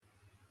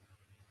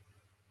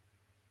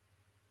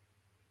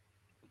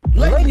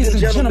Ladies and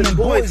gentlemen,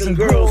 boys and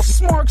girls,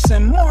 smarks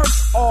and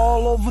marks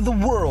all over the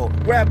world.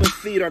 Grab a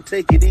seat or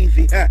take it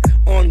easy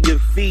on your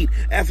feet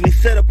as we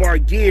set up our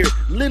gear.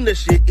 Lend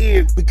us your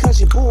ear. Because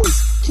your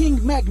boys,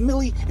 King Mac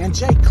Millie and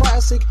Jay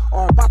Classic,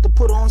 are about to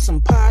put on some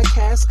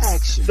podcast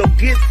action. So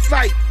get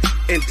psyched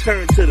and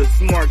turn to the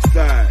smart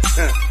side.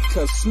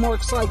 Because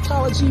Smark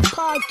Psychology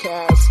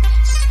Podcast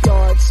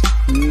starts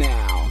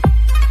now.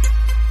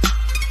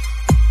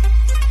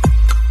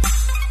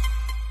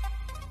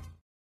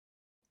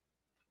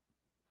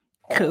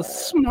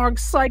 Because Smark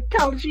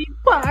Psychology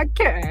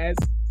Podcast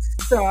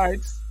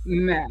starts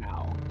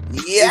now.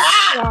 Yeah! It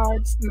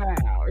starts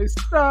now. It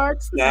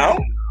starts now.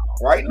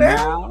 Right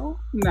now?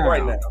 Now.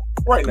 Right now.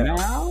 Right now.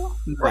 Now.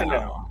 Right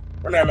now.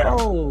 Right now.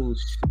 Oh,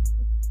 shit.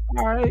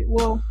 All right,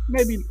 well,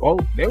 maybe. Oh,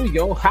 there we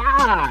go.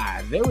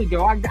 Ha! There we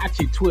go. I got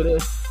you, Twitter.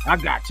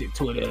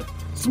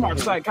 Smart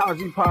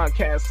Psychology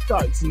Podcast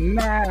starts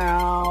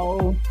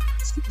now.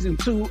 Season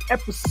 2,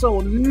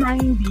 episode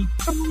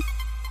 93.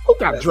 Who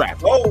got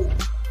drafted? Oh.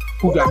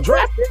 Who got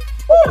drafted?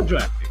 Who got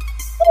drafted?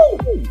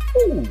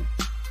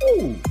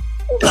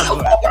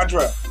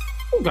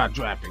 Who got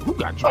drafted? Who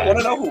got drafted? I want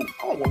to know who.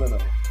 I want to know.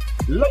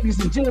 Ladies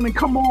and gentlemen,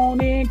 come on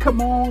in. You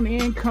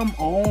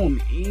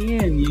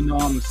know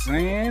what I'm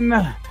saying?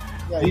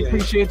 We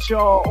appreciate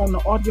y'all on the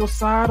audio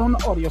side.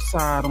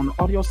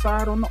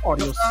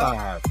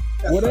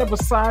 Whatever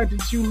side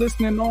that you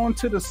listening on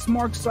to the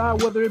Smark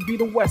side, whether it be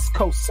the West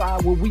Coast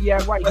side, where we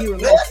at right here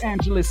in Los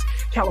Angeles,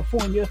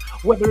 California,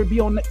 whether it be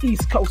on the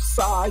East Coast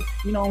side,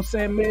 you know what I'm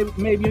saying?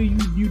 Maybe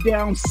you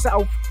down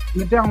south, in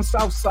the down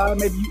south side,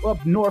 maybe you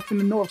up north in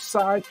the north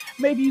side,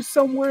 maybe you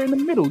somewhere in the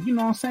middle, you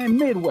know what I'm saying?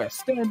 Midwest,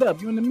 stand up,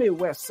 you're in the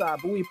Midwest side,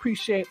 but we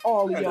appreciate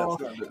all of y'all,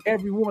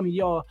 every one of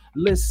y'all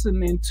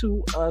listening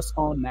to us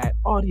on that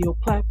audio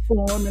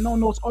platform. And on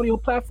those audio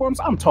platforms,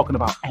 I'm talking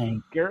about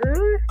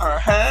Anchor.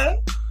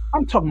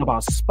 I'm talking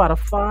about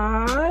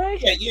Spotify.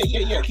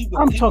 Yeah.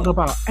 I'm talking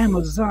about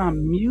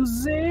Amazon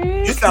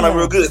Music. You sound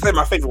real good. Say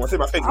my favorite one.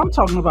 I'm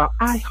talking about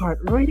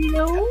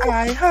iHeartRadio.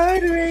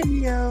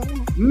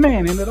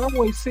 Man, and it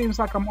always seems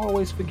like I'm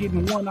always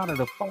forgetting one out of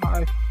the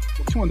 5.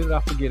 Which one did I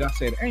forget? I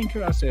said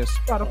Anchor. I said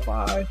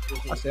Spotify.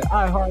 I said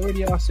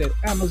iHeartRadio. I said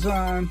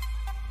Amazon.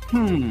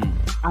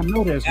 I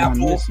know there's one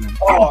missing.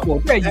 Apple.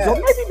 There you go.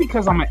 Maybe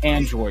because I'm an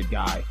Android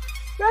guy.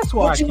 That's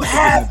why. But you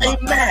have a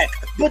Mac.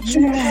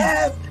 You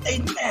have a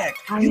Mac.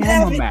 I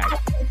am a Mac.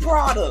 Apple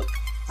product.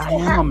 I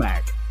am a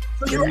Mac.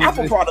 So you're an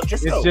Apple product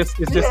yourself. It's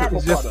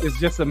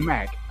just a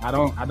Mac. I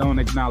don't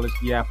acknowledge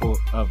the Apple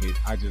of it.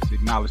 I just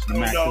acknowledge the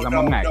Mac because I'm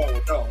a Mac.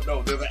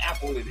 No. There's an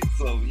Apple in it.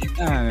 So you.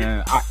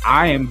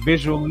 I am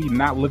visually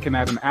not looking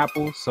at an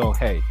Apple. So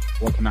hey,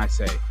 what can I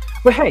say?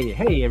 But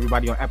hey,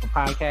 everybody on Apple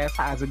Podcasts,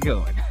 how's it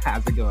going?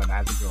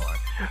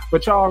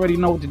 But y'all already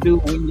know what to do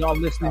when y'all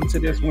listening to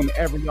this.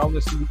 Whenever y'all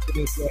listening to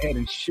this, go ahead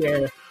and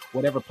share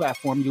whatever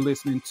platform you're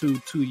listening to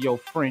your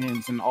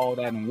friends and all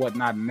that and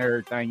whatnot and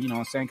everything, you know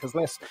what I'm saying?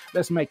 Because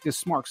let's make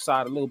this Smark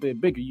side a little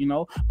bit bigger, you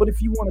know? But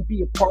if you want to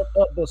be a part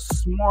of the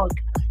Smark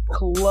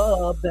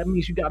Club, that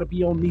means you got to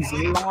be on these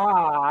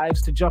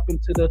lives to jump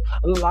into the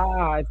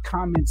live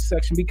comment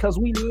section, because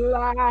we live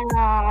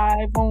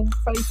on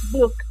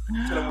Facebook,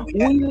 we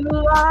live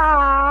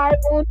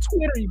on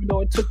Twitter, even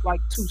though it took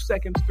like 2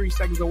 seconds, 3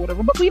 seconds or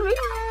whatever, but we live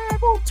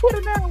on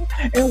Twitter now,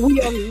 and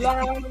we are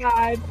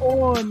live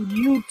on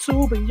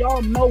YouTube, and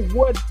y'all know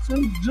what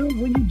to do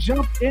when you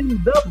jump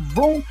in the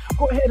room.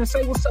 Go ahead and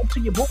say what's up to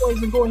your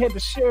boys, and go ahead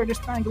and share this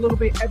thing a little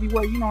bit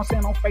everywhere, you know what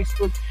I'm saying, on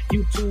Facebook,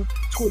 YouTube,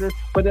 Twitter.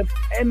 But if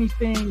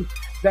anything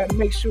that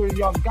make sure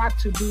y'all got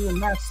to do,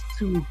 and that's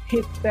to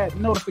hit that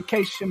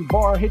notification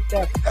bar, hit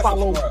that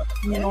follow,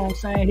 you know what I'm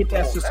saying, hit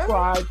that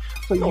subscribe,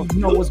 so you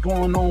know what's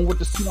going on with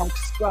the Smark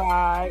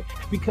side,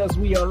 because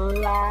we are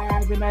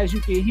live, and as you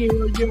can hear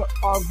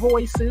our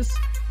voices,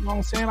 you know what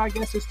I'm saying, I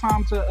guess it's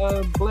time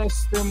to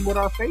bless them with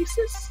our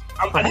faces.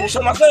 I need to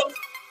show myself.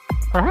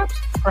 Perhaps,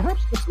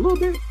 just a little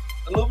bit.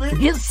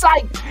 Get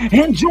psyched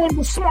and join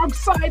the Smark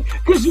side,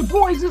 because your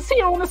boys is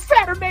here on a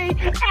Saturday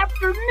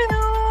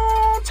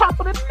afternoon, top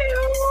of the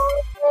news.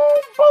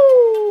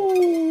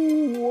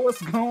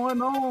 What's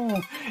going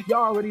on? Y'all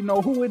already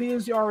know who it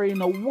is. Y'all already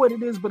know what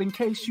it is. But in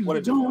case you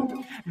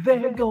don't,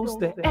 there goes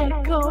the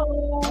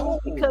echo,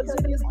 because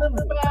it is the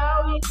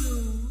value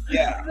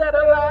that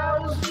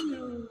allows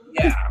you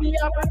the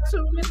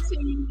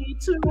opportunity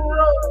to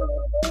roll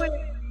with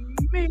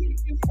me.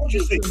 You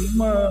see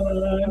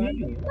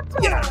money.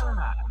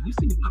 You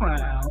see the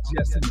crowns,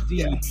 yes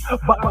indeed.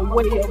 By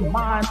way of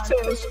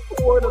Montez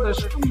Ford of the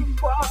Street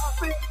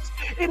Profits,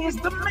 it is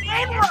the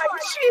man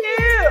right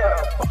here.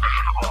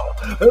 Wow,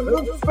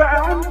 the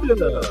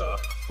founder.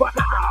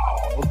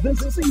 Wow, the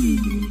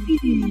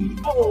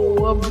CEO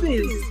of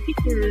this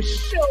here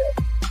show.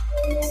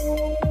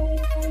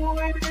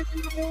 It is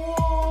your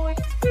boy,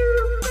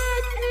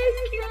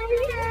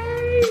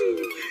 aka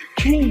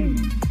King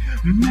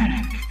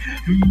Mac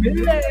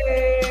Millie.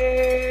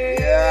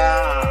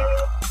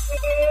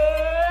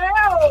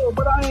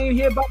 But I ain't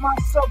here by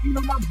myself. You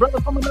know, my brother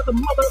from another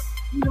mother.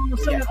 You know what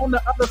I'm saying? On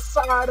the other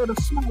side of the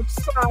Smark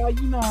side,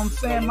 you know what I'm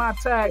saying? My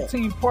tag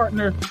team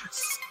partner,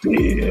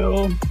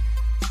 still.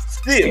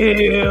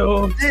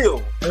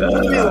 Homie. We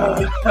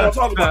don't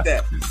talk about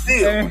that.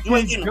 Still, you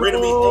ain't getting rid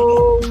of me,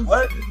 homie.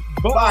 What?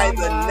 By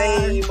the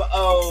name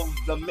of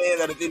the man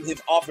that is in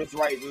his office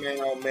right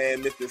now,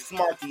 man, Mr.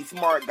 Smarky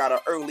Smark got an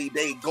early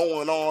day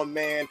going on,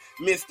 man.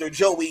 Mr.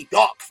 Joey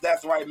Dawks,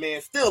 that's right,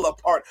 man, still a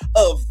part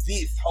of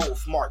this whole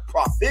Smart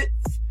Profits.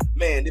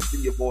 Man, this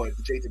is your boy,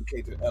 the Jason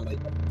K to LA,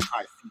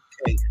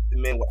 ICK, the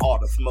man with all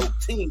the smoke,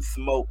 Team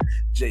Smoke,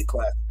 J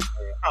Classic, man.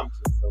 I'm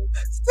just so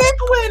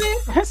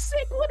sick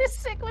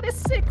with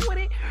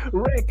it.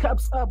 Red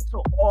cups up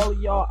to all of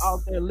y'all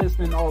out there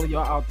listening, all of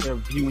y'all out there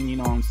viewing, you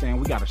know what I'm saying?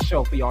 We got a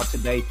show for y'all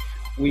today.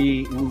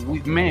 We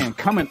man,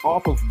 coming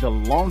off of the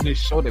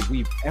longest show that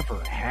we've ever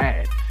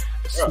had.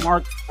 The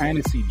Smart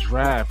Fantasy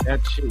Draft.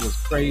 That shit was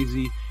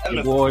crazy.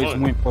 The boys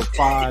went for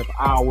 5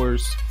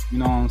 hours. You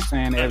know what I'm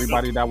saying?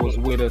 Everybody that was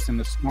with us in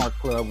the Smart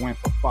Club went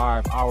for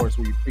 5 hours.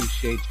 We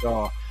appreciate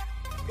y'all.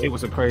 It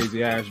was a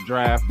crazy ass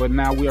draft, but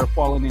now we are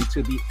falling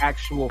into the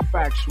actual,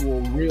 factual,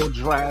 real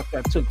draft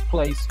that took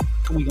place.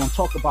 We're going to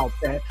talk about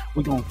that.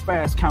 We're going to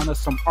fast counter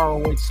some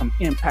ROH, some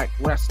Impact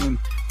Wrestling,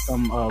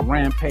 some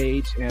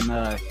Rampage, and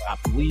I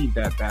believe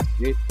that's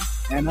it.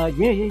 And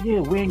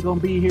yeah, we ain't going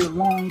to be here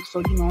long,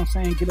 so you know what I'm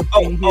saying? Get up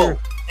in here.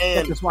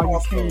 And that's why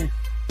you can.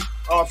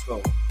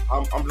 Also,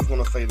 I'm just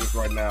going to say this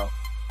right now.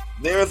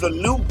 There's a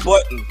new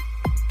button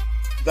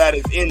that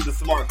is in the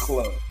Smart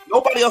Club.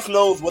 Nobody else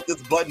knows what this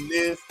button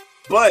is,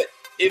 but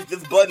if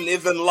this button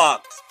is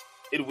unlocked,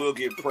 it will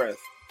get pressed.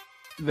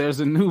 There's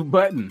a new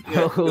button.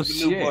 Yeah, oh,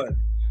 shit. New button.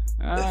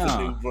 That's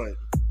a new button.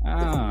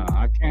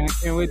 I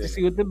can't wait to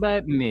see what the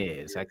button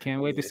is. I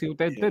can't wait to see what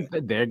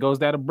that. There goes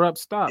that abrupt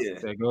stop. Yeah,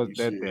 there goes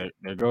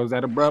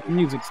that abrupt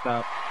music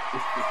stop.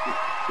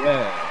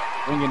 Yeah.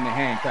 Bring in the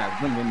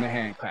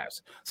hand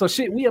claps. So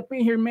shit, we up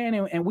in here, man,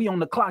 and we on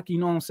the clock, you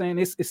know what I'm saying?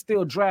 It's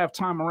still draft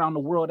time around the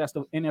world. That's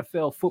the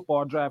NFL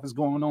football draft is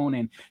going on,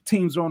 and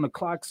teams are on the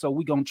clock. So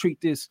we gonna treat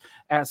this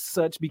as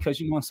such because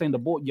you know what I'm saying,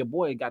 your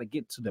boy got to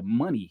get to the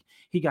money.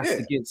 He got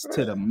to get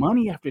to the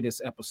money after this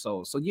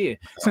episode. So yeah,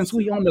 since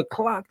we on the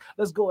clock,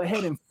 let's go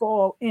ahead and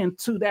fall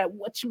into that.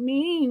 What you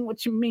mean? Oh,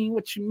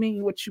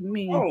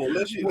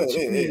 let's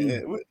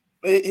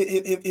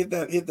hit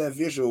that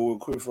visual real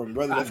quick for me,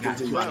 brother. I got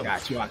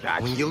you.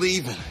 When you're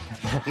leaving,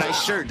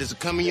 nice shirt. Does it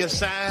come in your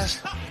size?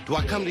 Do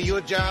I come to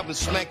your job and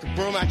smack the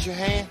broom out your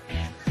hand?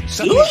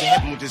 Something needs to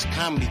happen with this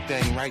comedy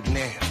thing right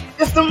now.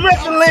 It's the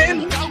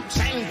wrestling.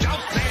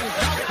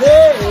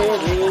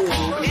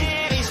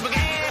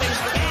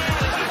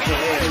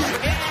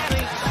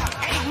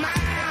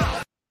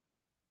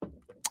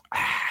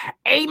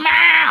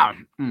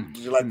 Amen.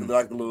 Did you like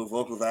the little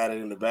vocals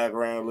added in the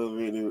background a little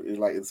bit? It's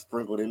like it's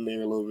sprinkled in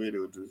there a little bit.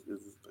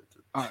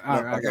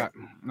 I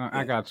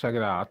got to check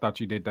it out. I thought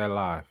you did that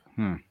live.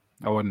 I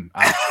wasn't.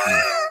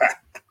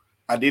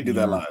 I did do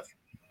that live.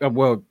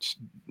 Well,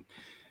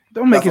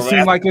 don't make it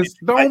seem like it's.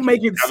 Don't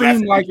make it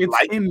seem like it's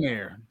in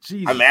there.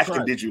 Jesus I'm asking,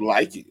 Christ. did you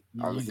like it?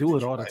 You do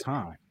it all the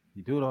time.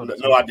 You do it all the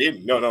time. No, I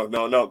didn't.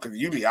 No. Because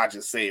usually I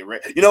just say it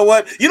right. You know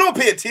what? You don't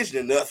pay attention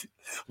to nothing.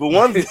 But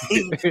one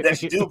thing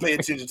that you do pay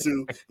attention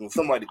to when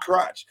somebody's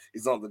crotch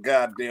is on the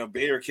goddamn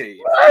barricade.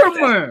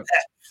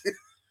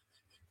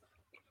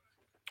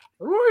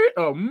 Wait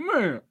a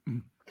minute.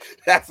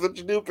 That's what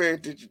you do pay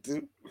attention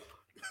to.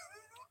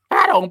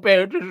 I don't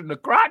pay attention to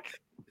crotch.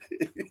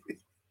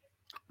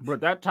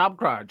 But that top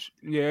crotch,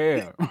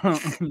 yeah.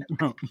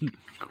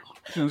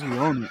 Since we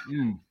own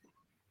it.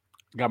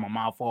 Got my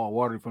mouth all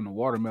watery from the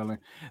watermelon.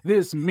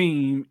 This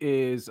meme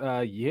is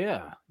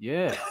yeah.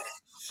 This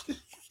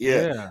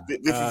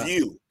is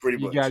you, pretty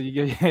much.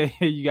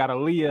 You got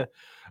Aaliyah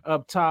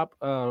up top,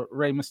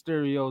 Rey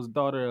Mysterio's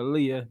daughter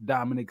Aaliyah,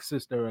 Dominic's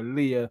sister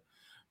Aaliyah,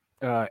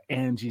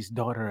 Angie's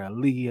daughter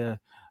Aaliyah,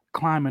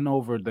 climbing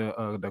over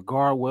the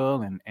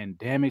guardrail, and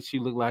damn it, she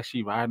looked like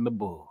she riding the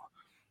bull.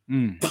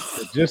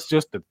 Just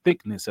the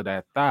thickness of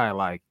that thigh,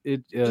 like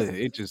it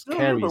just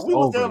carries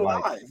over.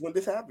 Like when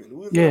this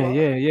happened,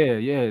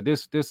 yeah.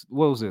 This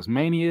what was this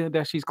Mania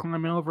that she's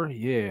climbing over?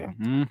 Yeah,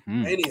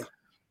 Mania.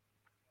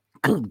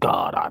 Good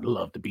God, I'd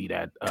love to be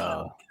that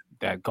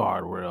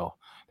guardrail,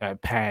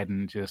 that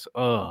padding, just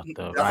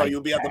That's how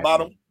you'll be at the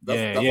bottom.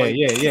 Yeah.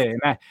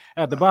 And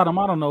at the bottom,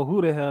 I don't know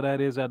who the hell that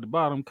is at the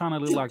bottom. Kind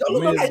of look like the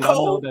Miz, but I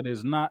know that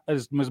is not.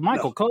 Is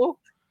Michael Cole?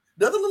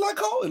 Does it look like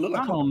Cole? It look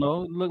like I don't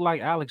know. It look like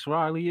Alex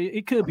Riley.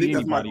 It could be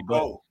anybody,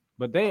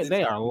 but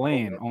they are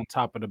laying on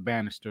top of the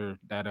banister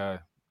that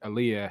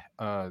Aaliyah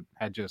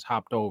had just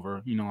hopped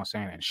over. You know what I'm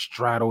saying, and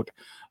straddled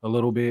a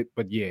little bit.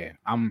 But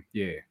I'm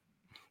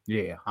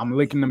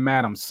licking the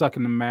mat. I'm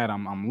sucking the mat.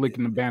 I'm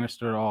licking the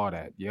banister. All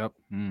that. Yep.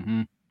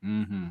 I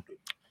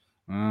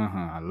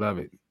love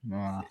it.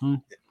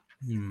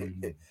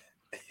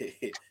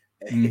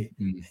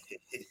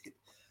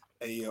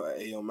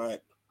 Hey yo,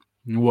 Mac.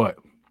 What?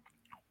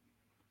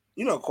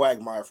 You know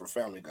Quagmire from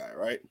Family Guy,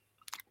 right?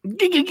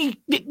 Yeah.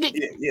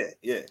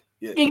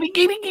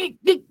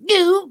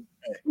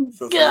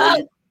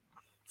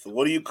 So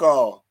what do you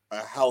call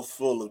a house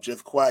full of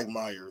just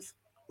quagmires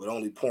with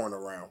only porn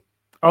around.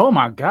 Oh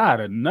my God,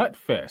 a nut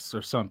fest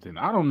or something.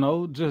 I don't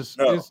know. Just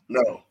No, it's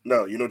no,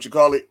 no. You know what you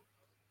call it?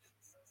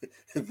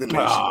 The nation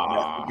of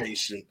ah.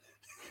 masturbation.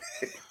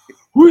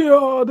 We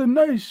are the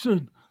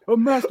nation of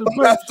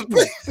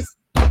masturbation.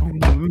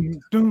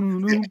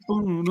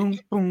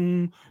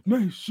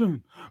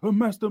 Nation of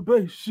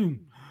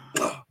masturbation.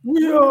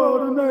 We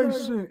are the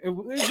nation.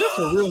 Is this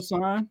a real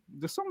sign?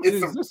 Did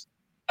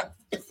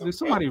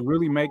somebody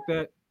really make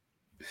that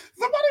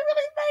Somebody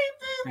really made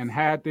this. and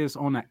had this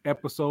on an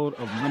episode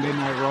of Monday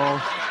Night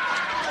Raw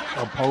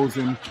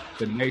opposing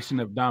the nation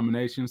of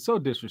domination? So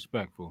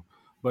disrespectful.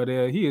 But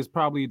he is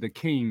probably the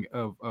king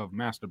of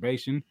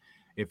masturbation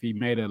if he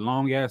made a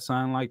long ass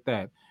sign like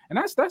that. And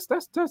that's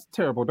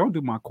terrible. Don't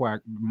do my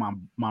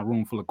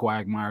room full of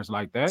quagmires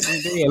like that.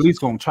 They at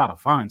least gonna try to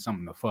find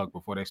something to fuck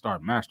before they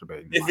start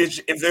masturbating.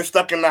 If they're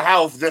stuck in the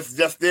house,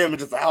 just them,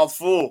 it's just a house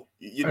full.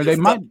 They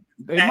might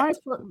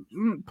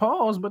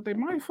pause, but they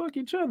might fuck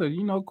each other.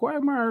 You know,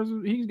 Quagmire's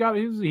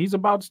he's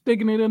about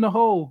sticking it in the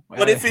hole.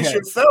 But if it's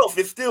yourself,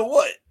 it's still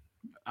what?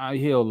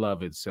 He'll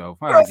love itself.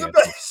 I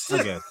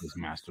guess it's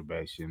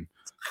masturbation.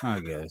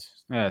 I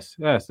guess that's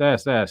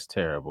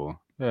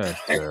terrible. That's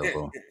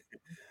terrible.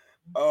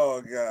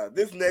 Oh God,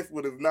 this next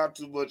one is not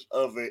too much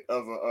of a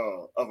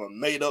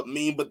made up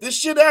meme, but this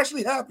shit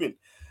actually happened,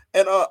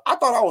 and I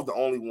thought I was the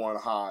only one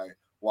high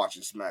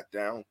watching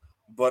SmackDown,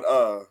 but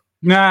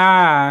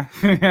Nah,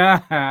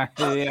 yeah,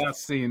 I've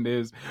seen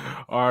this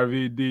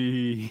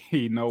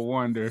RVD. No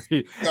wonder.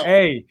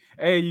 Hey,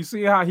 you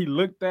see how he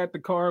looked at the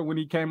card when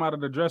he came out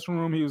of the dressing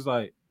room? He was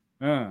like,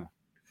 all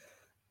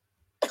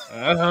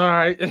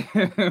right.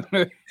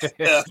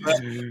 that's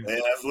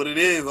what it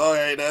is. All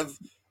right,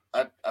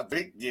 I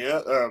think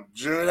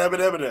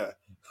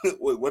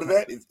Wait, what is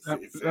that?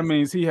 That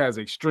means he has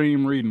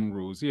extreme reading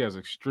rules. He has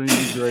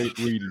extremely great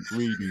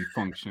reading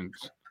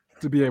functions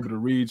to be able to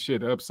read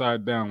shit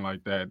upside down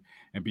like that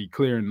and be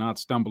clear and not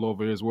stumble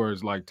over his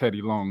words like Teddy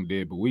Long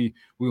did. But we're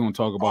gonna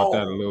talk about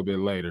that a little bit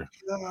later.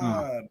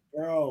 God,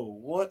 bro,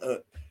 what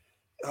a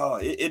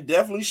it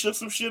definitely shook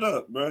some shit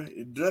up, bro.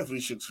 It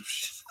definitely shook some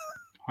shit up.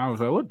 I was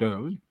like,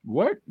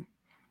 what?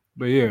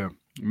 But yeah,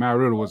 Matt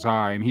Riddle was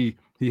high and he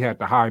had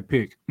the high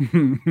pick.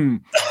 So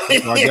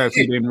I guess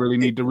he didn't really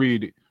need to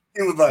read it.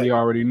 He was like, he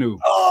already knew.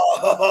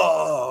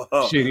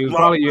 Shit, he was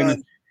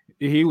probably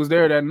he was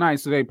there that night,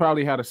 so they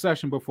probably had a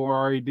session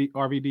before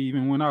RVD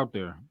even went out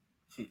there.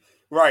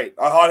 Right.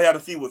 All they had to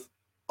see was,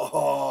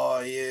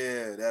 oh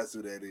yeah, that's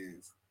who that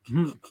is.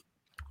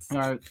 All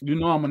right, you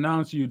know I'm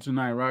announcing you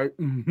tonight, right?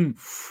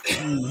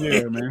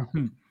 Yeah,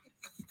 man.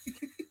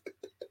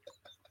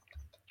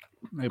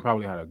 They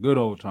probably had a good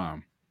old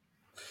time.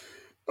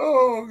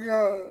 Oh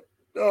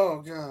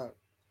God.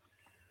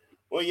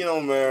 Well, you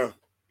know, man.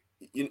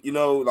 You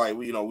know, like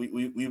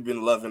we've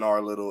been loving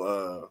our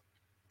little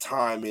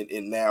time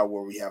in now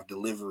where we have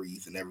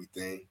deliveries and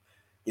everything.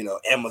 You know,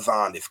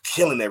 Amazon is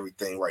killing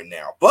everything right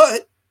now.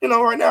 But, you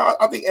know, right now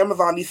I think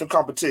Amazon needs some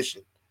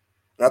competition.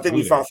 And I think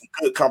we found some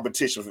good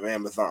competition from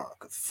Amazon.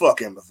 Because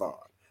fuck Amazon.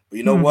 But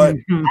you know what?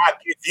 I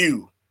give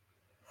you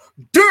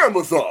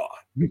Damazon.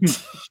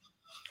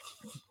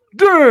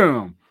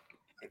 Damn.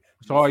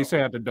 That's all you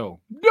say at the door.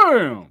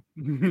 Damn.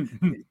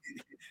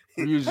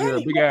 Use your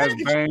big ass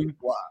bang.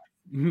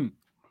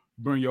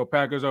 Bring your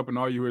packers up and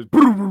all you hear is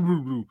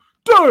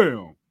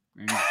damn.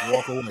 And you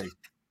walk away.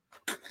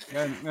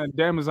 And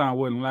Amazon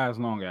wouldn't last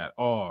long at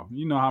all.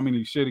 You know how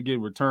many shit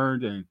get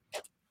returned and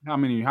how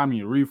many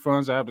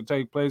refunds have to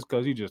take place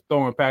because he just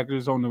throwing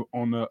packages on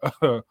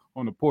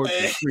the porch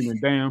and screaming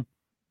damn.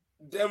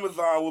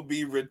 Amazon will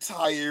be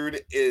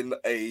retired in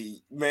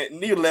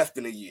near less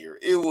than a year.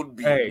 It would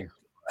be. Hey,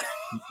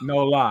 no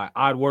lie,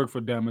 I'd work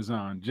for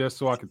Amazon just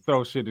so I could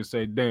throw shit and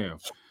say damn.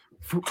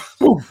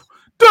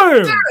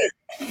 Damn.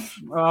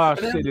 Oh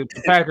shit,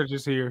 the package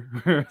is here.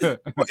 And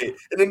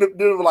then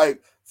they were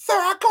like, sir,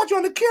 I caught you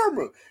on the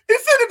camera.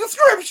 It's in the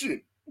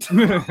description.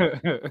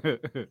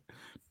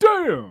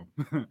 Damn.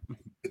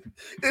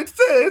 It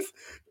says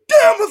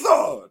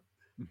Damazon.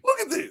 Look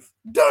at this.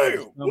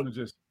 Damn. I'm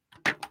just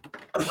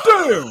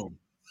damn.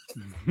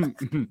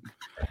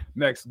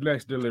 Next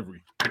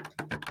delivery.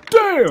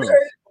 Damn.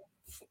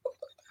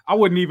 I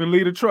wouldn't even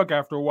leave the truck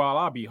after a while.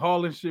 I'd be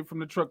hauling shit from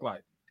the truck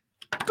like,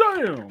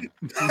 damn.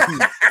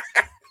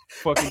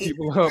 Fucking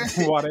people up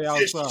while they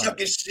outside. Just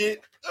chucking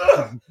shit.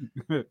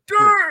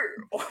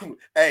 Damn.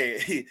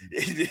 Hey,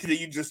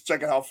 you just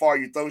checking how far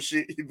you throw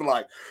shit. You'd be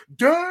like,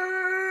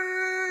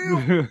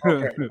 damn.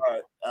 Okay,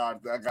 all right.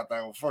 I got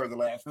that one further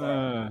last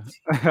time.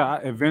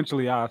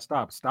 Eventually, I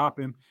stopped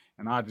stopping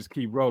and I just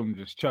keep rolling,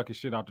 just chucking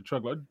shit out the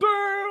truck like,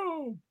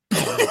 damn.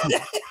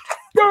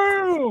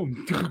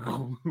 Damn.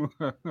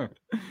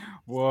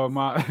 Well,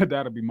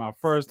 that'll be my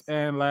first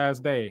and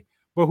last day.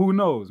 But who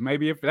knows?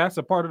 Maybe if that's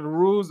a part of the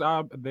rules,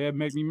 they'll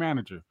make me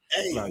manager.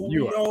 Hey, like,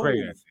 you are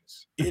great at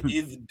this. It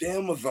is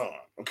Damazon,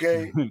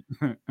 okay?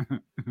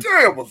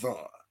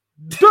 Damazon.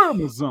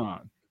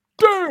 Damazon.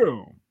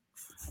 Damn.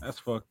 That's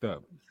fucked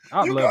up.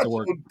 I'd love to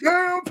work.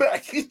 Damn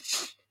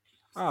package.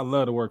 I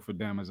love to work for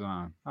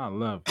Amazon. I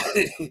love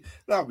it.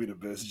 That'll be the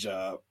best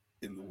job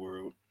in the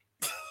world.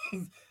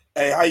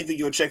 Hey, how you think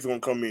your checks are gonna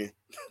come in?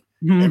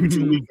 Every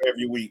 2 it. weeks, or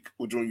every week?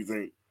 Which one you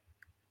think?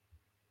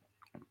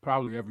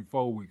 Probably every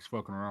 4 weeks,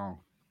 fucking around.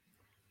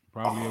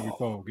 Probably every Oh,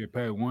 4. Get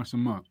paid once a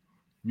month.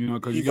 You know,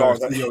 because you he's got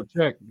to always see like,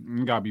 your check.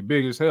 You got to be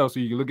big as hell so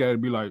you can look at it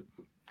and be like,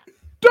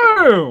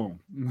 damn.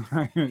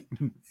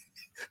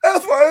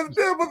 that's why it's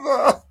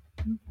Amazon.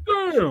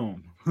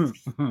 Damn.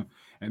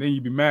 And then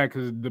you be mad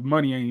because the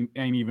money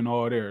ain't even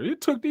all there.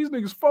 It took these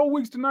niggas 4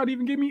 weeks to not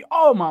even give me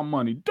all my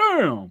money.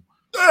 Damn.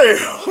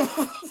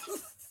 Damn.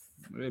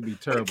 It'd be I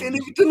terrible. can't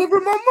even deliver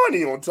my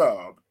money on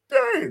time.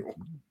 Damn.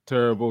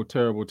 Terrible,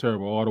 terrible,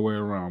 terrible all the way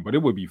around. But it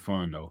would be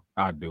fun though.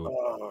 I'd do it.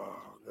 Oh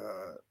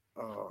God.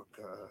 Oh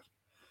God.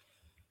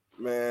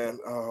 Man.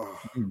 Oh.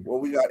 Mm. Well,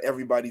 we got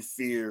everybody's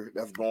fear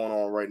that's going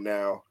on right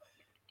now.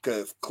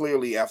 Because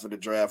clearly after the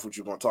draft, which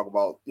you're going to talk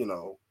about,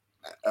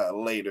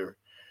 later,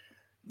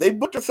 they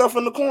put themselves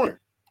in the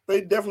corner.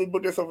 They definitely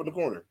put themselves in the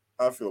corner,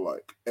 I feel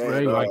like. They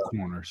And like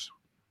corners.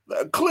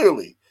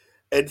 clearly.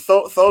 And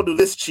so do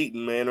this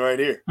cheating man right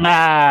here.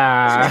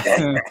 Ah.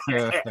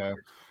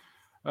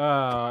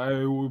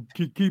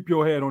 Keep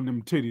your head on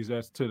them titties.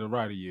 That's to the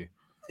right of you.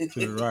 To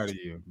the right of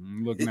you.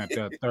 I'm looking at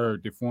that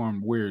third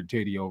deformed weird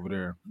titty over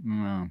there.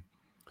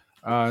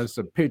 It's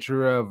a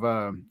picture of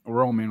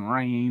Roman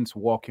Reigns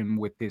walking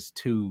with his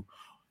 2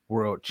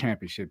 world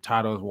championship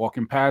titles,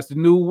 walking past the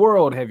new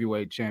world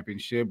heavyweight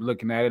championship,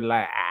 looking at it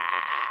like,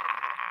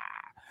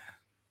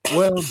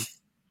 well,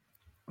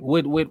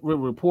 with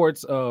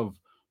reports of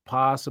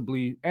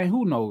possibly, and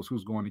who knows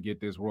who's going to get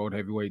this world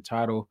heavyweight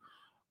title,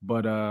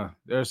 but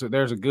there's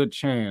a good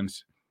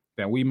chance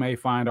that we may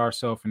find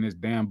ourselves in this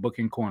damn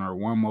booking corner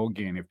one more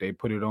again if they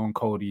put it on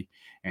Cody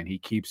and he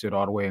keeps it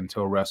all the way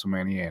until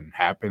WrestleMania and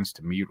happens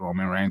to meet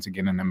Roman Reigns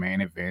again in the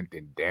main event.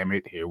 Then damn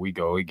it, here we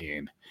go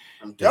again.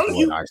 I'm That's telling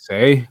what you. I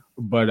say.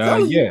 But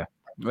yeah,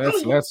 telling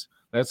you.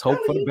 let's hope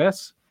for the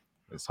best.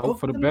 Let's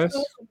hope for the best.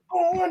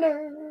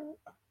 Corner.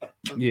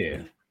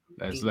 Yeah,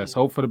 let's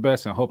hope for the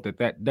best and hope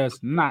that does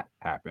not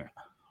happen.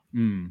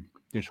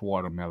 This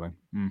watermelon.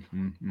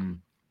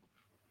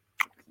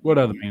 What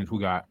other memes we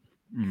got?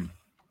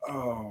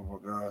 Oh my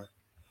God.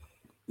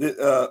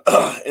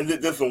 And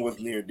this one was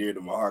near and dear to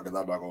my heart because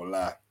I'm not gonna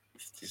lie,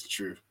 it's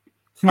true.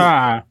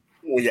 Ah,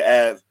 When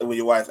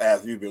your wife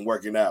asks, "You've been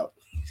working out?"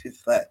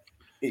 She's like,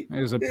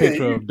 there's a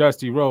picture of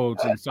Dusty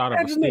Rhodes inside of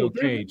a steel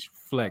cage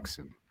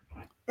flexing.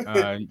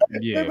 Yeah,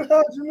 Baby,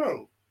 how'd you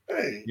know?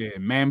 Hey, yeah,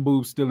 man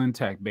boob's still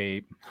intact,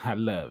 babe. I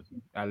love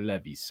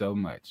you so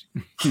much.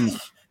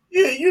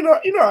 yeah, you know,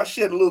 I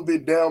shed a little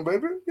bit down,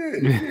 baby.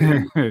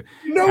 Yeah. You Happy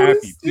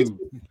notice? too.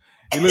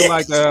 You look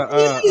like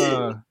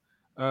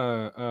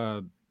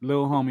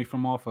little homie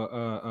from off of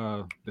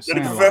the The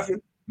Sandlot.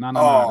 professor? No,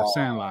 Oh, the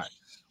Sandlot.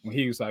 When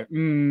he was like,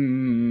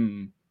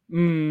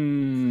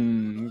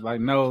 like,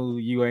 no,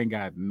 you ain't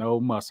got no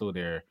muscle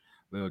there,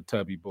 little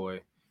tubby boy.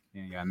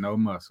 You ain't got no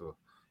muscle.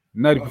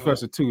 Nutty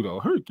Professor too,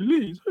 though.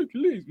 Hercules.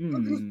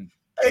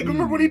 Hey,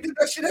 remember when he did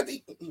that shit at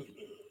the?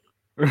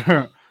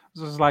 It's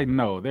just like,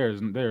 no,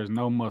 there's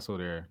no muscle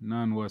there,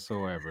 none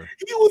whatsoever.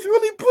 He was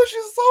really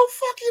pushing so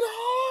fucking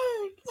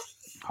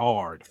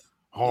hard.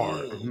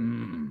 Hard.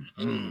 And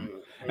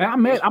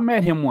I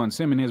met him once,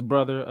 him and his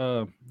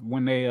brother,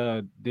 when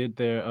they did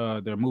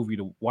their movie,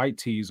 The White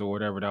Tees or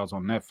whatever, that was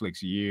on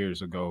Netflix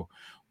years ago.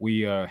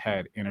 We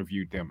had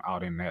interviewed them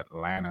out in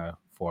Atlanta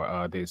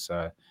for this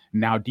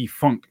now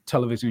defunct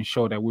television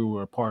show that we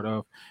were a part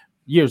of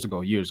years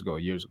ago.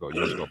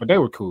 But they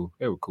were cool.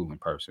 They were cool in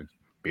person.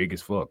 Big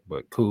as fuck,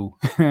 but cool.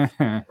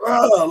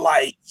 Bro,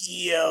 like,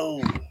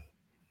 yo,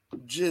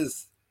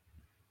 just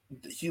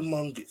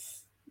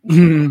humongous.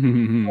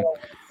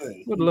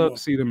 Would love to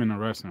see them in a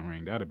wrestling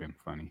ring. That'd have been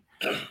funny.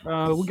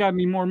 We got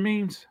any more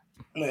memes?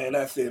 Man,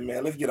 that's it,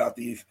 man. Let's get out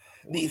these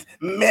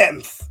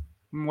memes.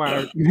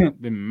 Why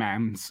the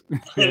memes?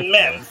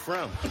 Memes.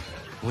 From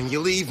when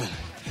you're leaving,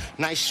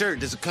 nice shirt.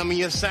 Does it come in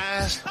your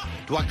size?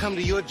 Do I come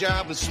to your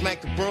job and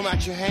smack the broom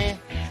out your hand?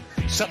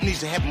 Something needs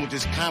to happen with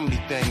this comedy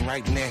thing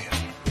right now.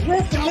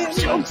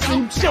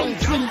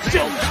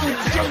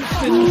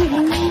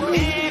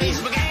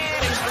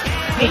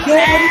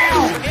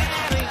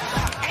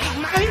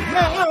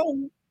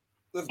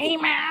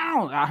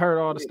 Email. I heard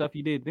all the stuff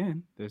you did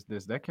then.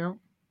 Does that count?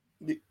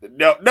 No.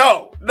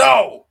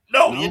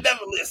 You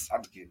never listen.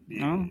 I'm just kidding.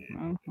 No?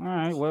 All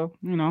right. Well,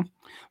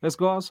 let's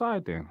go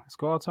outside then. Let's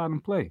go outside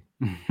and play.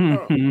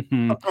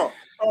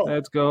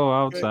 Let's go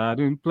outside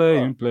and play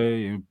and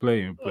play and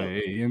play and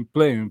play and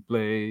play and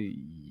play.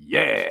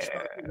 Yeah.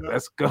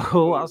 Let's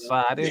go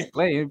outside and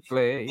play and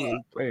play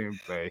and play and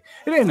play.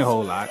 It ain't a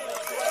whole lot.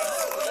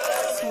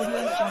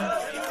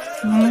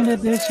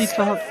 There she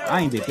talk.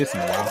 I ain't did this in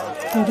a while.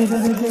 There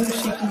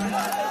she talk.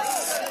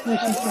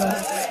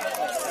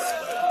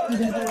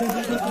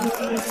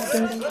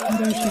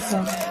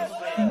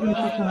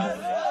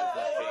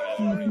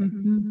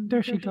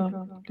 There she talk.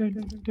 There she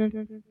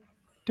talk.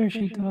 There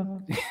she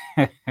go.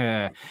 It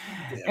Yeah,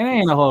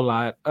 ain't a whole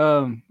lot.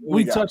 what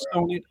we We got, touched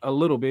bro? on it a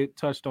little bit,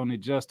 touched on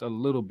it just a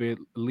little bit,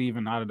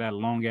 leaving out of that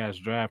long ass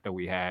draft that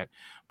we had.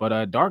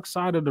 But Dark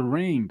Side of the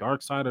Ring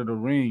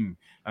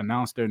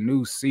announced their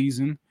new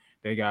season.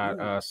 They got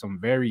Ooh, some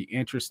very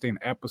interesting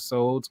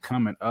episodes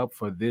coming up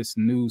for this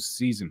new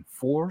season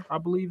 4, I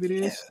believe it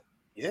yeah, is.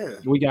 yeah,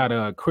 We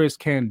got Chris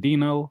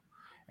Candino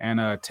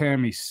and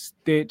Tammy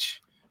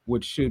Stitch,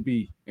 which should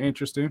be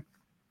interesting.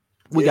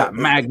 We yeah. got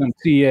Magnum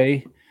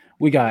TA.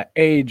 We got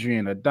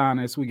Adrian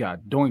Adonis. We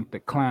got Doink the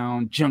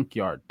Clown,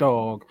 Junkyard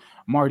Dog,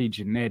 Marty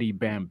Jannetty,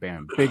 Bam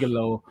Bam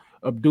Bigelow,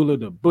 Abdullah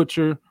the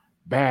Butcher,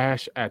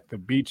 Bash at the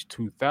Beach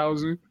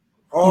 2000. Excuse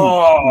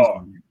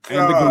Oh me,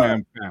 and the God,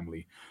 Graham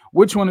family.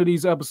 Which one of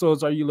these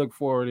episodes are you looking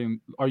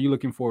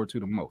forward to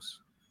the most?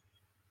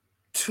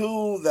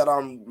 two that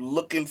I'm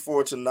looking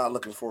forward to, not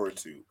looking forward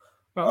to.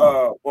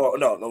 Oh, Well,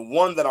 no, the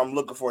one that I'm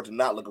looking forward to,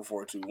 not looking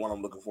forward to. One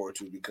I'm looking forward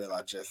to because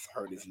I just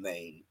heard his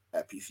name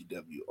at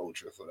PCW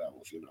Ultra, so that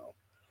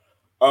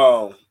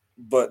was,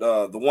 But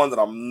the one that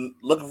I'm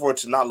looking forward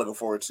to, not looking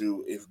forward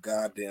to, is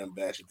goddamn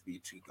Bash at the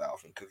Beat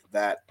 2000 because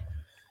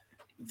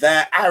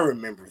that I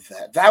remember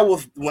that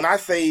was when I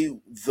say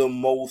the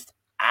most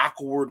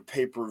awkward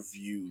pay per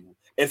view,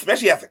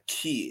 especially as a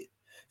kid,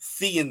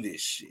 seeing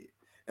this shit,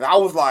 and I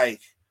was like,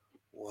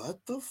 "What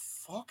the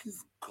fuck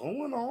is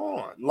going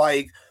on?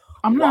 Like,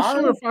 I'm not why?"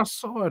 sure if I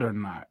saw it or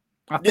not.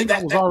 I That, think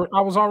that,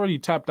 I was already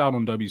tapped out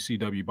on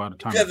WCW by the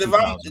time the because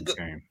 2000s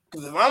came.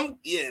 if I'm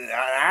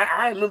yeah,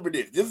 I remember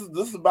this. This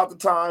is about the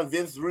time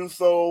Vince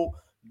Russo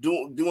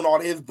doing all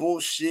his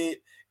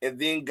bullshit, and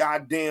then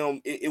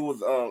goddamn, it was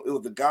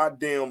the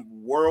goddamn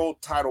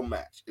world title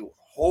match. It was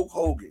Hulk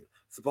Hogan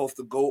supposed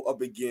to go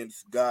up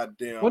against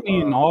goddamn Wasn't he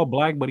in all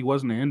black, but he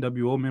wasn't an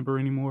NWO member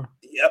anymore?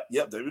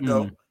 yep, there we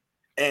go, Mm.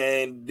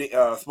 and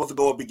supposed to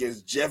go up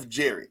against Jeff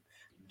Jarrett.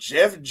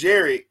 Jeff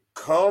Jarrett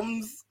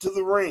comes to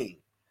the ring,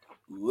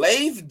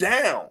 lays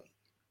down.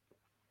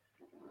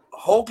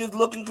 Hulk is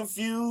looking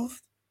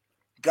confused.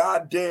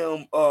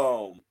 Goddamn,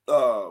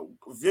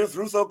 Vince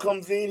Russo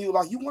comes in. He was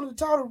like, "You wanted the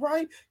title,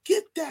 right?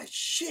 Get that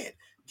shit.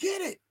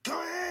 Get it. Go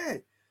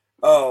ahead."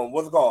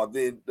 What's it called?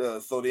 Then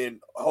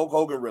Hulk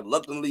Hogan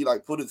reluctantly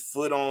like put his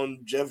foot on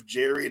Jeff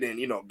Jarrett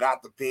and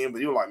got the pin,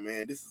 but he was like,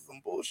 "Man, this is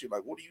some bullshit.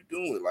 Like, what are you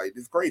doing? Like,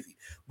 this is crazy."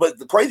 But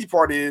the crazy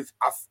part is,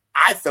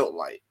 I felt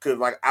like because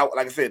like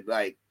I said,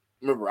 like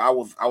remember I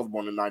was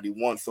born in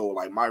 '91, so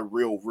like my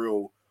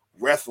real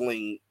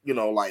wrestling,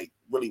 like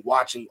really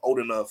watching old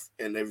enough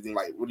and everything,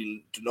 like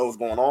really to know what's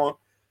going on,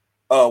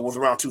 was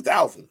around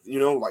 2000,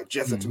 like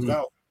just at Hmm.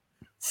 2000.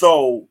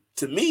 So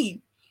to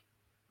me,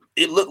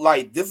 it looked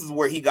like this is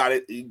where he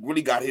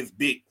really got his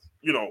big,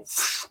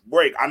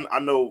 break. I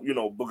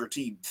know, Booker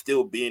T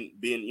still being,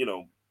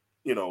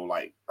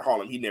 like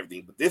Harlem Heat and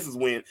everything, but this is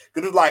when,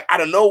 because it's like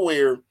out of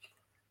nowhere,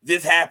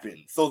 this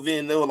happened. So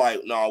then they were like,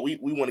 "No, we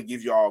want to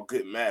give y'all a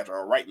good match or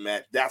a right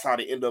match." That's how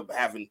they end up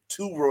having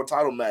two world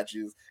title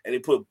matches, and they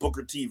put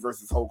Booker T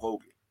versus Hulk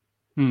Hogan,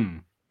 Hmm.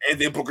 and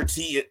then Booker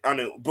T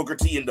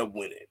ended up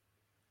winning.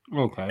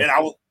 Okay. And I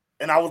was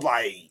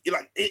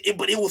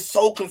but it was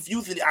so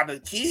confusing out of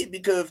the kid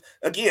because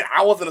again,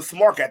 I wasn't a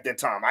smart at that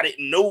time. I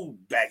didn't know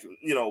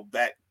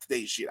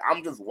backstage shit.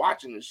 I'm just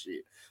watching this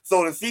shit.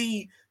 So to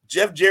see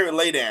Jeff Jarrett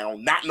lay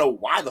down, not know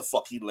why the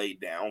fuck he laid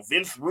down.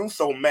 Vince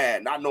Russo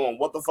mad, not knowing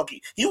what the fuck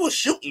he was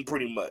shooting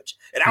pretty much,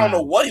 and I don't know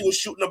Nah. what he was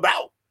shooting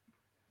about.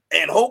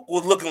 And Hulk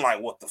was looking like,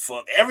 "What the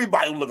fuck?"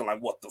 Everybody was looking like,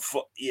 "What the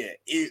fuck?" Yeah,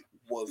 it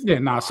was Yeah,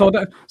 nah.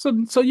 wild.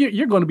 So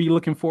you're going to be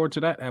looking forward to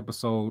that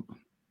episode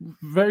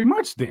very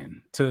much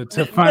then to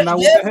But find out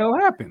what the yes, hell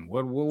happened.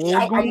 What yeah,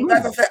 was going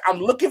like I on? said, I'm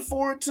looking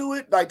forward to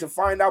it, like to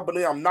find out. But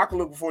then I'm not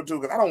gonna look forward to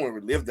it because I don't want to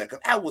relive that.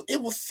 Because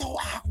it was so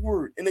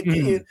awkward. And Mm,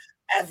 again,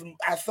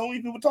 as so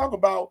many people talk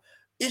about,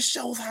 it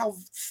shows how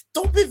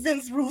stupid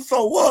Vince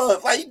Russo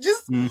was. Like,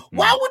 just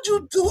why mm, would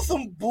you do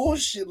some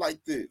bullshit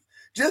like this?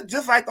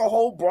 Just like the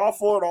whole brawl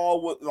for it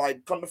all. Was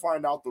like, come to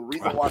find out, the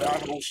reason why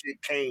that whole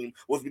shit came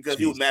was because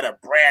he was Jesus. mad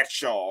at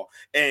Bradshaw,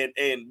 and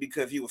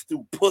because he was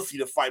too pussy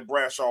to fight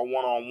Bradshaw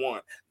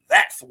 1-on-1.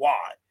 That's why.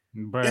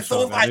 And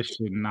so Bradshaw it's got like this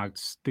shit knocked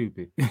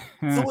stupid.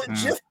 so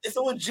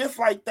it just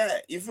like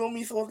that. You feel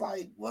me? So it's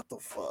like, what the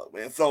fuck,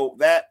 man? So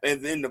that,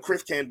 and then the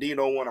Chris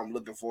Candido one I'm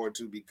looking forward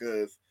to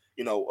because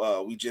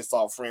we just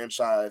saw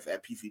franchise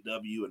at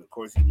PCW, and of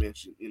course he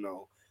mentioned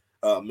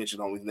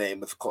mentioned on his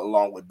name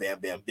along with Bam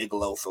Bam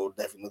Bigelow. So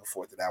definitely looking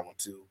forward to that one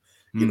too.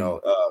 Mm,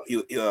 He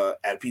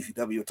at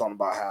PCW talking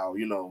about how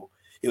he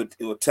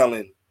was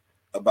telling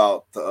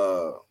about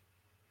the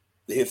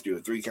history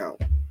of 3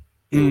 Count.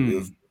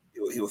 mm.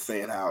 He was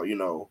saying how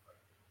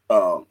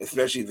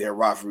especially their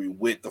rivalry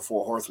with the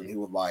Four Horsemen. He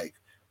was like,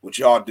 "What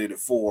y'all did at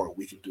 4,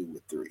 we can do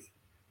with 3."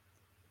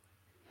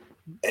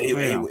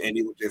 Yeah. And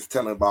he was just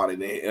telling about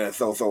it. And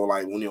so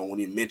like when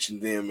he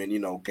mentioned them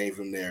and gave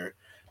them their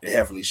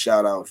heavenly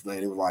shout outs,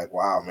 then it was like,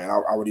 wow, man,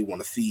 I really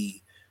want to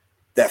see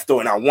that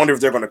story. And I wonder if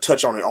they're going to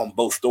touch on it on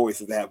both stories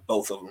since they have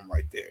both of them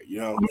right there.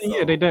 I mean,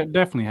 yeah, they So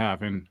definitely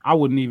have, and I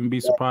wouldn't even be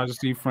surprised to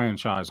see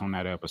franchise on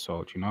that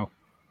episode.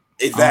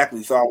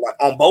 Exactly. So I'm like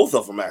on both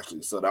of them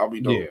actually. So that'll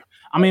be dope. Yeah.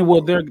 I mean,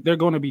 well, they're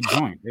going to be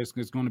joint. It's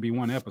going to be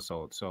one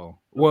episode. So,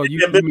 well,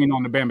 you mean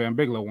on the Bam Bam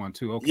Bigelow one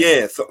too?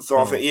 Okay. Yeah. So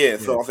I'm saying,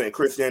 So I'm saying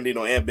Chris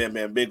Sandino and Bam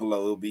Bam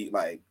Bigelow will be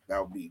like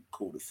that would be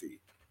cool to see.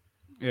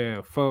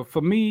 Yeah. For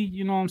me,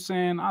 you know what I'm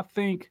saying? I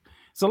think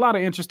it's a lot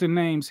of interesting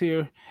names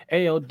here.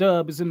 AL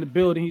Dub is in the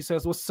building. He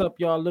says, "What's up,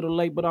 y'all? A little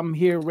late, but I'm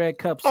here. Red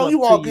cups. Oh, up you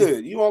to all you.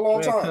 good. You all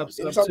long Red time. cups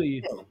up to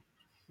you.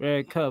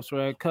 Red cups.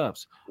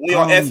 We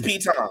on SP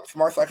time,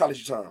 Smart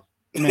Psychology time.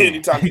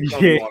 Anytime you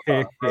come, you on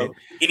time, bro.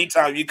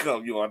 Anytime you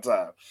come, you on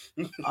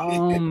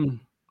time.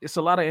 It's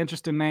a lot of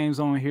interesting names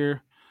on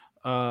here.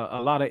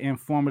 A lot of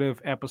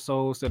informative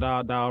episodes that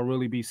I'll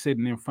really be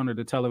sitting in front of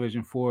the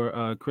television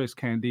for. Chris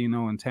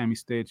Candino and Tammy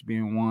Stitch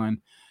being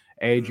one,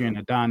 Adrian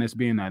Adonis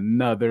being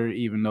another.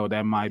 Even though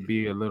that might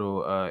be a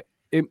little,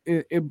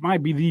 it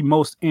might be the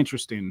most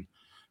interesting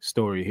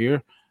story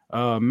here.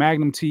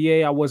 Magnum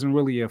TA I wasn't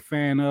really a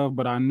fan of,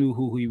 but I knew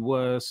who he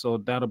was, so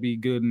that'll be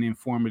good and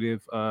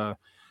informative.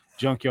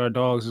 Junkyard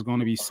Dogs is going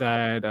to be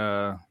sad.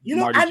 You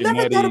know, I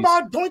never thought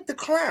about Doink the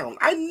Clown.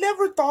 I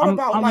never thought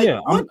about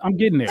I'm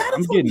getting there.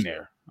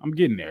 I'm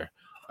getting there.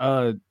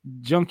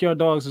 Junkyard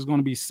Dogs is going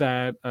to be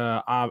sad.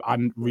 I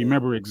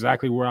remember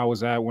exactly where I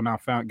was at when I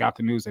got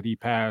the news that he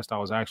passed. I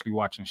was actually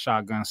watching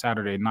Shotgun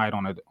Saturday night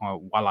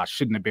while I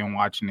shouldn't have been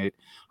watching it.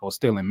 I was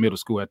still in middle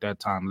school at that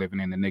time,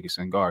 living in the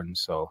Nickerson Gardens.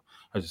 So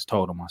I just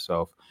told on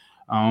myself.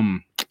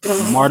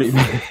 Marty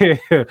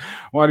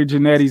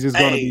Jannetty's is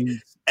going to be.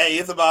 Hey,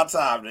 it's about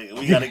time, nigga.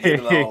 We gotta get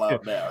it all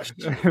out now.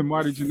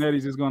 Marty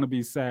Jannetty's is going to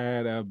be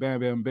sad. Bam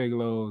Bam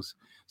Bigelow's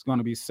is going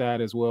to be sad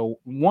as well.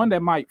 One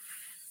that might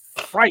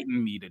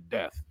frighten me to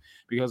death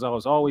because I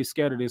was always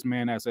scared of this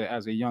man as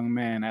a young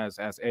man. As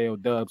AO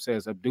Dub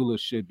says, Abdullah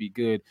should be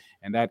good,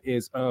 and that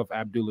is of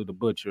Abdullah the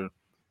Butcher.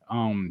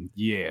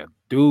 Yeah,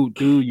 dude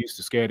used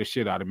to scare the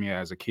shit out of me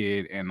as a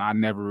kid, and I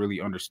never really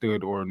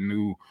understood or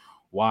knew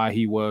why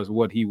he was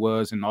what he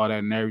was and all that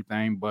and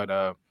everything.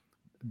 But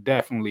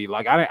definitely,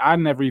 like I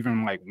never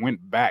even like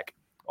went back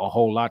a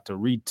whole lot to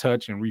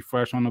retouch and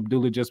refresh on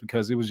Abdullah just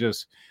because it was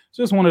just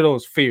one of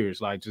those fears.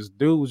 Like, just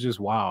dude was just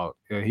wild.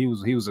 He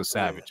was a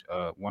savage.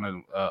 One of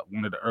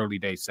the early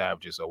day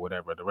savages or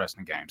whatever, the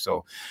wrestling game.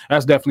 So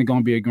that's definitely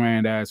gonna be a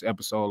grand ass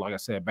episode. Like I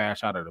said,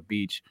 Bash at the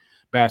Beach.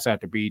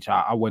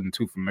 I wasn't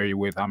too familiar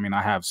with. I mean,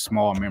 I have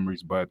small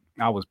memories, but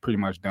I was pretty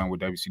much done with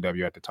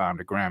WCW at the time.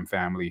 The Graham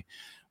family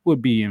would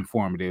be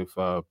informative.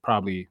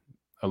 Probably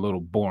a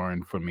little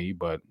boring for me,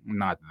 but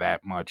not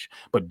that much.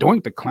 But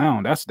Doink the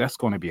Clown, that's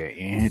going to be an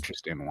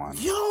interesting one.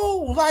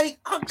 Yo, like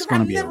it's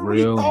going to be a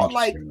real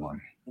interesting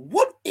one.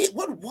 What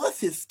was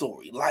his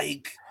story?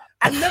 Like,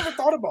 I never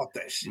thought about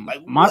that shit.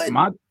 Like,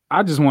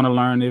 I just want to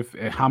learn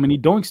how many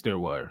doinks there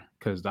were,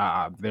 because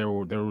there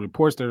were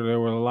reports that there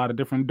were a lot of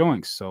different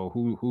doinks. So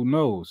who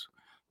knows?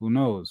 Who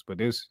knows? But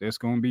that's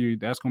gonna be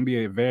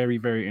a very,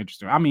 very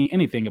interesting. I mean,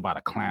 anything about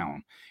a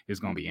clown is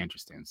gonna be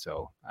interesting.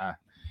 So I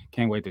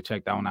can't wait to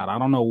check that one out. I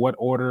don't know what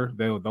order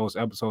those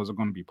episodes are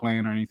going to be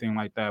playing or anything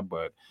like that,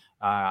 but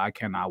I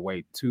cannot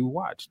wait to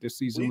watch. This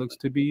season looks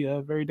to be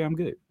very damn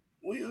good.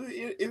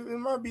 It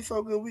might be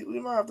so good. We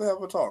might have to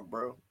have a talk,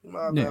 bro. We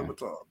might have to have a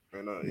talk.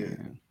 You know,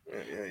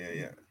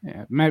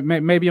 yeah.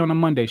 Maybe on a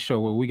Monday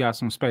show where we got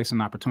some space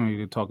and opportunity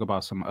to talk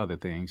about some other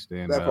things.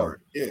 Then that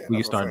part, we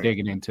can start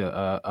digging into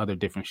other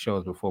different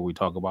shows before we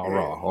talk about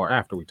Raw or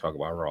after we talk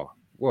about Raw.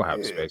 We'll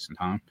have space and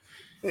time.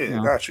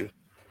 Yeah, got you.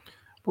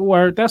 But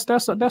word, that's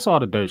all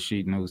the dirt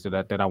sheet news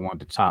that I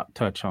wanted to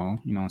touch on.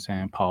 You know what I'm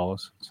saying?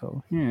 Pause.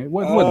 So yeah, it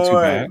wasn't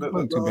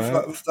too bad.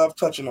 Let's stop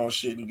touching on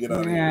shit and get out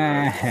of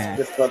here.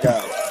 Let's fuck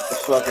out.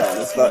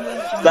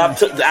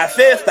 I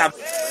said stop.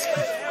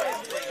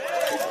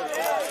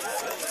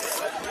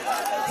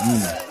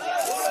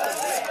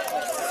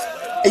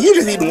 And you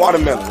just eating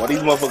watermelon while these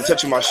motherfuckers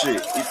touching my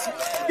shit.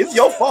 It's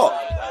your fault.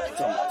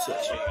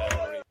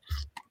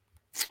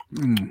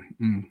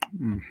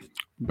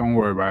 Don't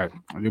worry about it.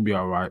 You'll be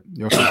all right.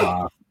 You'll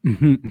survive.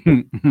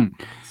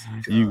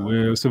 You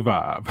will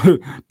survive.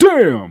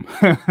 Damn.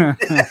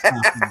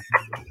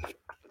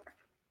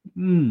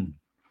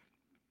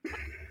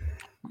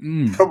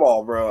 Come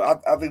on, bro.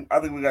 I think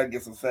we gotta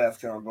get some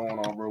fast count going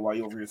on, bro. While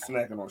you over here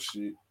snacking on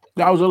shit.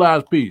 That was the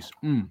last piece.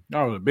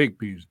 That was a big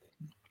piece.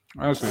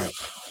 That's it.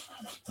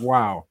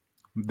 Wow,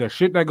 the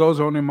shit that goes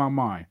on in my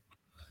mind.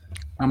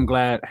 I'm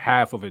glad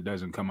half of it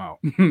doesn't come out.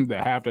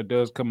 The half that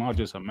does come out,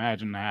 just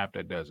imagine the half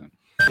that doesn't.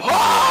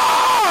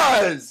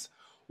 Pause!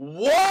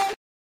 What?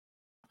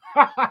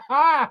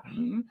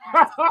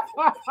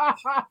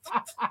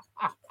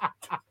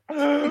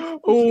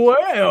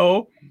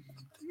 Well,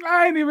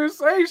 I ain't even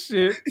say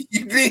shit.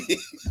 You did.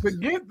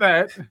 Forget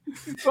that.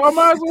 So I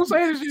might as well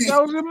say the shit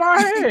that was in my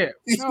head.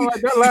 You know,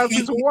 like that last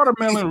piece of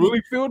watermelon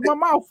really filled my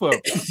mouth up.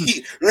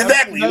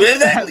 Exactly.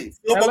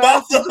 That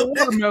last piece of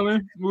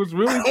watermelon was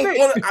really thick.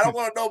 I don't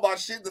want to know about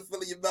shit that's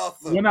filling your mouth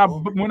up.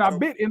 When I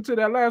bit into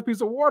that last piece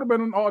of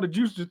watermelon, all the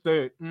juice just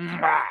there.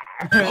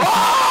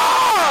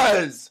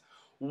 Pause!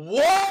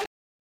 What?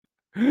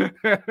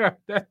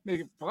 That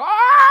nigga.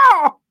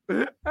 Oh!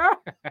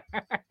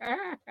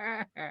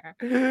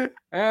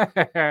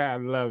 I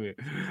love it.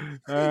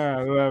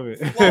 I love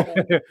Whoa.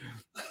 it.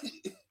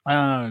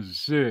 Oh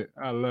shit!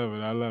 I love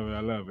it. I love it.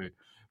 I love it.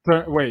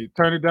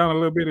 Turn it down a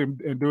little bit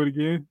and do it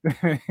again.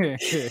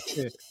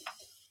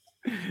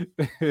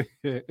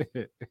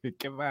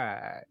 Come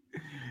on,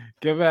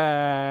 come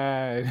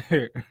on.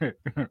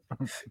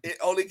 It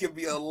only can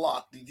be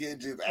unlocked. You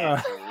can't just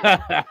ask for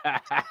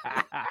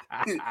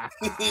it.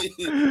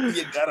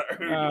 You gotta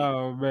earn it.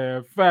 Oh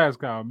man, fast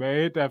count, man.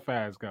 Hit that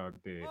fast count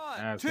there.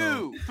 1,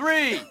 2,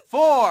 3,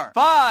 4,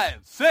 5,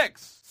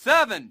 6,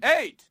 7,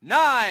 8,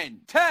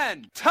 9,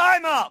 10.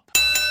 Time up.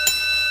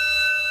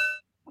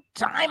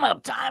 Time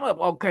up, time up.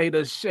 Okay,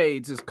 the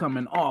shades is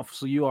coming off,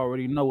 so you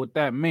already know what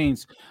that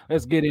means.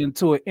 Let's get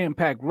into it.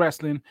 Impact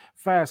Wrestling,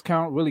 fast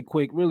count, really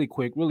quick, really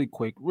quick, really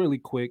quick, really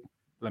quick.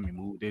 Let me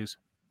move this.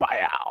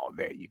 Bow.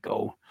 There you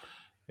go.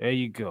 There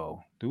you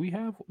go. Do we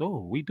have?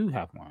 Oh, we do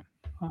have one.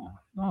 Oh,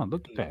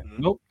 look at that.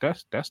 Nope,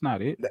 that's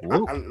not it.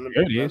 Whoop.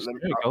 There it is. There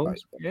it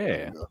goes.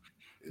 Yeah.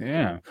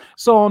 Yeah.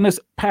 So on this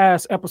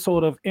past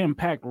episode of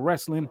Impact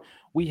Wrestling,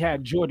 we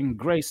had Jordan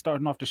Grace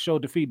starting off the show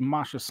defeating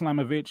Masha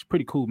Slamovich.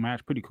 Pretty cool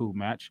match. Pretty cool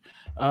match.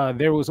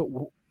 There was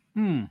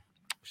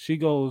she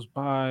goes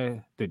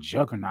by the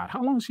Juggernaut.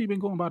 How long has she been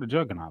going by the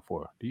Juggernaut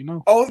for? Do you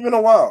know? Oh, it's been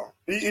a while.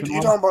 You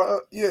talking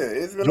about? Yeah,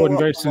 it's been Jordan a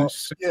while.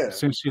 Grace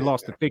since she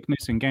lost the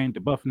thickness and gained the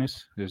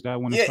buffness. Is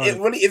that when?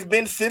 It's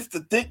been since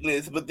the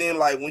thickness, but then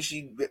when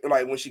she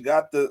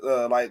got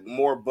the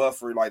more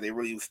buffer, like they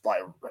really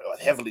like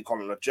heavily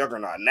calling her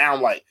Juggernaut. Now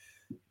I'm like,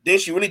 then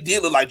she really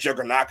did look like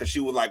Juggernaut because she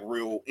was like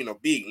real,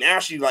 big. Now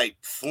she like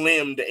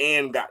slimmed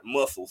and got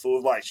muscle, so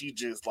it's like she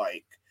just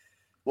like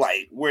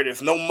where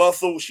there's no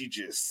muscle, she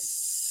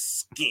just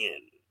skin.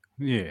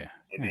 Yeah.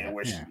 And then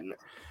where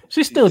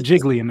she's still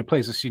jiggly in the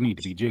places she need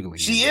to be jiggly.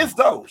 She is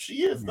though.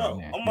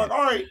 I'm like,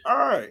 all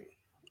right.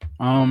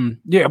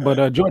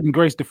 But Jordan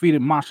Grace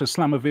defeated Masha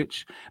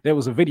Slamovich. There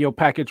was a video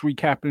package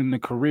recapping the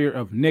career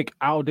of Nick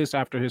Aldis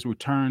after his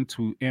return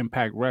to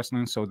Impact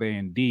Wrestling. So they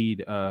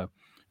indeed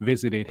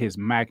visited his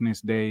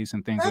Magnus days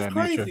and things of that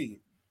nature.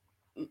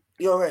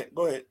 Go ahead,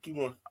 keep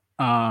going.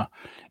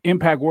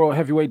 Impact World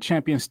Heavyweight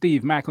Champion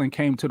Steve Macklin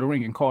came to the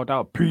ring and called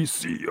out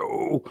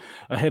PCO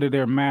ahead of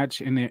their match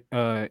in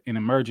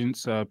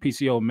Emergence.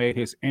 PCO made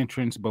his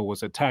entrance but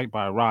was attacked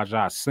by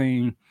Rajah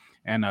Singh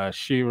and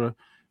Shira.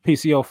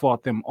 PCO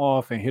fought them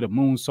off and hit a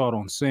moonsault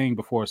on Singh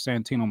before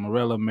Santino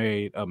Marella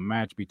made a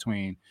match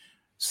between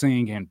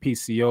Singh and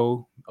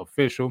PCO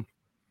official.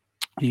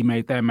 He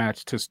made that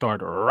match to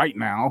start right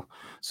now.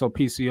 So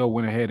PCO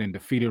went ahead and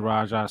defeated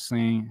Rajah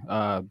Singh.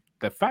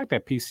 The fact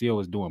that PCO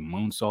is doing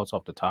moonsaults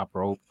off the top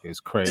rope is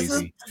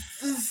crazy.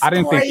 I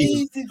didn't think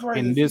he was,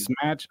 in this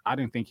match, I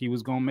didn't think he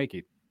was going to make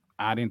it.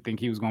 I didn't think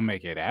he was going to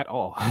make it at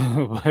all.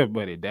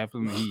 but it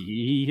definitely,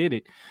 he hit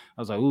it.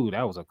 I was like, ooh,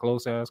 that was a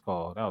close-ass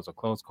call. That was a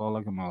close call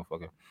like a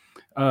motherfucker.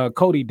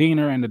 Cody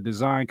Deaner and the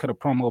Design cut a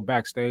promo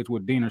backstage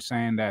with Deaner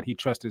saying that he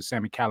trusted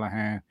Sami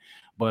Callihan,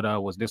 but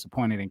was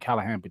disappointed in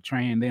Callihan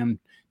betraying them.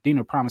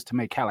 Deaner promised to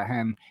make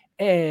Callihan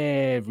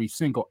every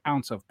single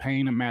ounce of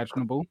pain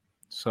imaginable.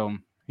 So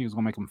he was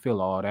going to make him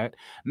feel all that.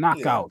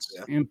 Knockouts.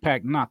 Yeah.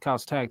 Impact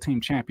Knockouts Tag Team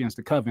Champions,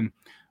 the Coven,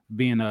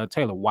 being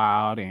Taylor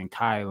Wilde and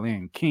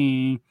Kylan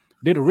King,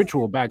 did a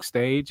ritual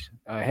backstage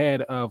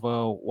ahead of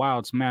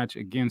Wilde's match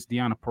against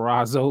Deonna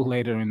Purrazzo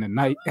later in the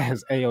night,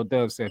 as AO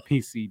Dub said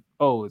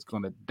PCO is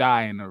going to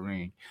die in the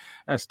ring.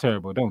 That's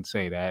terrible. Don't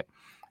say that.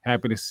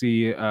 Happy to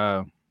see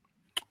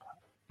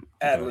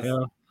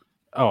Atlas.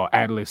 Oh,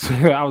 Atlas.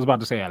 I was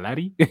about to say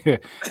Aladi.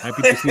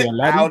 Happy to see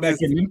Aladi back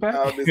in Impact.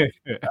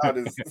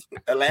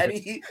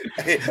 Aladi.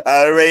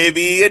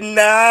 Arabian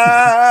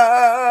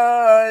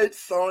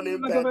Nights on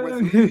Impact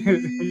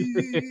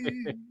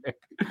Wrestling.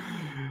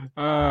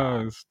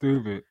 Oh,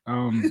 stupid.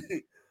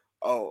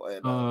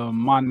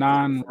 My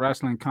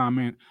non-wrestling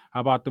comment.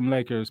 How about them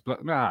Lakers?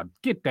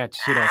 Get that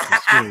shit off the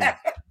screen.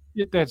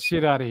 Get that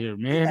shit out of here,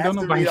 man. You Don't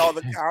nobody read all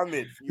the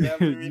comments.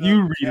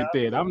 You read it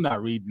then. I'm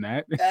not reading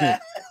that.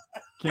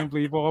 Can't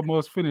believe I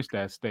almost finished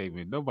that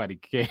statement. Nobody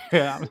cares.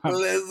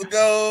 Let's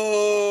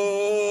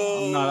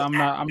go.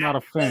 I'm not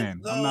a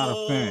fan. I'm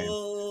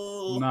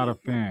not a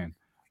fan.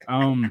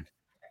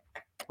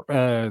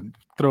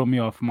 Throw me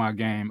off my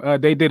game.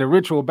 They did a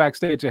ritual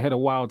backstage ahead of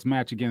Wilde's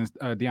match against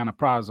Deonna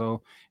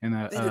Purrazzo in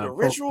the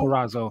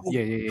Purrazzo.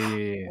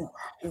 Yeah.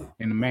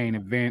 In the main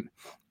event.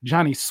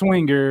 Johnny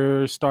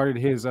Swinger started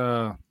his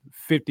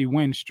 50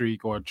 win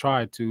streak, or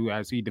tried to,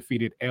 as he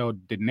defeated El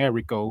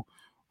Dinerico,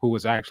 who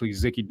was actually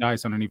Zicky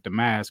Dice underneath the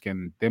mask,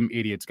 and them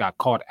idiots got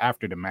caught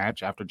after the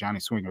match, after Johnny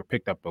Swinger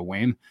picked up a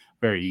win.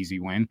 Very easy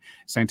win.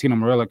 Santino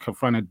Marella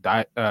confronted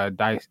Erico,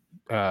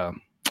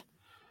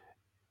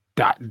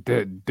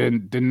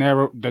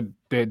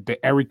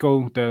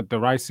 the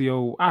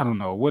Ricio, I don't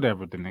know,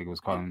 whatever the nigga was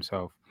calling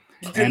himself.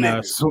 And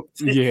and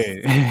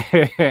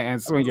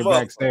Swinger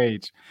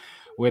backstage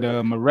with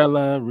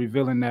Marella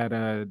revealing that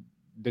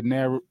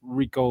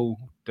Dinerico,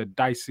 the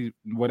Dicey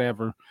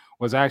whatever,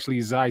 was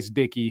actually Zeiss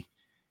Dickey.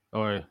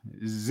 or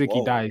Zicky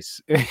Whoa.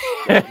 Dice.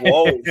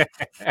 Whoa.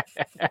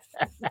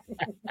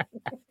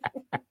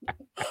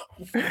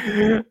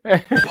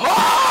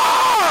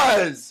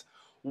 Pause!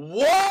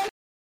 What?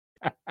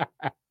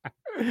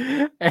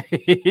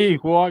 He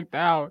walked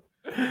out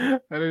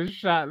and is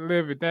shot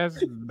living.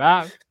 That's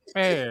not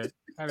fair.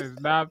 That is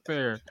not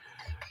fair.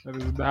 That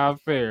is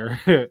not fair.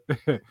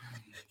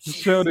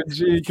 Sheldon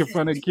G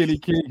confronted Kenny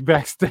King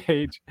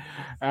backstage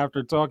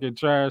after talking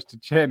trash to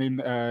Channing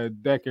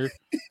Decker.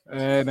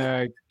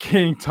 And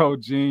King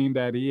told Gene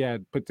that he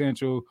had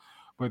potential,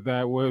 but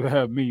that would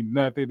have mean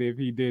nothing if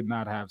he did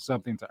not have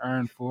something to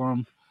earn for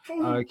him.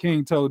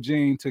 King told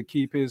Gene to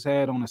keep his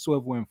head on a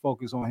swivel and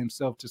focus on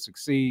himself to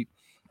succeed.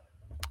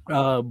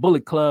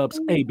 Bullet Club's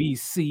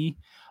ABC,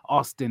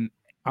 Austin,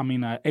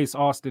 Ace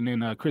Austin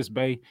and Chris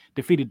Bay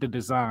defeated the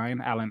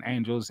Design, Alan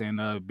Angels,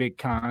 and Big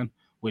Con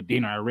with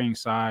Dina at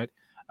ringside.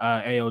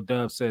 AO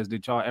Dub says,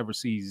 did y'all ever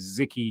see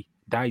Zicky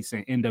Dice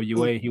in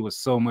NWA? He was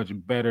so much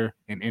better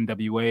in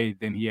NWA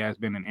than he has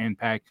been in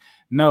Impact.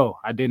 No,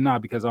 I did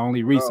not, because I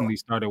only recently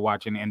started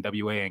watching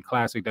NWA, and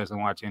Classic doesn't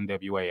watch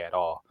NWA at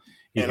all.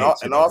 And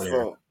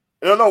also,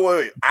 no,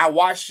 wait. I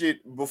watched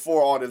it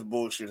before all this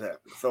bullshit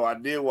happened. So I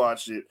did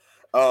watch it.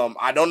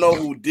 I don't know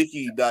who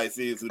Dickie Dice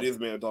is, who this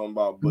man talking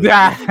about, but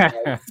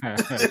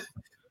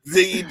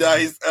Ziggy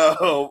Dice.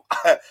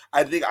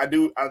 I think I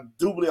do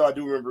believe I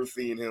do remember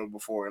seeing him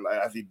before, and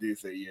as he did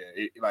say,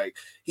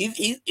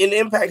 he's in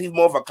Impact. He's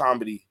more of a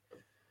comedy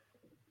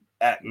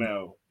act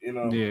now,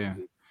 Yeah.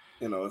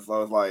 So it's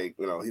like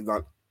he's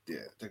not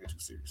take it too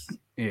serious.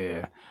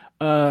 Yeah.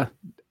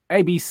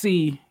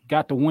 ABC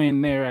got the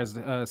win there as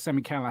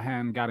Sami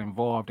Callihan got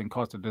involved and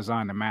caused the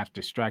Design the match,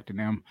 distracting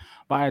them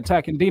by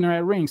attacking Dina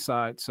at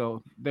ringside.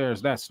 So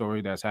there's that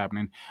story that's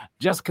happening.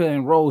 Jessica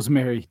and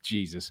Rosemary,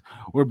 Jesus,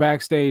 we're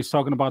backstage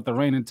talking about the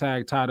reigning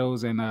tag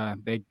titles, and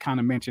they kind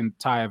of mentioned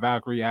Taya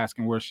Valkyrie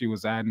asking where she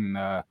was at,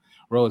 and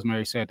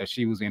Rosemary said that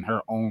she was in her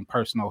own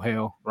personal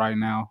hell right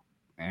now,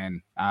 and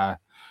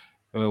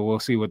we'll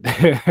see what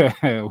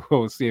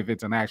we'll see if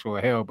it's an actual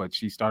hell, but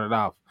she started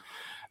off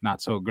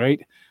not so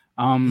great.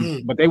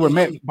 But they were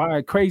met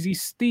by Crazy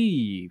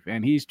Steve,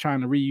 and he's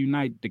trying to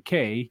reunite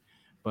Decay,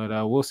 but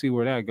we'll see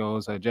where that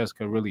goes.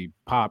 Jessica really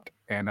popped,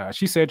 and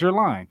she said your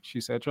line.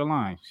 She said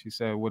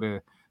with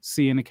a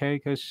C and a K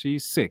because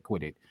she's sick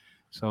with it.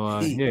 So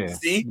yeah,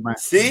 see, you might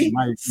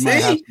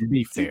have some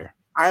beef there.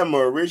 I am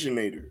an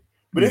originator,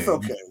 but it's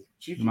okay.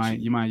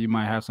 You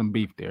might have some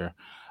beef there.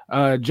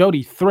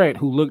 Jody Threat,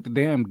 who looked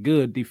damn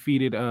good,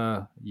 defeated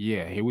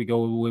here we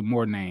go with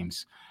more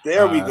names.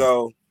 There we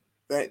go.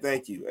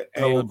 Thank you.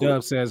 AO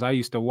Dub says, I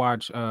used to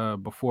watch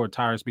before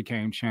Tyrus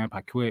became champ.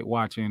 I quit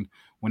watching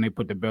when they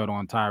put the belt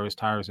on Tyrus.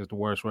 Tyrus is the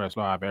worst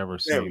wrestler I've ever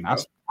seen.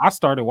 I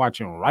started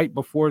watching right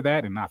before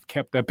that, and I've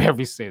kept up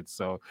ever since.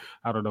 So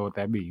I don't know what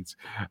that means.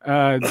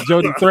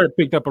 Jody Threat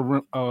picked up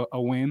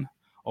a win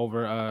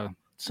over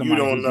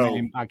somebody whose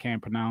name I can't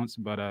pronounce,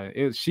 but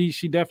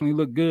she definitely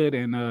looked good,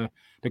 and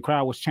the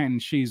crowd was chanting,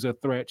 "She's a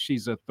threat,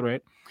 she's a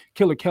threat."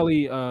 Killer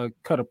Kelly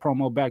cut a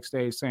promo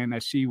backstage saying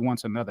that she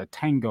wants another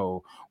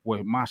tango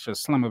with Masha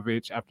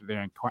Slimovich after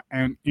their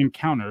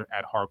encounter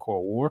at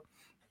Hardcore War.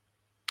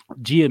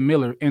 Gia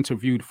Miller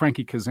interviewed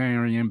Frankie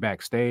Kazarian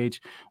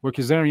backstage, where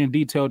Kazarian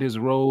detailed his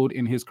road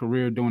in his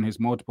career during his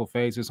multiple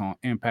phases on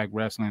Impact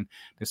Wrestling.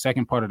 The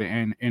second part of the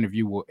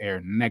interview will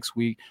air next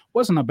week.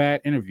 Wasn't a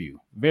bad interview.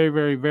 Very,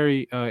 very,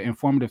 very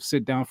informative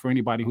sit down for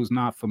anybody who's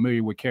not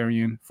familiar with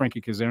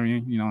Frankie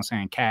Kazarian, you know what I'm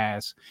saying,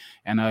 Kaz.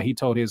 And he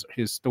told his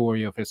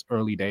story of his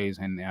early days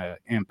and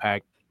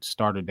Impact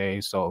starter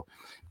days. So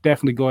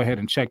definitely go ahead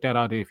and check that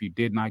out if you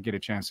did not get a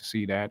chance to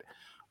see that.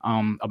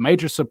 A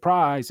major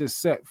surprise is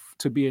set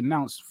to be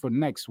announced for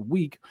next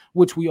week,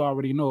 which we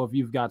already know if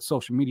you've got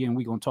social media, and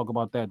we're going to talk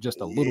about that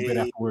just a little bit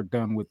after we're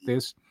done with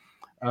this.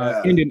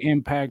 Ending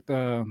Impact,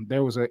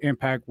 there was an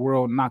Impact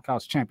World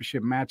Knockouts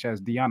Championship match as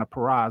Deonna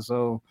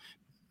Purrazzo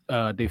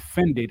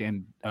defended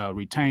and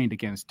retained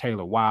against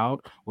Taylor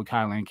Wilde with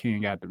Kylan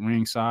King at the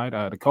ringside.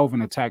 The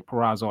Coven attacked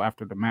Purrazzo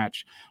after the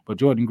match, but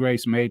Jordan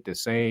Grace made the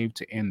save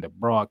to end the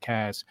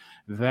broadcast.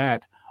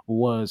 That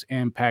was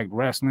Impact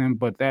Wrestling,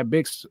 but that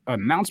big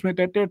announcement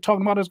that they're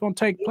talking about is going to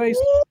take place.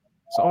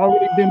 It's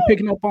already been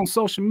picking up on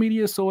social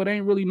media, so it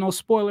ain't really no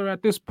spoiler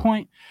at this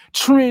point.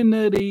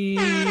 Trinity,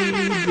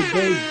 the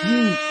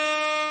debut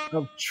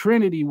of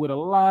Trinity with a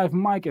live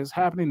mic is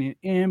happening in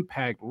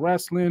Impact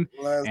Wrestling,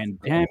 and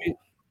damn it,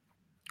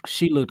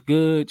 she looked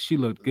good.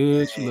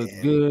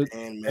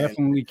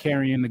 Definitely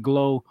carrying the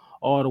glow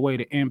all the way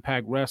to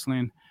Impact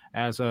Wrestling,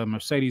 as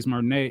Mercedes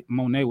Monet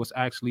was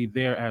actually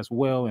there as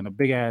well in a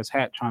big ass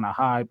hat trying to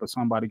hide, but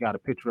somebody got a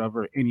picture of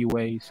her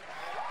anyways.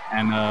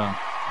 And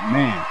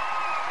man,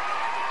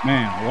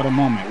 what a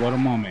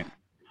moment.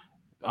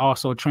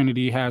 Also,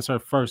 Trinity has her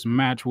first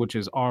match, which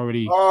is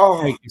already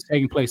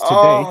taking place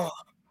today.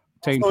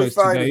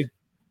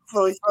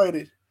 So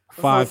excited.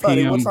 I'm so 5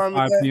 excited. What p.m. time is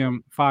 5 that?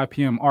 p.m. 5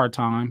 p.m. our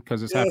time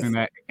because it's Yes, happening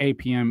at 8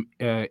 p.m.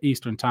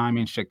 Eastern time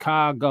in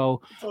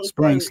Chicago. I'm so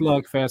Spring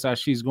excited. Slugfest as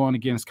she's going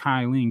against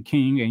Kylie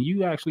King, and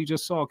you actually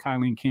just saw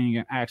Kylie King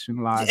in action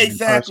live and in person.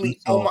 Exactly.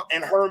 Oh So my!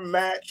 And her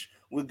match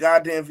with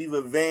goddamn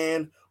Viva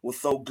Van was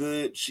so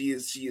good. She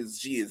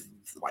is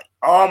like,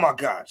 oh my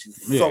god,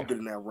 she's so yeah, good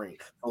in that ring.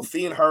 So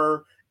seeing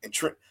her and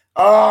Trent,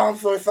 oh, I'm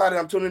so excited.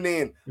 I'm tuning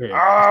in. yeah,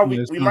 Ah,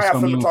 it's, we it's might have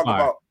gonna be something to on talk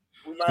fire. about.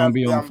 We It's might gonna have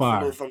be yeah, on just a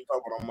little fire. something to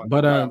talk about on Monday.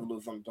 But We might have a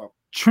little something to talk.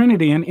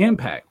 Trinity and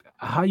Impact,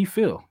 how you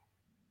feel?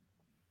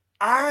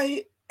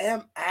 I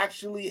am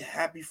actually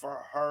happy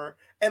for her,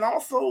 and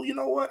also, you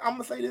know what? I'm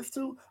gonna say this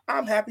too.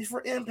 I'm happy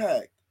for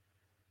Impact.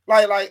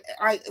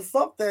 I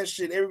fuck that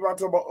shit. Everybody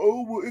talking about,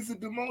 oh, well, it's a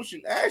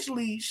demotion.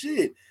 Actually,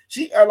 shit.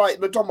 She are like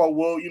they're talking about,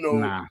 well, you know,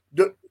 Nah,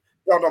 y'all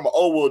talking about,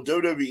 oh, well,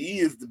 WWE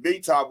is the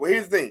big top. Well,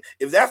 here's the thing: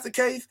 if that's the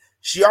case,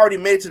 she already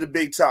made it to the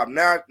big top.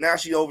 Now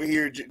she over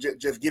here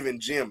just giving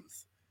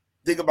gems.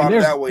 Think and about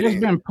it that way. there's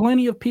Then been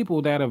plenty of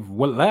people that have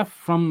left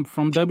from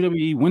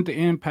WWE, went to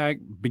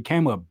Impact,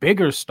 became a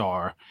bigger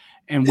star,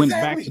 and went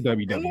back to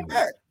exactly, and went WWE.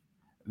 back.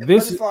 But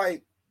This it's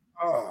like,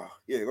 oh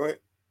yeah, go ahead.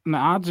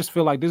 Now, I just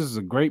feel like this is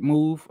a great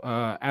move,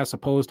 as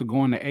opposed to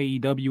going to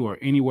AEW or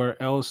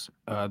anywhere else.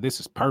 This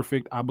is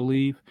perfect, I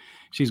believe.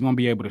 She's going to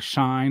be able to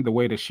shine the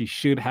way that she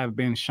should have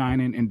been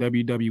shining in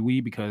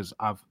WWE because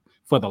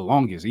for the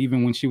longest,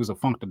 even when she was a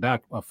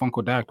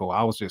Funkadactyl,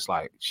 I was just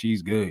like,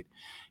 she's good.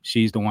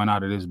 She's the one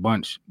out of this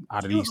bunch,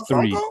 out of She was these a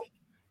three. Funko.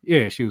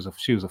 Yeah, she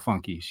was a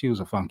funky. She was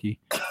a funky.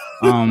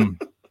 Um,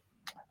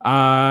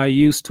 I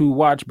used to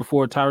watch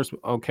before Tyrus.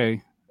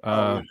 Okay. Oh, we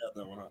Uh, didn't have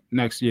that one. Huh?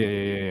 Next,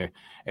 yeah.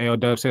 AL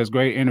Dub says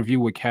great interview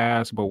with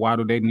Cass, but why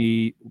do they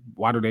need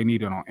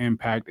it on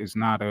Impact? It's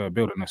not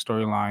building a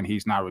storyline.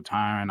 He's not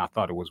retiring. I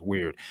thought it was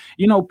weird.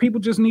 People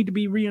just need to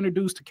be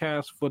reintroduced to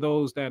Cass for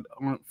those that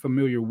aren't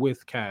familiar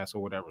with Cass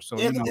or whatever. So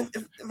It's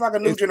like a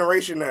new it's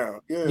generation now.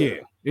 Yeah. yeah,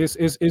 it's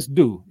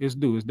due. It's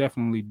due. It's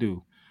definitely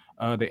due.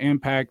 The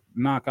Impact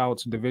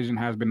Knockouts division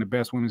has been the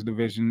best women's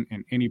division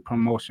in any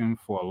promotion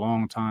for a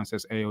long time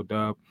since AO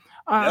Dub.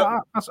 Yep.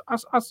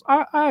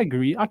 I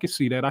agree. I can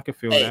see that. I can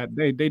feel Hey, that.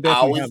 They I definitely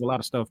always have a lot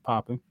of stuff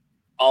popping.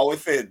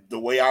 always said the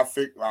way I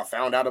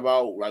found out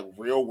about like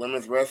real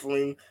women's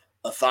wrestling,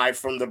 aside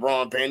from the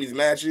bra and panties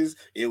matches,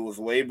 it was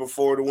way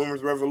before the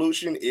women's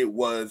revolution. It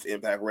was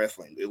Impact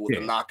Wrestling. It was the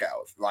Yeah.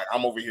 knockouts. Like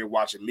I'm over here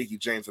watching Mickey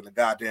James in the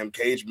goddamn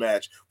cage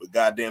match with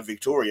goddamn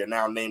Victoria,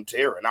 now named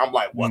Tara, and I'm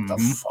like, what the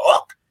Mm-hmm.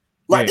 fuck?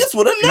 Like Yeah. this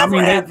would have And I never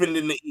mean happened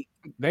in the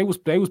they was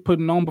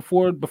putting on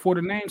before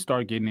the names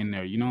started getting in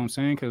there. You know what I'm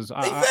saying? Because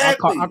I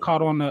exactly.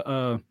 caught on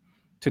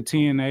to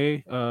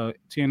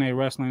TNA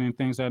wrestling and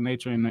things of that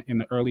nature in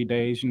the early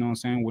days. You know what I'm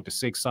saying? With the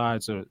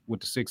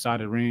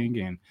six-sided ring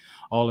and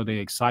all of the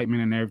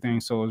excitement and everything.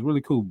 So it was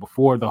really cool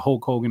before the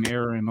Hulk Hogan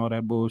era and all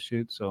that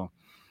bullshit. So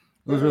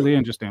it was Yeah. really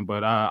interesting,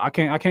 but I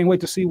can't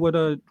wait to see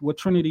what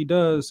Trinity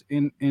does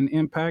in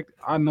Impact.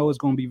 I know it's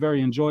going to be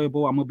very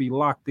enjoyable. I'm gonna be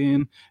locked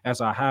in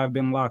as I have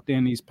been locked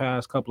in these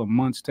past couple of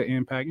months to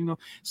Impact.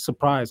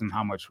 Surprising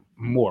how much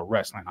more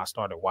wrestling I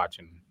started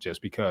watching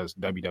just because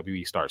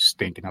WWE starts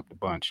stinking up the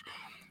bunch.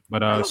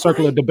 But I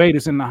Circle of agree. Debate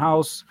is in the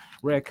house.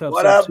 Red Cup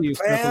What says up, to you,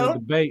 Circle of fam?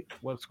 Debate.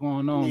 What's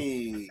going on?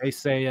 Yeah. They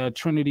say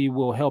Trinity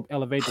will help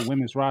elevate the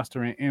women's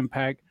roster in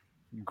Impact.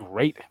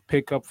 Great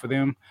pickup for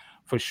them.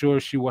 For sure,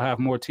 she will have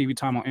more TV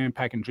time on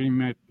Impact and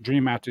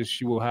dream matches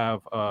she will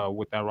have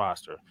with that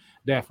roster.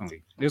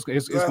 Definitely, it's going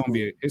to Exactly.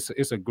 be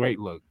it's a great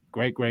look,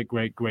 great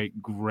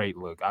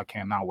look. I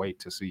cannot wait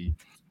to see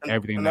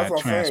everything And that's that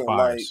what I'm saying.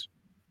 transpires.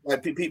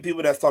 Like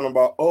people that's talking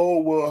about, oh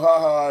well,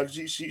 haha,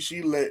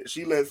 she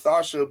let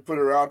Sasha put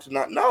her out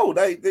tonight. No,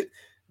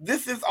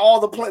 this is all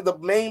the plan. The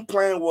main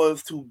plan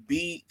was to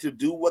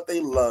do what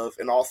they love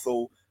and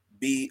also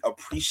be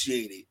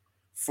appreciated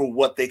for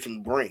what they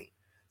can bring.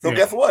 So Yeah.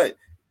 guess what?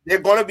 They're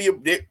gonna be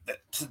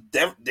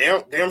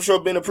damn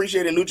sure been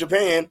appreciated in New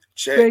Japan.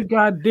 Check. They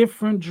got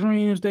different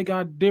dreams. They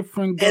got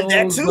different And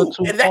that goals. But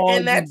too. to And all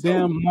you that too.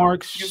 damn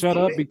marks, You shut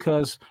feel up me?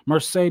 because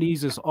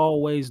Mercedes is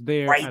always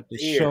there Right at the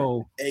there.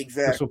 show to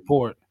Exactly.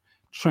 support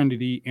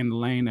Trinity in the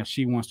lane that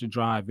she wants to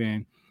drive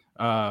in.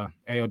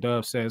 AO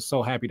Dub says,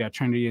 so happy that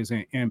Trinity is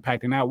in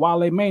Impact. And that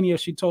Wale Mania,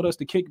 she told us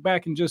to kick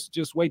back and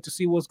just wait to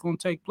see what's going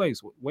to take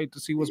place. Wait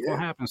to see what's going Yeah,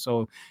 to happen.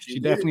 So she she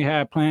did. definitely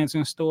had plans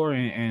in store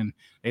and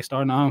they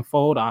starting to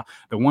unfold.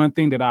 The one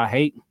thing that I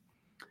hate,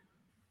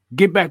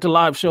 get back to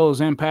live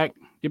shows, Impact.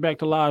 Get back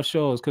to live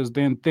shows because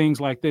then things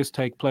like this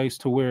take place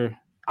to where,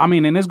 I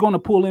mean, and it's going to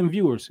pull in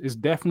viewers. It's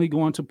definitely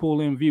going to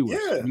pull in viewers.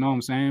 Yeah. You know what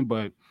I'm saying?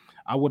 But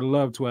I would have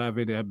loved to have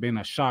it have been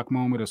a shock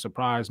moment, a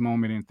surprise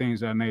moment, and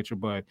things of that nature.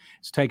 But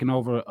it's taking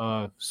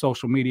over.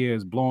 Social media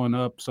is blowing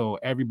up, so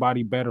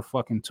everybody better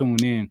fucking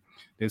tune in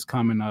this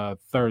coming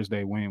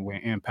Thursday when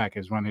Impact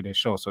is running their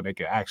show, so they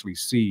can actually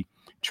see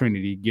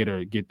Trinity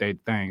get their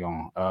thing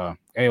on.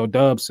 AO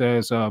Dub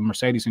says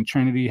Mercedes and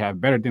Trinity have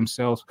bettered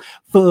themselves.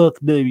 Fuck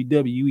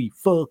WWE.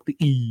 Fuck the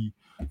E.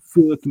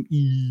 Fucking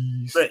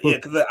East. But yeah,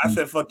 because I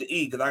said fuck the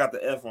E because I got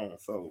the F on.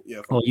 So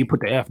yeah. Oh, you put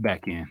the F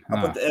back in.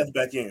 I put the F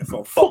back in.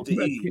 So fuck the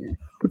E.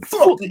 Put the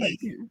Fuck the back E.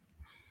 in.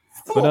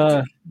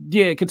 But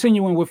yeah,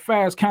 continuing with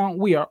Fast Count,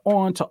 we are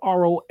on to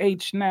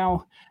ROH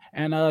now.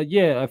 And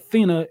yeah,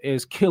 Athena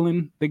is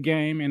killing the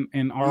game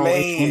in ROH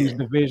women's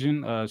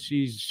division.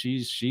 She's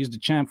the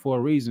champ for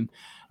a reason.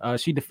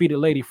 She defeated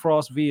Lady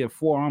Frost via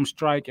forearm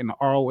strike in the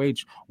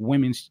ROH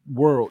Women's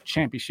World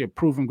Championship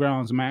Proving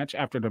Grounds match.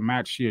 After the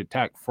match, she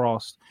attacked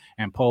Frost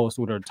and posed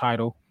with her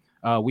title.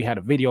 We had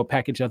a video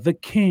package of The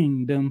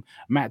Kingdom,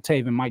 Matt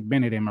Taven, Mike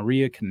Bennett, and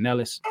Maria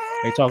Kanellis.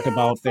 They talked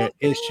about their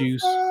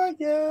issues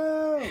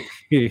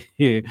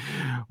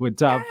with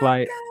Top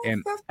Flight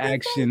and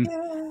Action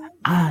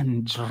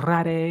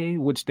Andrade,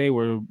 which they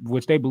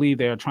believe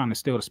they are trying to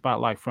steal the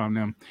spotlight from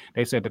them.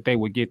 They said that they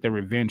would get their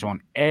revenge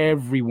on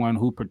everyone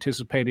who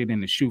participated in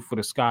the Shoot for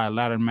the Sky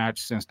ladder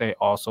match, since they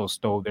also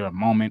stole their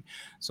moment.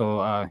 So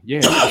yeah,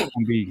 it's gonna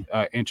be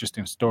an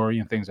interesting story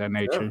and things of that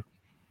nature.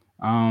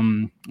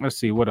 Let's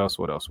see what else.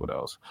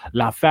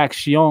 La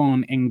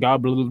Faction en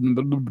Gable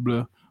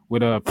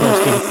with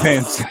Preston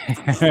Pence.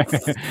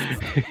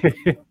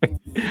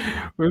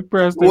 With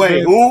Preston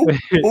Wait, Pence.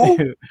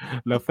 Who?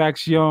 La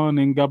Faction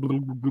en Gable.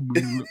 Who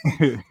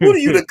are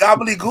you, the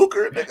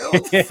gobbledygooker?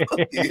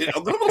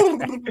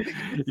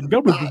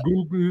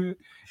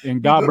 In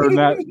Gobernable.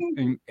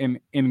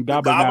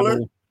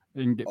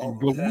 It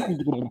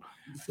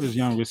was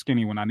young, was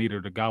skinny when I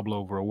needed to gobble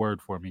over a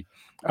word for me.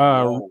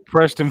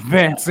 Preston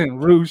Vance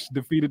and Roosh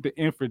defeated the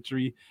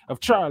infantry of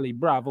Charlie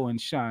Bravo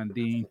and Sean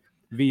Dean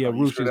via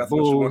Roosh's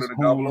Bulls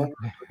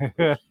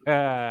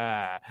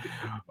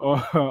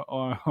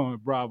on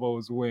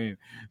Bravo's win.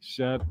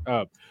 Shut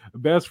up.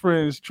 Best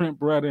friends Trent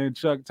Bretta and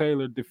Chuck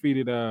Taylor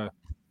defeated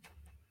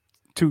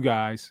two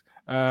guys.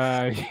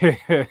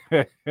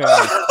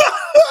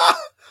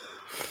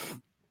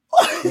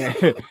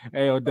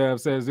 AO Dub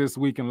says this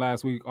week and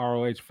last week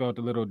ROH felt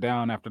a little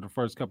down after the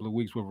first couple of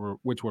weeks,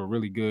 which were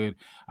really good.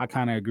 I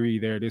kind of agree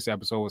there. This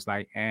episode was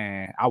like,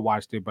 I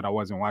watched it, but I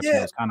wasn't watching.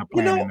 It was kind of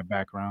playing in the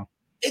background.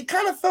 It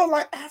kind of felt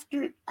like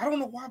after, I don't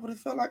know why, but it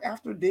felt like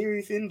after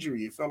Darius'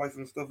 injury, it felt like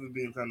some stuff was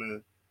being kind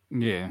of,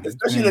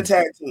 especially in the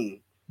tag team.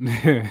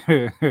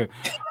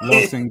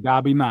 Los and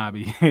Gobby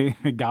Nobby.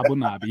 Gobble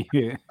Nobby.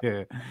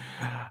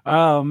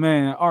 Oh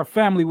man, our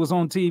family was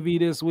on TV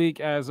this week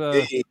as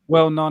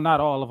well, no, not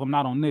all of them,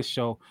 not on this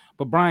show,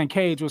 but Brian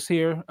Cage was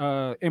here.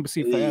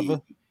 Embassy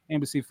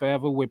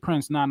Forever with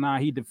Prince Nana.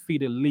 He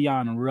defeated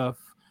Leon Ruff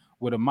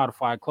with a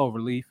modified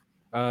cloverleaf.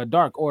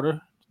 Dark Order,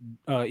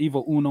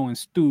 Evil Uno and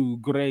Stu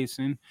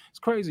Grayson. It's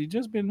crazy.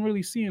 Just been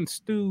really seeing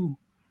Stu.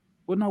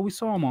 Well, no, we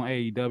saw him on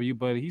AEW,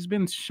 but he's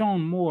been shown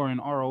more in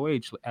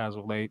ROH as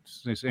of late.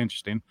 It's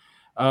interesting.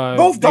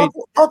 Both Dark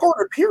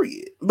Order,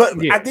 period. But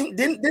I think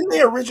didn't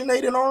they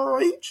originate in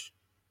ROH?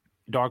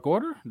 Dark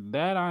Order?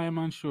 That I am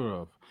unsure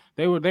of.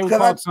 They were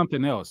called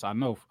something else. I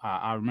know.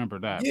 I remember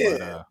that.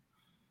 Yeah.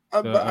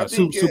 But,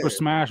 Super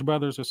Smash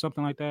Brothers or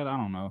something like that. I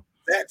don't know.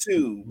 That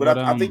too, but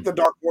I think the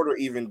Dark Order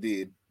even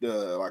did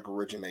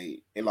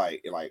originate in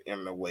like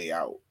in the way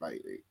out,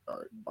 like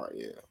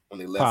when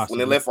they left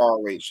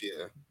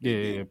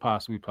ROH,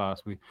 possibly.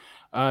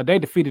 They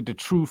defeated the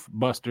Truth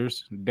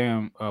Busters,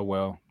 the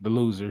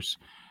losers.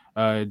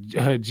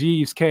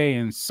 Jeeves K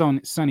and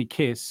Sonny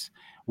Kiss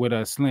with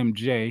a Slim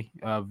J.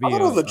 Via I thought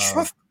it was the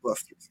Trust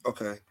Busters.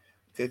 Okay,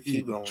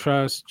 keep going.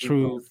 Truth,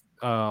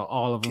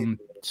 all of them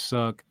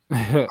suck.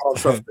 I don't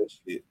trust that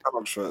shit. I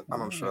don't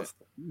trust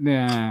them.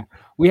 Yeah,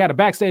 we had a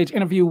backstage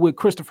interview with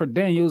Christopher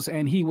Daniels,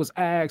 and he was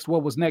asked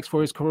what was next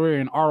for his career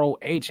in ROH,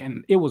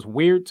 and it was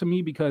weird to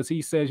me because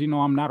he says,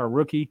 I'm not a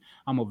rookie,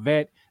 I'm a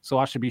vet, so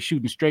I should be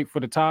shooting straight for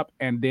the top,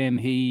 and then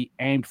he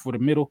aimed for the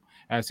middle,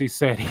 as he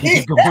said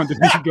he's going to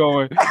be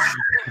going.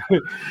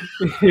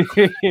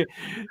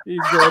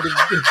 He's going to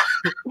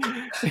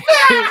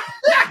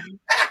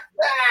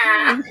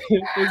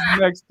his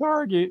next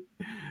target.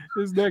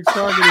 His next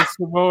target is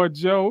Samoa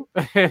Joe,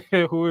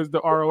 who is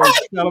the ROH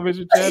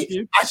television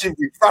champion. I should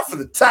be right for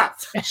the top.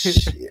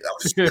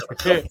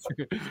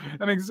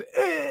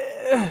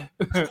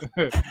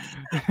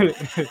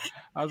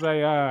 I was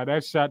like,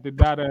 that shot did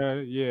not,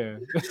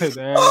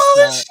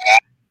 that shot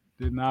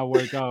did not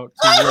work out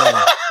too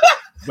well.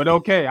 But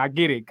okay, I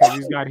get it because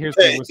he's got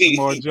history with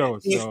Samoa Joe.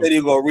 He said he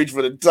was gonna reach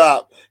for the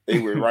top. He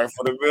went right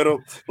for the middle,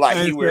 like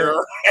he went.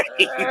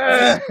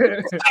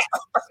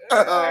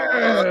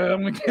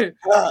 I'm gonna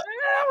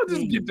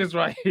just get this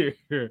right here.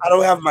 I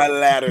don't have my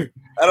ladder.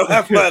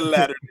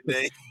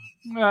 Today.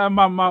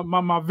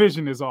 My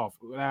vision is off.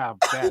 My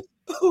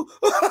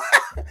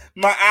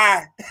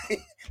eye.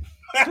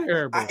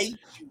 Terrible.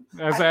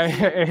 As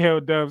AL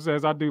Dub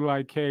says, I do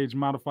like Cage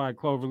modified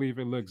cloverleaf.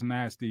 It looks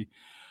nasty.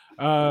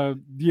 Sky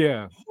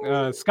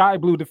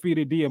Blue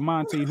defeated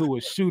Diamante, who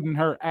was shooting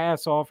her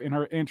ass off in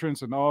her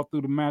entrance and all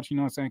through the match, you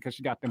know what I'm saying, because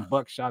she got them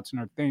buck shots in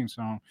her theme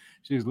song.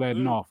 She was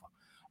letting off.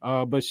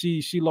 But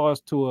she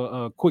lost to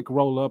a quick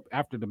roll-up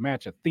after the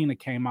match. Athena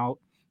came out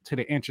to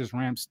the entrance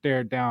ramp,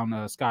 stared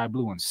down Sky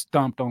Blue, and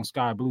stomped on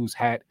Sky Blue's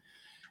hat.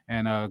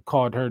 and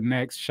called her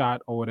next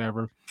shot or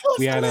whatever.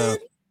 We had Porcelain.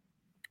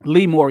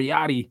 Lee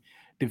Moriarty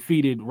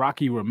defeated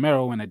Rocky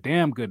Romero in a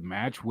damn good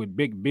match with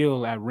Big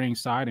Bill at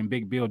ringside, and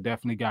Big Bill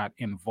definitely got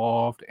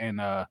involved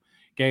and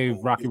gave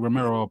Rocky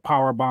Romero a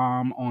power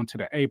bomb onto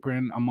the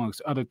apron,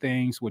 amongst other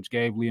things, which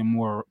gave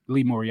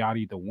Lee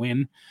Moriarty the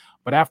win.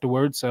 But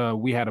afterwards,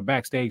 we had a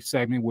backstage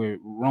segment with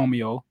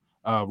Romero,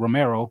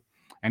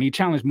 and he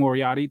challenged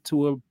Moriarty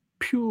to a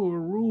pure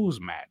rules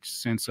match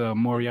since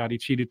Moriarty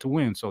cheated to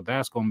win. So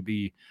that's going to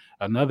be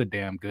another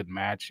damn good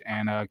match,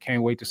 and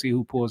can't wait to see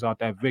who pulls out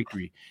that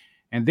victory.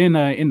 And then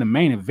in the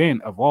main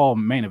event of all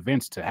main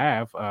events to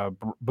have,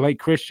 Blake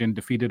Christian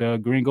defeated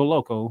Gringo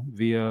Loco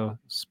via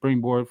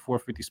springboard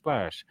 450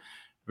 splash.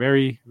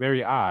 Very,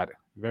 very odd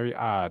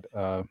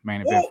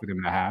main event for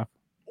them to have.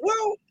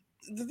 Well,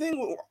 the thing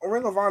with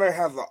Ring of Honor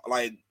has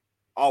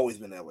always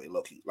been that way,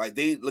 low-key. Like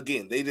they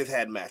just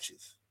had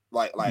matches.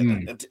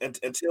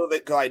 Until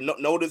they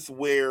notice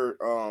where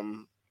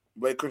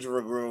Blake Christian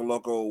and Gringo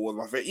Loco was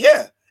my favorite.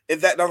 Yeah.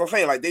 That's what I'm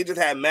saying. Like they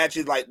just had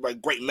matches, like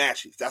great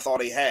matches. That's all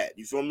they had.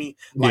 You feel me?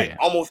 Like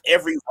almost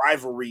every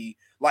rivalry,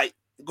 like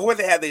go ahead,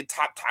 they had their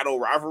top title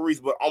rivalries,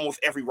 but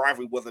almost every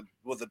rivalry was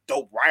a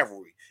dope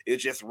rivalry.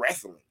 It's just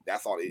wrestling.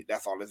 That's all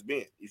it's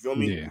been. You feel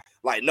me? Yeah.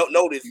 Like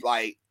notice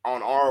like on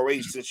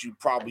ROH, since you've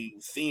probably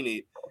seen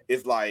it,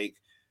 it's like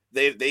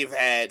they've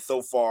had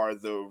so far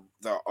the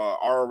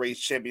ROH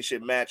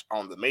championship match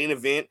on the main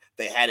event.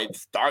 They had it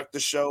start the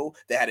show.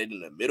 They had it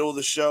in the middle of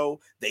the show.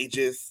 They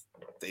just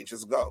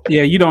go.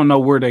 Yeah, you don't know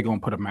where they're gonna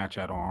put a match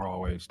at on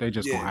ROH. They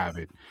just gonna have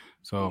it.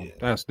 So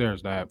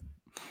there's that.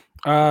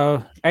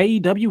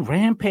 AEW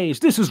Rampage.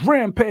 This is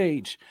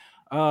Rampage.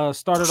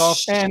 Started off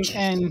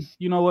and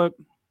you know what?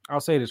 I'll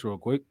say this real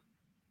quick.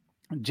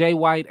 Jay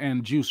White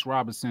and Juice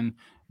Robinson,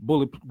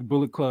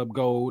 Bullet Club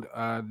Gold,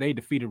 they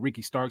defeated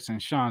Ricky Starks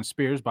and Sean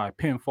Spears by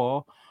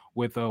pinfall,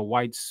 with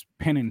White's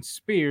pinning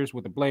Spears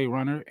with the Blade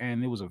Runner,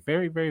 and it was a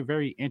very, very,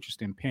 very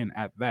interesting pin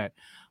at that.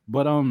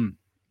 But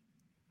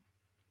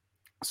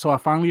so I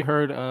finally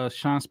heard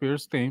Sean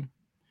Spears' theme,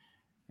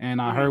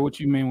 and I heard what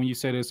you mean when you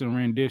said it's a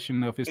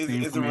rendition of his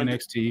theme from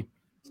NXT.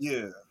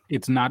 Yeah,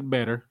 it's not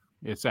better.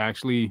 It's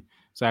actually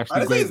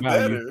great value.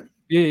 Better.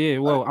 Yeah.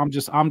 Well, I'm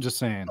just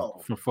saying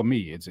for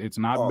me, it's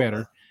not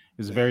better.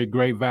 It's very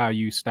great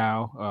value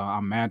style.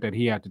 I'm mad that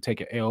he had to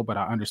take an L, but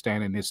I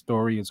understand in this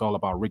story it's all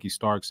about Ricky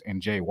Starks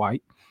and Jay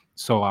White.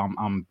 So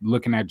I'm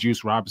looking at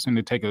Juice Robinson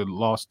to take a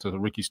loss to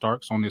Ricky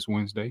Starks on this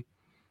Wednesday.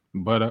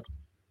 But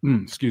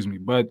excuse me.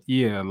 But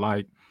yeah,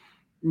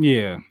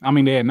 I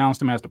mean, they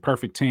announced him as the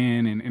perfect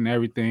 10 and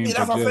everything. Yeah,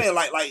 that's what I'm saying.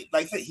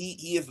 Like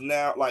he is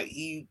now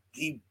he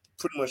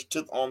pretty much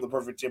took on the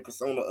perfect 10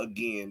 persona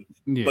again.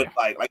 Yeah. But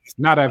like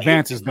not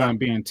advance is done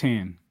being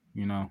 10,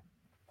 you know.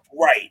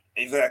 Right,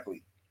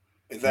 exactly.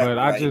 But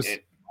I just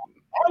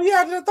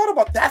I just thought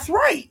about that's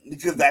right,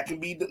 because that can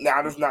be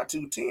now there's not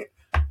 210.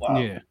 Wow.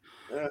 Yeah.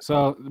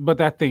 So, but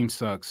that theme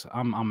sucks.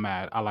 I'm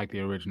mad. I like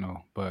the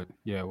original, but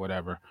yeah,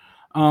 whatever.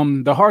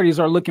 The Hardys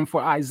are looking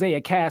for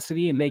Isaiah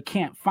Cassidy and they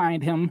can't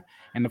find him,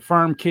 and the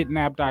firm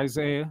kidnapped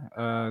Isaiah.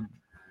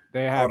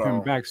 They have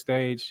him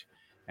backstage,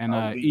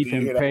 and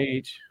Ethan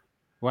Page.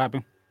 What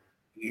happened?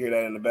 You hear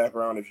that in the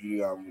background? If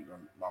you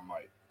my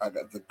mic, I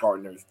got the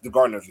gardeners. The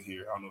gardeners are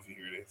here. I don't know if you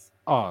hear this.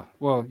 Oh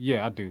well,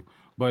 yeah, I do,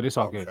 but it's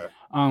all good.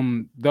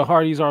 The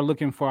Hardys are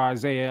looking for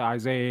Isaiah.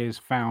 Isaiah is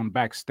found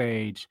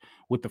backstage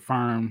with the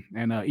firm,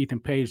 and Ethan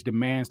Page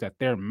demands that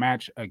their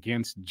match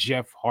against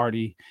Jeff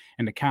Hardy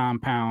in the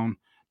compound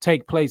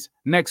take place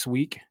next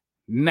week.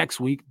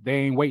 They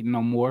ain't waiting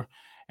no more.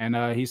 And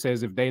he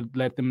says if they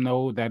let them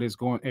know that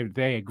if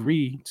they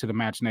agree to the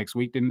match next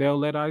week, then they'll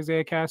let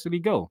Isaiah Cassidy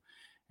go.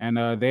 And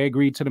they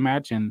agreed to the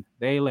match, and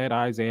they let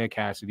Isaiah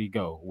Cassidy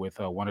go with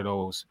one of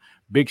those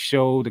Big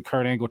Show, the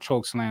Kurt Angle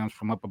choke slams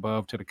from up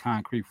above to the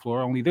concrete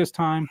floor. Only this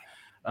time,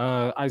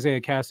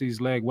 Isaiah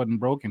Cassidy's leg wasn't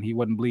broken. He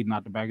wasn't bleeding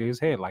out the back of his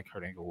head like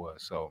Kurt Angle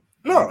was. So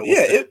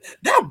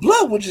that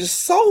blood was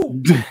just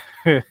so.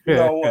 You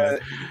know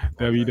what?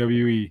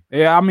 WWE.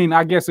 Yeah, I mean,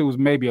 I guess it was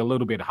maybe a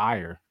little bit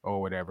higher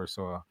or whatever.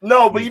 So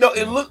no, but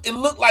it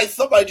looked like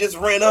somebody just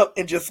ran up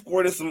and just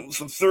squirted some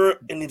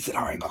syrup and then said,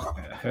 "All right,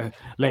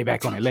 lay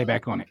back on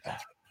it."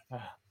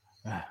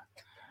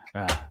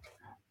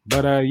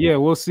 But yeah,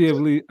 we'll see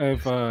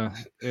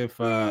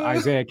if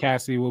Isaiah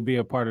Cassidy will be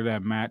a part of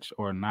that match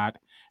or not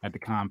at the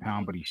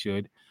compound, but he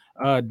should.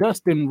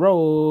 Dustin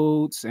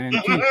Rhodes and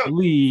Keith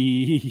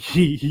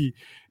Lee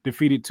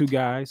defeated two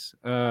guys.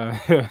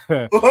 After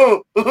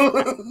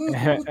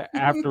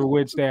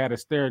which they had a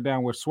stare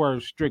down with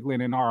Swerve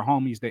Strickland and our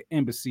homies, the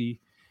Embassy.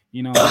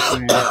 You know what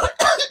I'm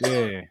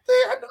saying?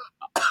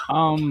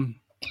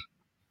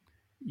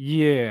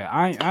 Yeah. Yeah.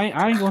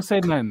 I ain't gonna say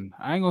nothing.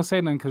 Because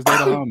they're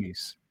the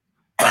homies.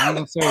 I ain't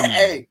gonna say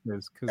nothing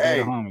because they're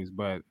the homies.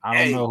 But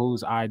I don't know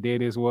whose idea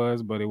this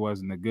was, but it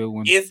wasn't a good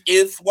one.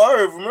 It's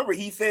Swerve. Remember,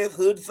 he said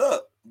hoods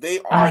up. They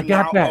are. I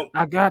got that.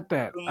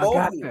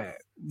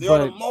 They are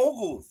the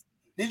moguls.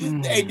 Did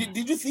you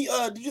see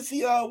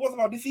what's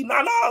about? Did you see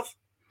Nanas?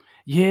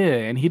 Yeah,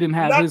 and he didn't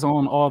have his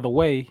on all the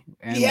way.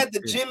 And he had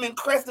the Jim and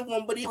Crescent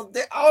one, but he was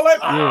there. I was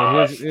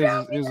like,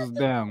 yeah, his was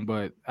down,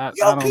 but I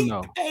don't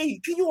know. Hey,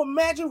 can you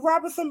imagine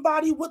robbing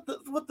somebody with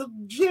the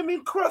Jim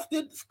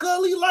encrusted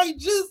Scully like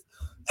just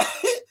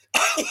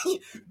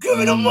give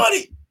me the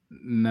money?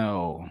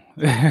 No.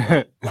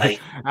 Like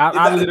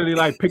I literally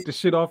like pick the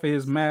shit off of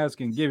his mask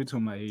and give it to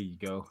him. Like, here you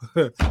go.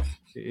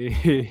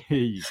 Here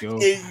you go.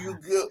 Here you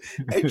go.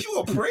 Ain't you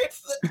a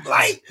prince?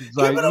 Like,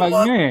 give it a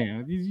money.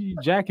 Man, you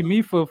jacking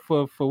me for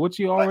what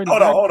you already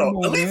got. Hold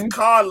on. At least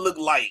Khan looked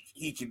like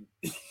he can.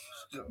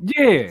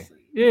 Yeah.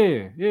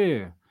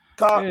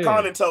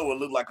 Khan and Toa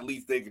look like at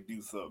least they could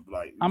do something.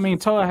 Like, I mean,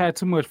 Toa had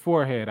too much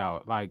forehead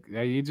out. Like,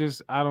 you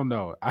just, I don't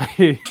know.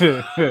 I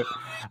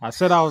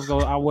said I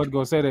wasn't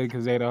gonna say that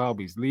because they're the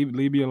hubbies. Leave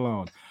me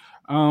alone.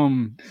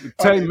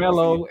 Tay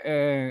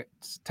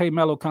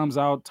Mello comes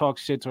out,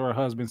 talks shit to her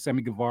husband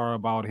Sammy Guevara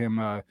about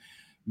him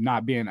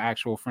not being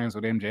actual friends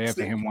with MJF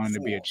and him wanting to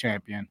be a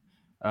champion.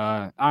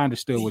 I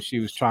understood what she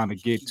was trying to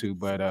get to,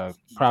 but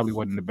probably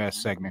wasn't the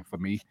best segment for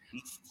me.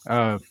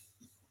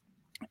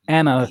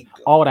 Anna,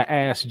 all the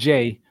ass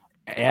J.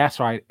 That's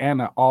right.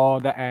 Anna, all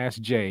the ass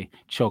J.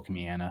 Choke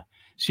me, Anna.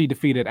 She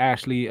defeated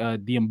Ashley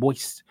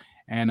Diembois,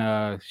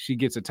 and she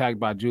gets attacked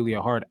by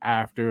Julia Hart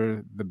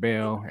after the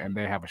bell, and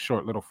they have a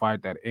short little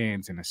fight that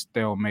ends in a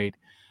stalemate.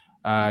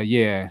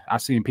 Yeah, I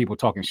seen people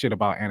talking shit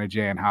about Anna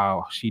J and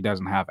how she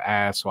doesn't have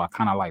ass, so I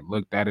kind of like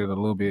looked at it a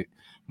little bit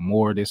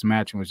more this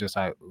match and was just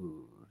like,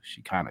 ooh,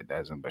 she kind of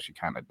doesn't, but she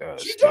kind of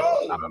does. She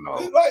does. I don't know.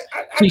 Like,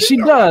 she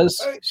does.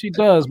 She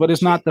does, but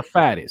it's not the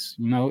fattest.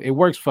 You know, it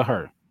works for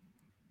her.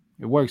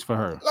 It works for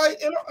her. Like,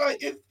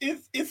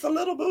 it's a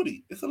little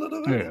booty. It's a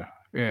little booty.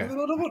 Yeah. It's a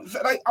little booty.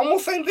 Like,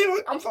 almost same thing.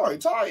 I'm sorry,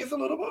 Ty. It's a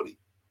little booty.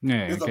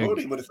 Yeah. It's a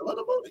booty, but it's a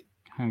little booty.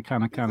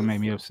 Kind of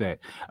made me upset.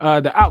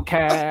 The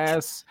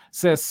Outcast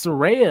says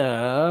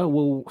Sriracha,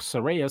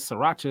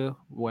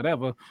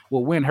 whatever,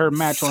 will win her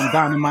match on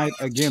Dynamite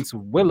against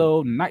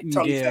Willow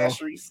Nightingale.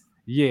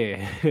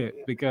 Yeah,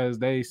 because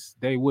they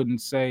wouldn't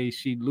say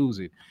she'd lose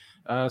it.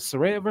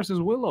 Saraya versus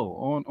Willow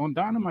on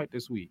Dynamite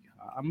this week.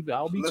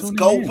 I'll be Let's tuning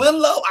go, in.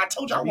 Willow. I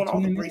told you I want all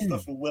the great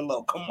stuff for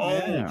Willow. Come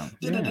on.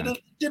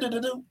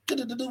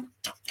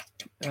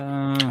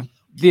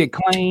 The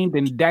Acclaimed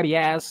and Daddy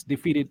Ass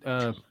defeated.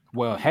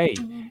 Well, hey,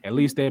 at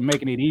least they're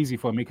making it easy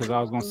for me because I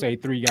was gonna say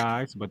 3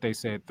 guys, but they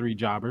said 3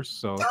 jobbers,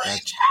 so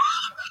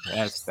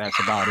that's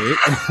about it.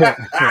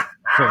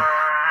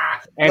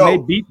 And they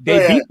beat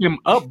them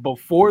up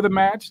before the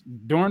match,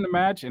 during the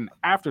match, and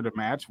after the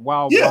match.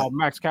 While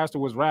Max Caster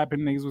was rapping,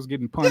 niggas was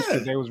getting punched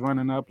because they was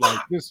running up like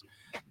this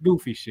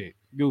goofy shit.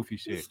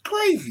 It's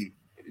crazy.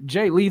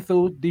 Jay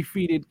Lethal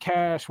defeated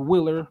Cash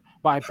Wheeler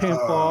by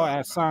pinfall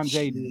as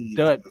Sanjay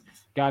Dutt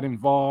got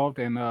involved,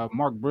 and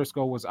Mark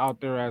Briscoe was out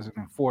there as an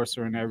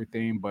enforcer and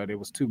everything, but it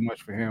was too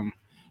much for him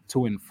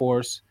to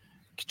enforce,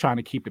 trying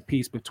to keep the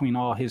peace between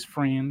all his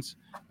friends.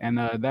 And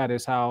that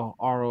is how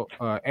our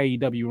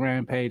AEW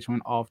Rampage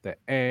went off the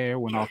air.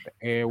 And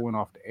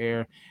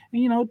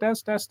you know,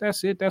 that's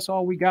it. That's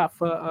all we got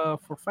for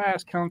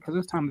Fast Count, because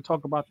it's time to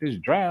talk about this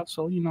draft.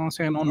 So you know what I'm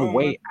saying, on the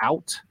way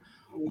out.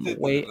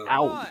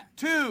 1,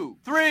 2,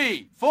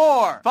 3,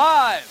 4,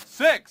 5,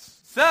 6,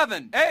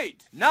 7,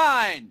 8,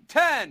 9,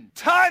 10.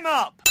 Time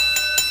up.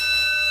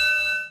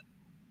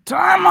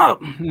 Time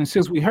up. And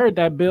since we heard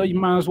that bell, you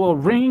might as well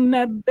ring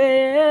that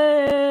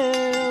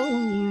bell.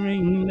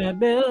 Ring that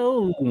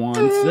bell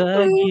once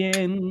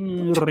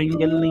again.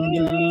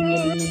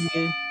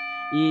 Ring-a-ling-a-ling-a-ling-a.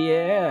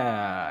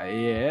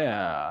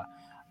 Yeah.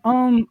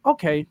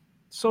 Okay.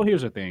 So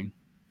here's the thing.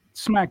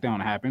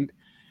 SmackDown happened.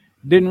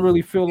 Didn't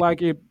really feel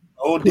like it.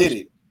 Did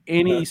it?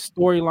 Any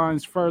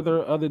storylines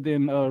further other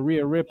than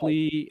Rhea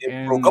Ripley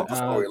and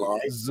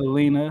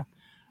Zelina.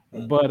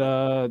 But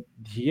the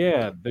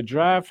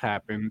draft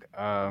happened.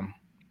 Let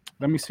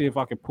me see if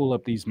I can pull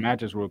up these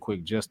matches real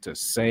quick just to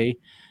say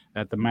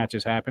that the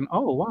matches happened.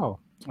 Oh wow.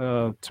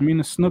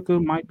 Tamina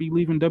Snuka might be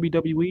leaving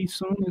WWE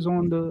soon, is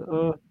on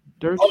the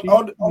dirt sheet.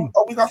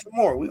 We got some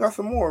more. Bro.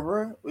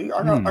 I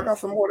got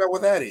some more that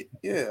was added.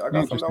 Yeah, I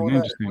got some that was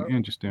added.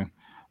 Interesting.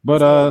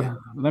 But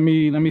let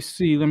me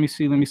see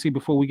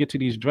before we get to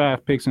these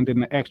draft picks and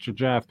then the extra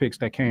draft picks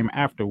that came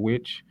after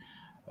which.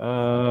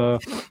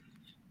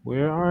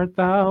 Where art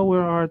thou?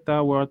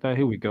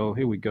 Here we go.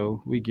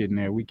 We getting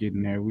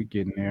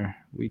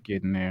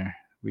there.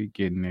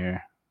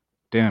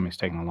 Damn, it's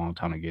taking a long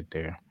time to get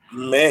there.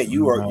 Man,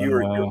 you're okay. Here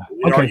we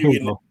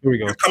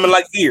go. You're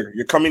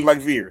coming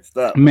like Veer.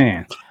 Stop.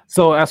 Man.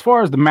 So as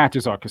far as the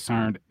matches are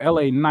concerned,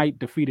 LA Knight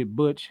defeated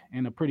Butch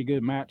in a pretty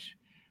good match.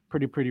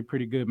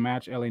 Pretty good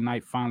match. LA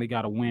Knight finally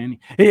got a win.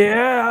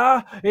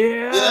 Yeah.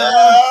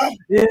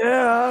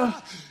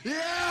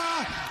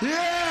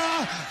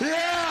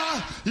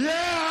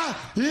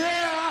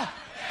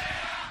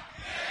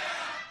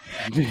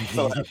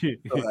 So happy.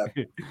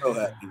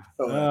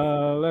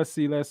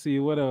 Let's see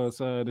what else.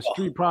 The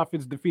Street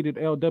Profits defeated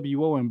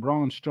LWO and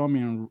Braun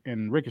Strowman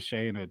and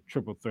Ricochet in a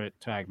triple threat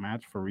tag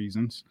match for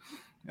reasons.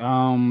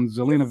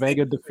 Zelina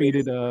Vega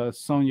defeated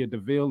Sonya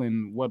Deville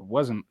in what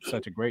wasn't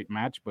such a great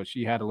match, but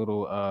she had a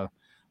little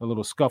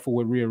scuffle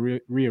with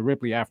Rhea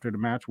Ripley after the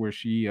match where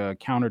she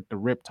countered the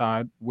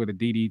Riptide with a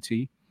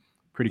DDT.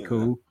 Pretty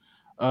cool.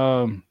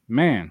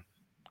 Man,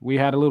 we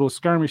had a little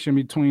skirmish in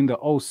between the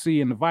OC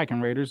and the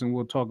Viking Raiders, and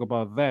we'll talk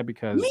about that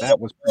because that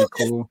was pretty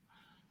cool.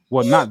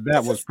 Well, not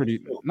that was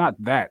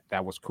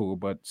cool,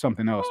 but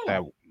something else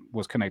that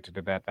was connected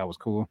to that was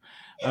cool.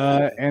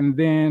 And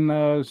then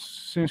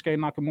Shinsuke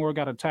Nakamura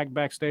got attacked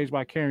backstage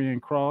by Karrion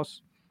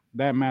Kross.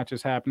 That match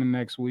is happening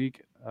next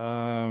week.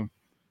 Paul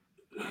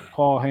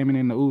Heyman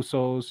and the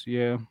Usos,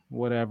 yeah,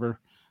 whatever.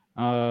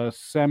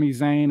 Sami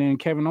Zayn and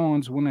Kevin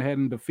Owens went ahead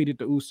and defeated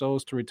the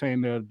Usos to retain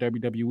their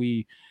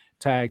WWE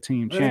Tag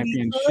Team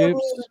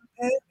Championships.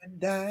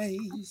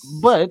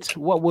 But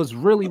what was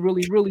really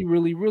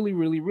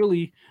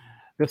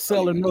the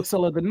sell and no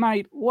sell of the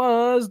night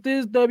was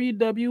this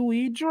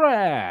WWE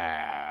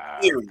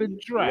draft.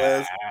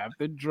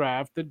 The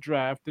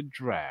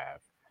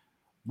draft.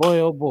 Boy,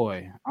 oh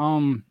boy.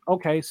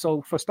 Okay,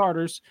 so for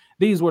starters,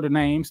 these were the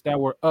names that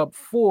were up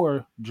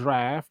for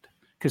draft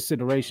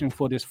consideration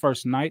for this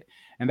first night,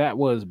 and that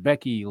was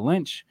Becky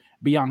Lynch,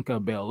 Bianca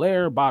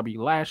Belair, Bobby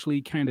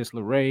Lashley, Candice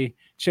LeRae,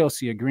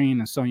 Chelsea Green,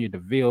 and Sonya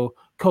Deville,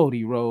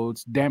 Cody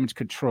Rhodes, Damage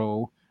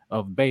Control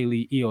of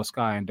Bayley, Io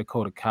Sky, and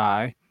Dakota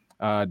Kai,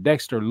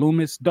 Dexter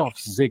Loomis, Dolph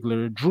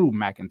Ziggler, Drew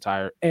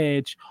McIntyre,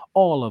 Edge,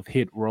 all of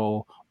Hit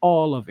Row,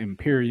 all of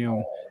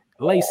Imperium,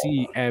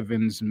 Lacey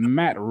Evans,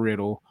 Matt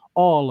Riddle,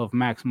 all of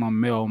Maximum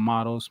Male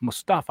Models,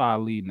 Mustafa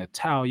Ali,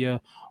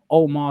 Natalya,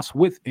 Omos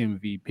with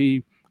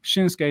MVP,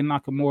 Shinsuke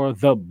Nakamura,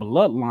 the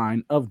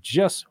bloodline of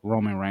just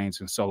Roman Reigns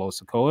and Solo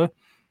Sikoa,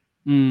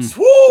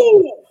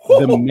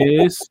 The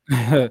Miz,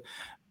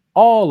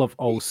 all of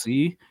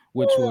OC,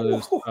 which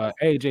was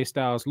AJ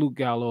Styles, Luke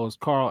Gallows,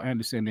 Carl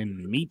Anderson,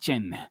 and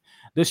Michin,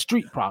 the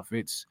Street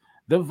Profits,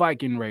 the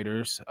Viking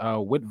Raiders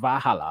with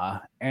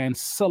Valhalla, and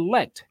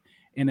select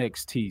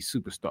NXT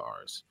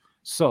superstars.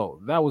 So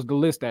that was the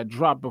list that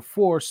dropped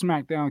before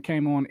SmackDown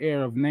came on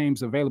air of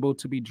names available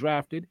to be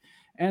drafted.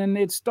 And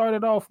it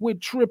started off with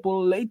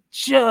Triple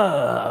H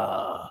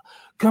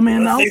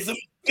coming out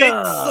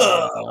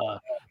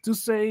to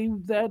say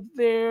that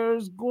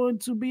there's going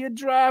to be a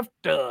draft.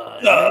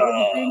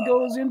 Everything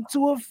goes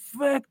into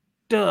effect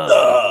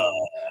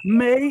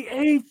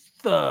May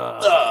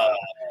 8th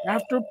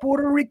after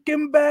Puerto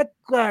Rican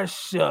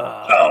Backlash.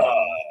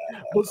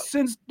 But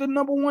since the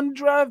number one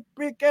draft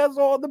pick has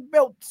all the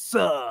belts,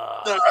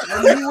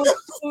 and he was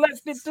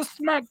selected to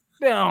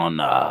SmackDown,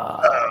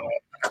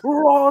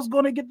 Raw's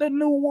gonna get the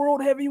new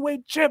World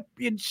Heavyweight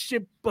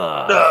Championship.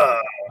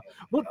 But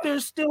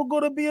there's still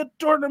gonna be a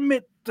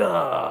tournament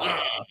to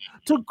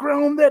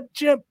crown that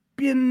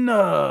champion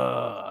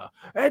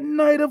at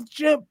Night of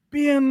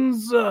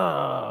Champions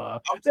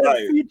that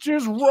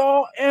features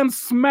Raw and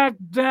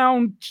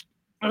SmackDown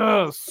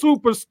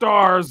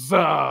superstars.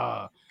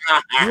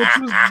 Which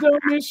was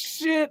dumb as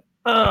shit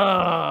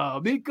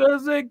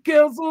because it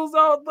cancels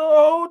out the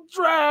whole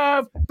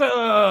draft.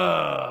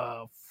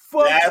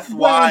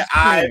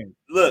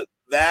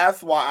 That's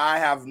why I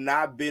have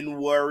not been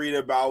worried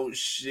about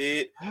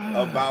shit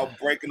about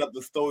breaking up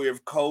the story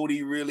of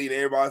Cody, really. And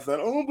everybody said,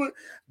 oh, but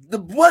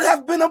what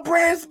have been a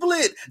brand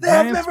split? There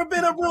have never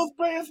been a real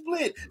brand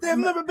split. There have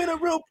never been a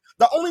real...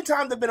 The only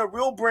time there's been a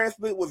real brand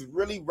split was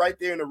really right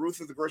there in the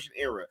Ruthless Aggression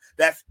era.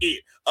 That's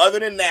it. Other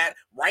than that,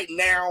 right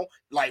now,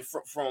 like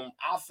from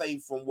I'll say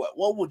from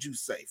what would you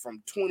say?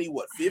 From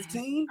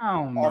 15? I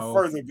don't know. Or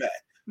further back?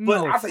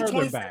 But I'll say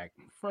 20 back.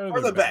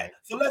 Further back.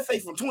 So let's say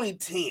from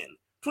 2010.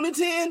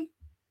 2010?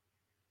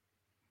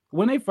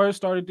 When they first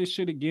started this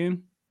shit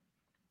again,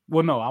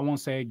 well, no, I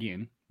won't say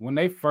again. When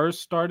they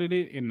first started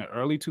it in the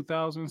early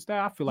 2000s,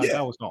 I feel like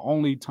that was the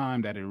only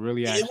time that it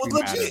really actually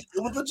mattered.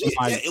 It was legit.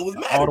 Like, it was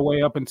all the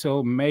way up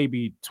until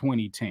maybe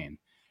 2010.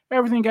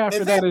 Everything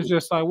after that is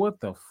just like, what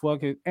the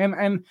fuck? And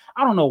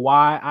I don't know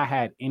why I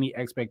had any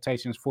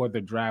expectations for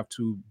the draft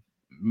to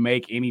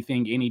make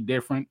anything any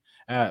different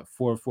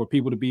for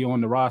people to be on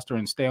the roster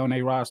and stay on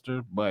a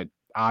roster, but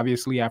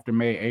obviously after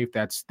May 8th,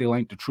 that still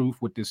ain't the truth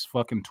with this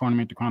fucking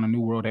tournament to crown a new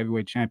world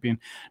heavyweight champion.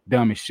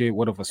 Dumb as shit.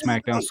 What if a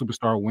SmackDown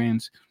superstar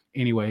wins?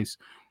 Anyways,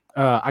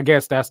 I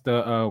guess that's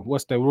the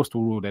what's the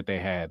rule that they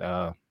had?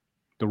 The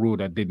rule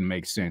that didn't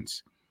make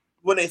sense.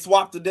 When they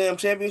swapped the damn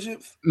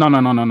championships? No.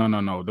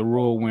 The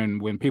rule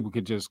when people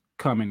could just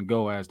come and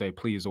go as they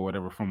please or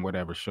whatever from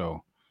whatever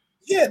show.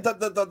 Yeah,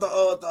 the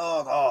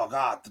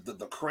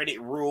credit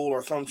rule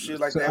or some shit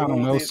like that. I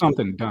don't know,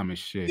 something dumb as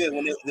shit. Yeah,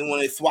 when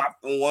they swap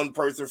one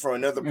person for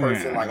another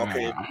person, like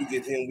okay, if we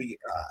get him, we get.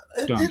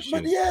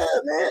 But yeah,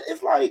 man,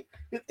 it's like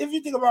if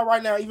you think about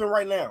right now,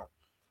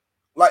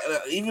 like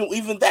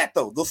even that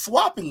though, the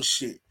swapping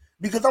shit.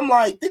 Because I'm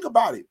like, think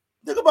about it.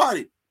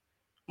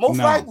 Most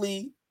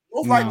likely,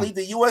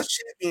 the U.S.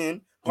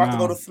 champion will have to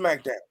go to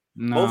SmackDown.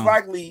 Most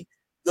likely,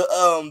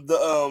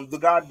 the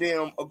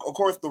goddamn, of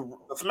course, the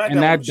And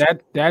SmackDown.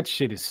 that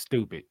shit is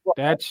stupid.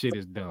 That shit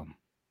is dumb.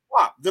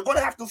 Swap. They're gonna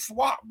have to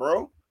swap,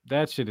 bro.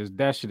 That shit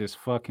is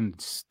fucking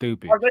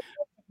stupid. Are they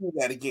gonna do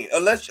that again?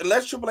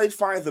 Unless Triple H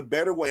finds a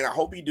better way, and I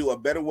hope he do a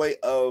better way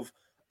of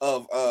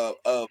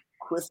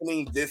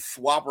christening this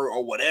swapper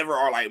or whatever,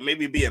 or like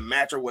maybe be a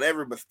match or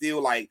whatever, but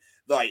still like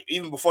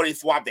even before they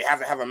swap, they have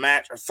to have a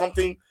match or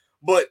something.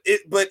 But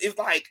it's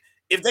like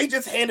if they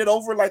just hand it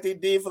over like they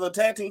did for the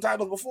tag team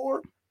titles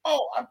before.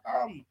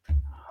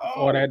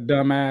 Or that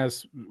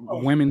dumbass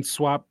women's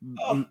swap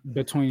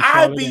between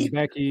Charlotte and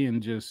Becky,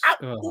 and just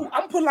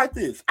I'm putting like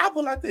this.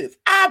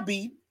 I'd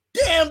be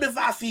damned if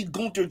I see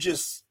Gunther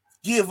just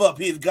give up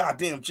his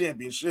goddamn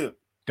championship.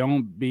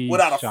 Don't be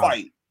without shocked. A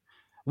fight.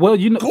 Well,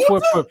 you know,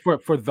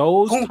 for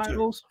those Gunther.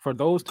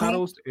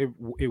 titles,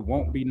 it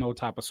won't be no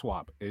type of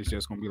swap. It's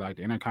just gonna be like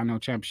the Intercontinental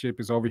Championship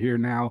is over here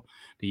now,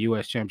 the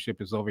U.S.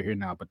 Championship is over here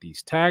now, but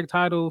these tag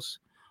titles,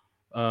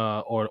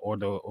 or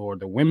the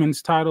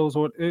women's titles,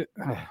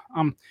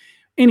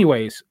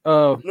 anyways,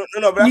 no,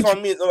 but that's what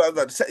I mean.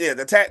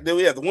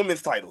 The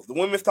women's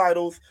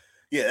titles,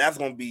 that's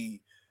gonna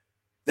be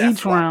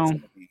each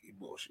round.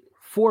 Bullshit.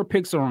 4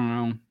 picks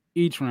around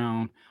each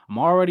round. I'm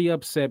already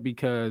upset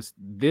because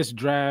this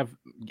draft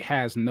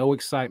has no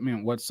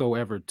excitement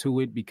whatsoever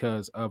to it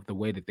because of the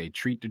way that they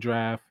treat the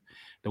draft,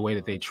 the way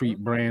that they treat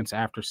brands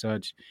after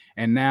such,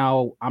 and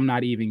now I'm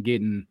not even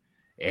getting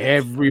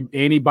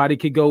anybody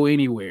could go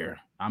anywhere.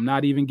 I'm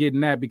not even getting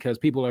that because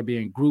people are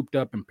being grouped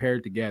up and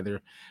paired together.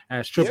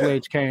 As Triple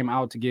H came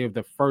out to give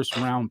the first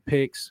round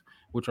picks,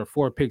 which are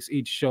 4 picks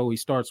each show, he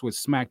starts with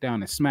SmackDown,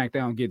 and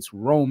SmackDown gets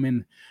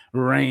Roman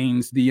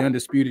Reigns, the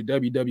undisputed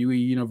WWE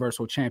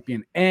Universal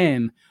Champion,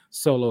 and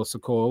Solo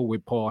Sikoa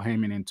with Paul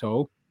Heyman in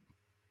tow.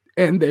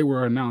 And they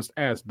were announced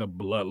as the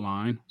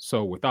Bloodline,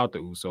 so without the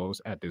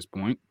Usos at this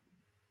point.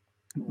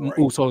 Right.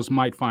 Usos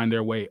might find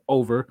their way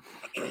over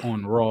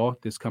on Raw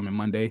this coming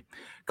Monday.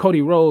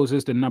 Cody Rhodes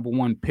is the number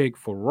 1 pick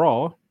for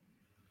Raw.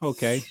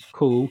 Okay,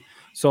 cool.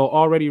 So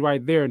already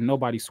right there,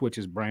 nobody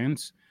switches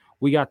brands.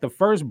 We got the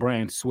first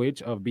brand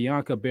switch of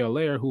Bianca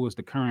Belair, who is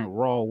the current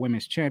Raw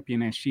Women's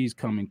Champion, and she's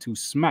coming to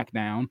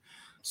SmackDown.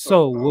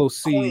 So we'll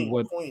see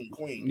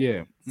Queen.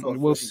 Yeah, so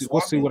we'll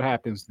see what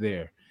happens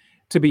there.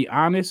 To be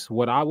honest,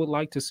 what I would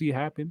like to see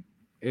happen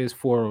is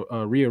for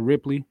Rhea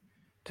Ripley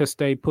to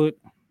stay put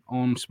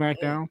on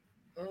SmackDown,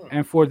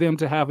 and for them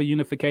to have a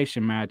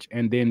unification match,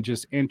 and then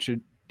just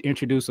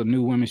introduce a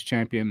new women's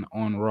champion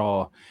on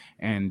Raw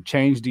and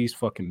change these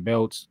fucking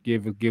belts.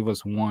 Give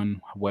us one,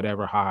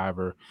 whatever,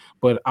 however.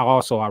 But I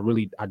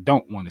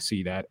don't want to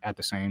see that at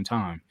the same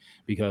time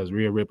because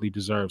Rhea Ripley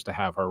deserves to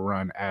have her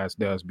run, as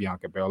does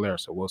Bianca Belair.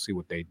 So we'll see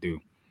what they do.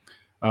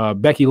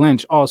 Becky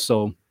Lynch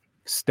also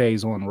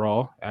stays on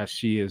Raw as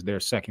she is their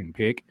second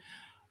pick.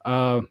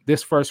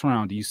 This first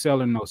round, do you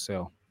sell or no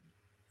sell?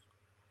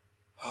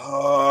 The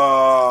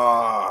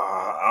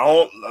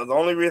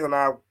only reason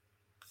I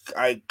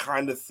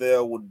kind of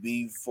sell would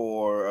be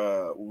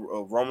for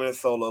Roman and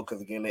Solo,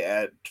 because again they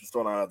add to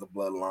storyline of the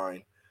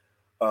Bloodline,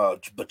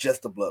 but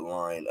just the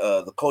Bloodline.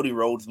 The Cody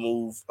Rhodes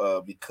move,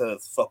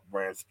 because fuck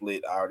brand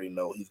split. I already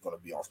know he's going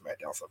to be on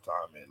SmackDown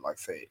sometime, and like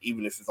I said,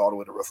 even if it's all the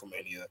way to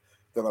WrestleMania,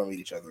 they're going to meet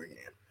each other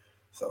again.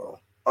 So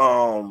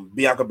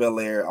Bianca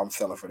Belair, I'm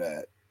selling for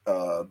that.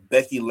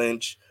 Becky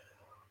Lynch,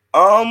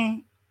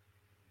 I'm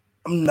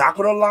not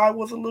gonna lie,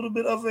 was a little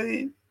bit of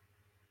a,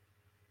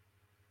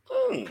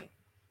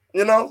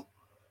 you know,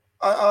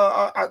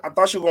 I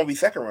thought she was gonna be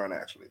second round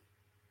actually,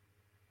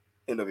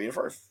 end up being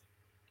first.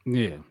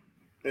 Yeah.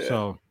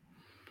 So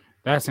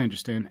that's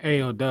interesting.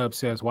 AO Dub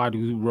says, why does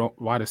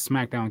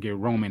SmackDown get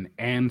Roman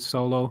and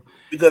Solo?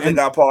 Because they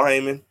got Paul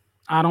Heyman.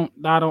 I don't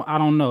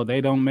know.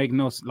 They don't make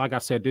no, like I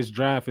said, this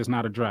draft is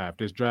not a draft.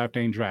 This draft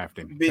ain't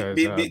drafting.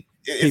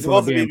 It's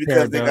supposed to be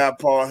because they got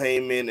Paul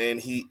Heyman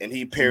and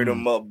he paired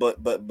them up,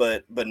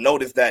 but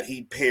notice that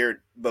he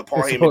paired, but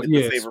Paul Heyman did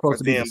the favor for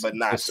them, but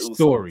not the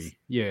story. Usos.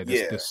 Yeah,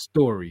 the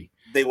story.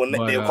 They will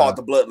call it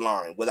the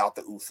Bloodline without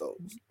the Usos. So.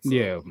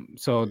 Yeah,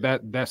 so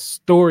that's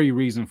story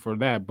reason for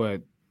that,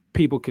 but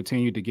people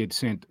continue to get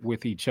sent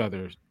with each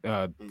other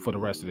for the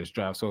rest of this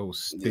draft. So it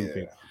was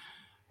stupid.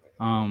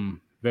 Yeah.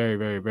 Very,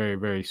 very, very,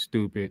 very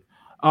stupid.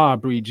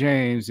 Aubrey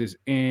James is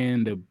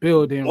in the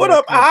building. What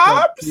up,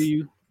 Ops?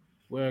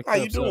 How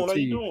you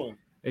doing?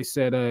 They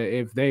said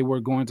if they were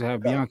going to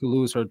have Bianca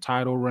lose her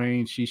title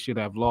reign, she should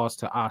have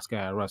lost to Asuka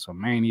at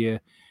WrestleMania.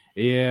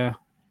 Yeah.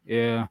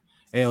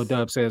 L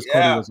Dub says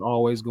Cody was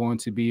always going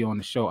to be on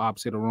the show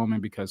opposite of Roman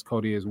because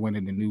Cody is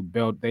winning the new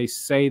belt. They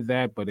say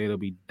that, but it'll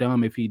be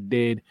dumb if he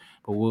did.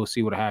 But we'll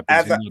see what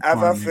happens.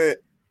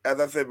 As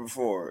I said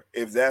before,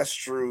 if that's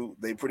true,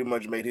 they pretty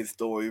much made his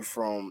story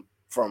from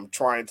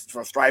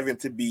striving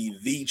to be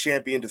the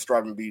champion to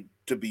striving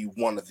to be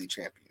one of the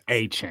champions.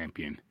 A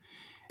champion.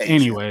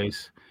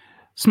 Anyways,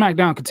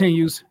 SmackDown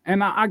continues,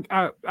 and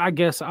I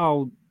guess I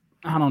don't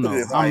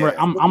know.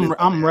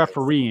 I'm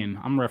refereeing.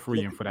 I'm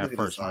refereeing for that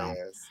first round.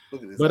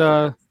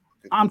 But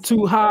I'm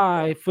too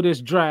high for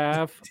this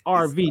draft.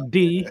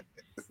 RVD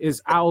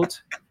is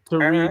out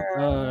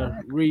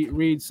to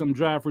read some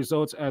draft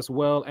results as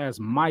well as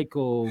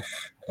Michael,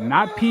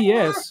 not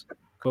PS,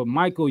 but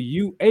Michael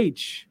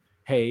UH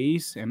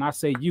Hayes. And I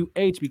say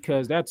UH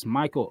because that's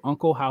Michael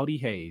Uncle Howdy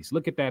Hayes.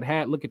 Look at that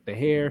hat, look at the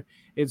hair.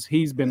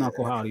 He's been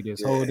Uncle Howdy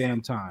this whole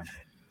damn time.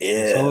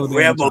 Yeah,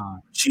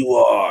 rebel you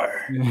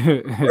are.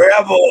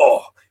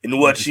 Rebel in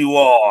what you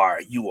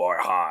are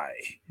high.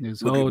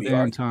 This whole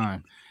damn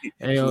time.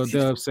 AL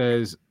Dub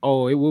says,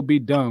 "Oh, it will be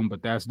dumb,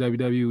 but that's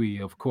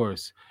WWE, of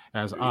course."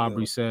 As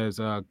Aubrey says,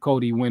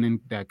 Cody winning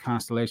that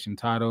Constellation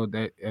title,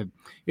 that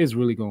is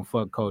really gonna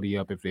fuck Cody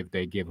up if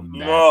they give him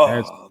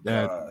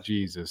that.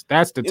 Jesus,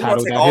 that's the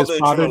title that his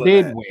father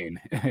did win.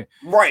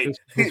 Right,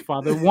 his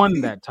father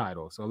won that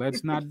title. So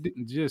let's not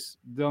just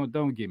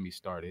don't get me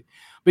started.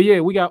 But yeah,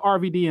 we got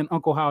RVD and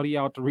Uncle Howdy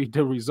out to read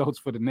the results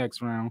for the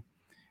next round.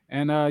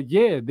 And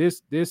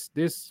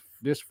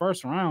this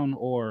first round,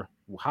 or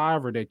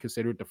however they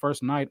consider it, the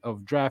first night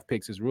of draft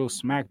picks is real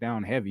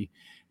SmackDown heavy.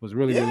 It was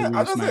really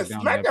SmackDown heavy.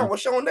 SmackDown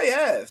was showing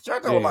their ass.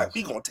 SmackDown was like,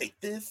 we gonna take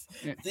this.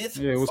 Yeah,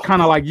 it was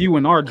kind of like you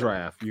in our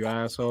draft, you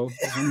asshole.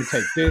 I'm gonna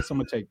take this. I'm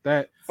gonna take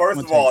that.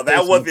 First of all,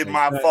 that wasn't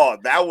my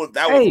fault. That was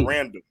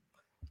random.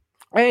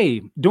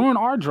 Hey, during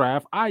our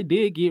draft, I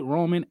did get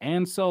Roman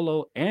and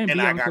Solo and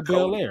Bianca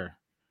Belair.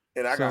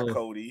 And I got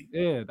Cody.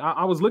 Yeah,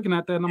 I was looking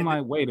at that and I'm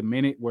like, wait a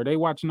minute, were they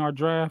watching our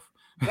draft?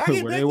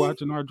 Were they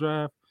watching our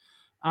draft?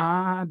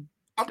 I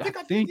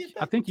think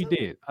you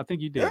did. I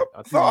think you did. Yep.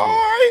 All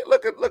right,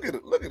 look at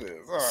this.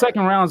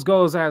 Second rounds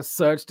goes as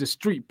such. The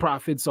Street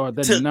Profits are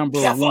the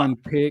number one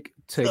pick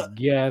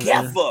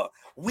together.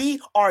 We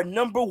are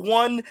number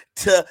one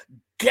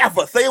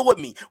together. Say it with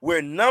me.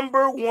 We're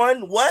number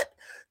one. What?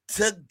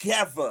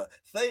 Together.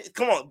 Say,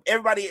 come on,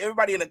 everybody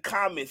in the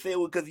comments, say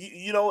it, because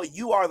you know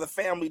you are the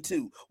family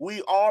too.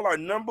 We all are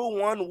number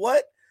one.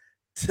 What?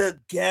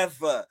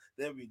 Together.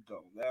 There we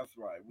go. That's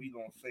right. We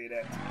gonna say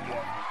that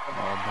together. Come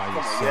on.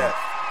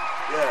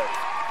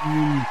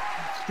 Yes.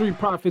 Street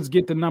Profits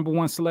get the number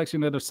one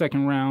selection of the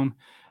second round,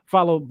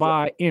 followed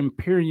by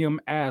Imperium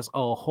as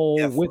a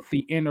whole, with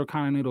the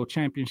Intercontinental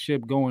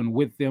Championship going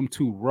with them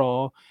to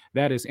Raw.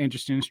 That is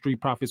interesting. Street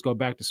Profits go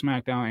back to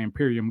SmackDown.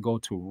 Imperium go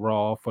to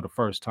Raw for the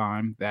first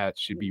time. That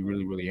should be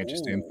really, really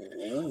interesting.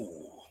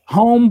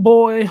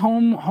 Homeboy,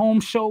 home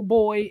show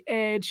boy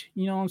Edge,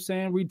 you know what I'm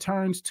saying,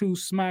 returns to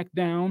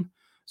SmackDown.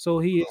 So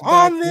he is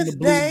back on the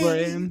blue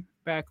brand.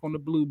 Back on the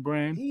blue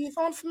brand. He's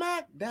on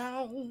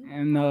SmackDown.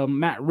 And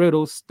Matt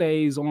Riddle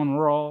stays on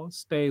Raw.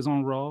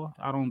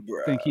 I don't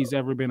think he's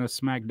ever been a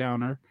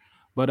SmackDowner.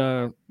 But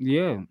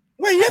yeah.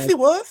 Well, yes, he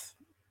was.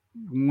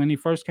 When he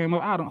first came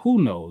up,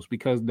 who knows?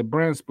 Because the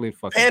brand split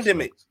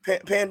Pandemic.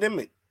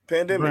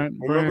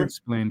 Brand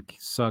split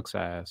sucks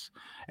ass.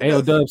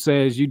 AO Dub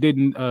says you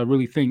didn't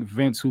really think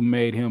Vince, who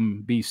made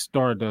him be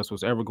Stardust,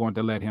 was ever going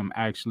to let him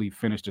actually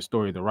finish the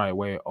story the right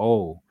way.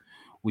 Oh,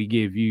 we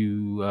give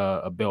you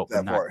a belt,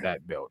 but not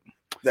that belt.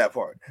 That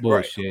part.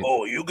 Bullshit. Right.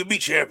 Oh, you could be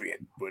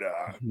champion, but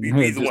be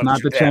it's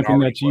not the champion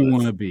that you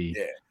want to be.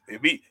 Yeah,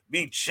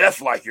 be just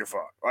like your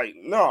father. Like,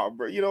 no,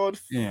 bro. You know what?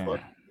 Yeah.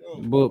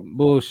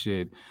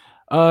 Bullshit.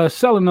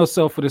 Selling no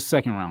sell for the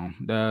second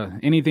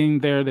round. Anything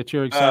there that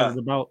you're excited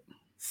about?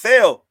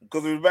 Sell,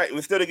 because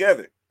we're still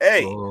together.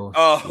 Hey,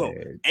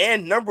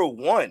 and number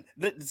one,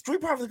 the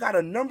Street Profits got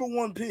a number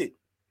one pick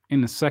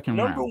in the second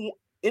round.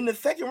 In the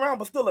second round,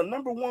 but still a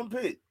number one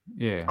pick.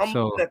 Yeah, I'm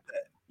looking at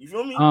that. You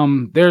feel me?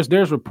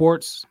 There's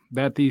reports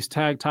that these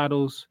tag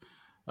titles,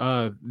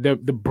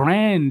 the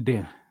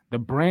branding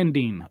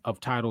of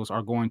titles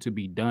are going to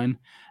be done,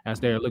 as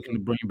they're looking to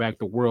bring back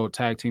the World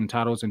Tag Team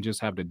titles and just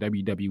have the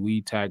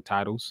WWE tag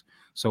titles.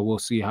 So we'll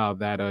see how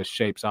that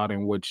shapes out,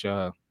 and which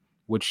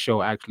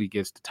show actually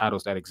gets the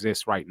titles that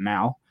exist right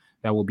now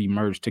that will be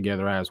merged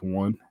together as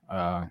one.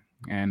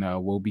 And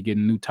we'll be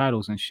getting new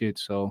titles and shit.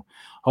 So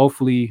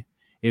hopefully,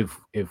 if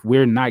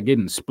we're not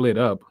getting split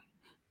up,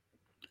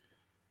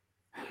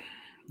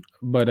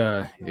 but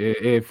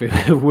if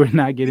we're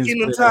not getting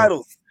split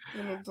titles,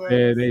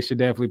 they should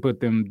definitely put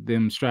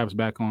them straps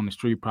back on the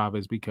Street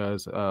Profits,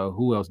 because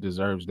who else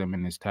deserves them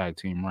in this tag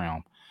team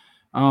realm?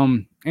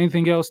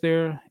 Anything else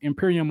there?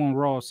 Imperium on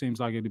Raw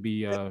seems like it to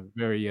be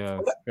very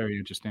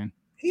interesting.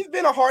 He's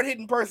been a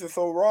hard-hitting person,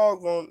 so Raw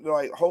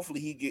going hopefully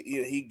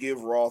he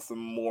give Raw some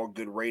more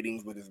good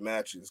ratings with his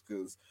matches,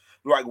 because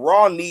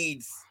Raw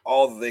needs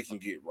all that they can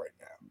get right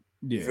now.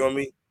 Yeah. You feel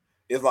me?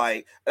 It's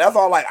like that's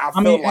all. I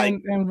feel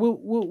and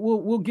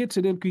we'll get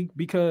to them,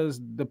 because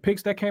the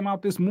picks that came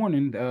out this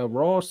morning,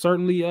 Raw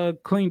certainly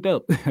cleaned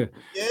up. Yeah,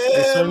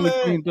 they certainly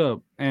cleaned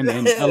up, and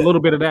a little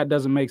bit of that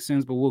doesn't make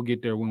sense, but we'll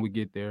get there when we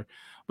get there.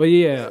 But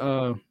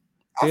yeah,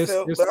 I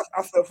fell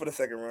for the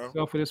second round.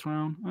 Fell for this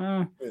round.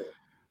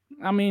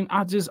 I mean,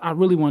 I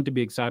really wanted to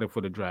be excited for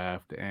the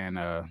draft, and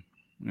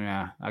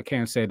I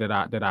can't say that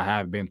I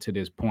have been to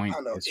this point.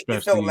 I know.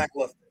 It felt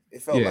lackluster.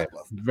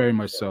 Lackluster. Very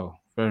much so.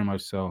 Very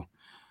much so.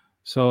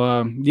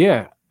 So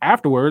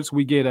afterwards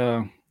we get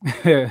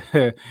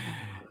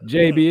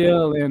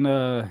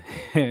JBL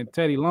and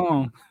Teddy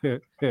Long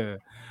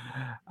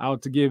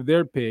out to give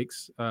their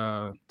picks,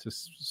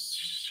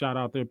 shout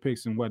out their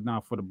picks and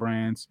whatnot for the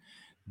brands.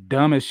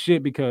 Dumb as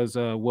shit because,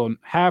 well,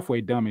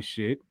 halfway dumb as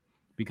shit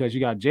because you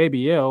got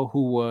JBL,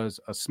 who was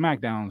a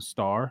SmackDown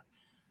star,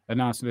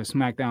 announcing the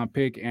SmackDown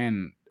pick,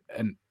 and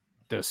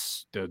the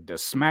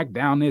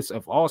SmackDownness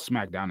of all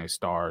SmackDowness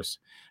stars,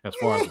 as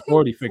far as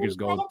authority figures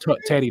go,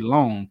 Teddy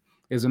Long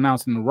is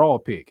announcing the Raw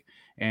pick,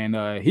 and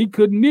he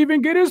couldn't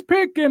even get his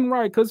pick in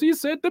right because he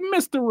said the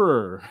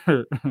Misterer,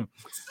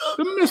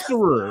 the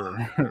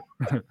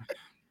Misterer.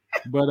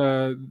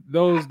 But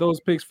those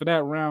picks for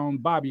that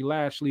round, Bobby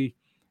Lashley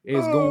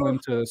is going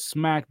to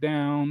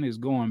SmackDown, is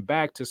going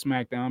back to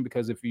SmackDown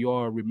because if you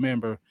all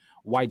remember,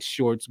 white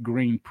shorts,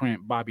 green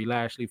print, Bobby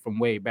Lashley from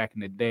way back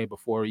in the day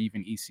before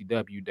even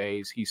ECW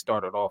days, he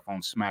started off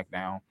on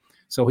SmackDown,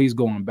 so he's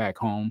going back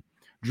home.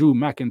 Drew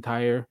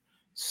McIntyre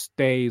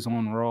stays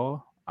on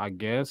Raw, I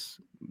guess.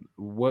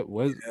 What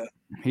was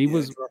he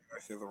was?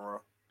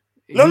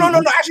 No.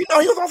 Actually, no.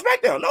 He was on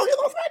SmackDown. No, he was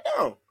on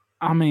SmackDown.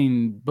 I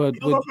mean, but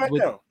he was on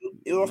SmackDown.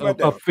 He was on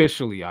SmackDown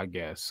officially, I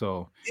guess.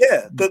 So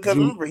yeah, because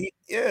remember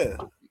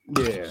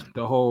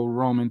the whole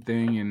Roman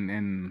thing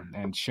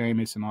and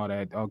Sheamus and all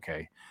that.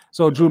 Okay,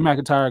 so Drew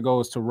McIntyre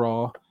goes to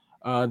Raw.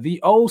 The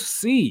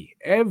OC,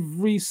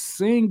 every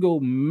single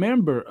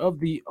member of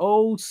the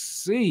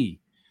OC.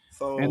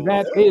 And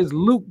that is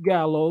Luke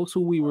Gallows,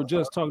 who we were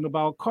just talking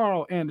about,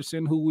 Carl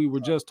Anderson, who we were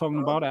just talking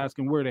about,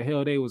 asking where the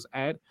hell they was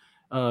at,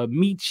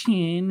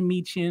 Michin,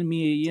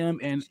 Mia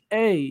and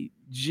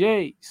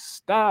AJ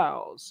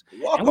Styles.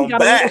 Welcome and we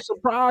got back. a little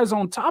surprise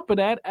on top of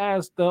that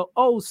as the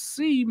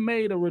OC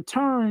made a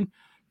return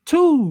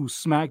to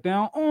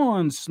SmackDown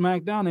on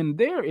SmackDown, and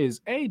there is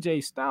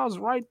AJ Styles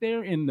right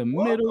there in the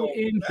middle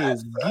in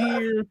his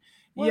gear.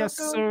 Yes,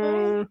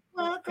 sir.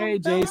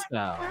 AJ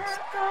Styles.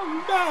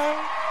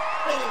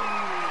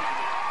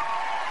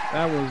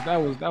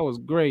 That was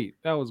great.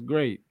 That was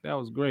great.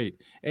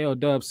 AL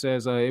Dub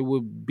says it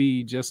would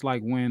be just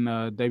like when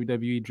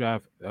WWE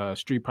draft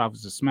Street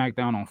Profits to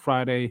SmackDown on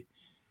Friday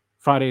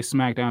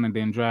SmackDown, and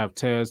then draft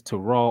Tez to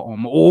Raw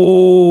on.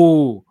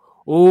 No.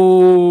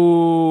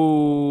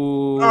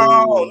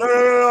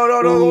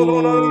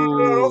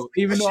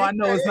 Even though I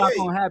know it's not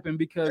gonna happen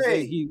because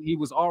he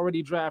was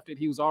already drafted,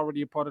 he was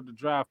already a part of the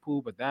draft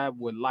pool, but that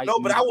would lighten. No,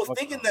 but I was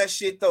thinking that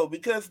shit though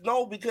because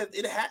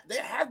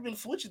there have been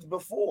switches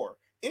before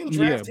in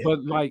draft. Yeah,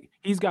 but like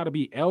he's got to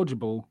be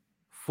eligible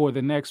for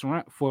the next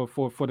round for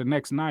the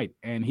next night,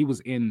 and he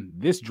was in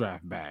this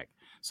draft bag.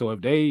 So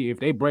if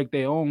they break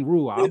their own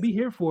rule, I'll be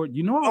here for it.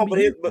 You know, but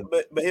here's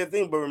the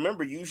thing. But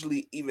remember,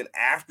 usually even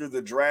after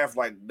the draft,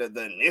 like the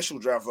initial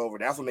draft over,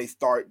 that's when they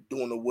start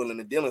doing the willing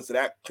and dealing. So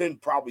that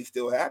could probably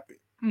still happen.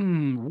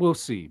 We'll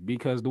see,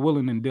 because the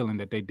willing and dealing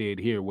that they did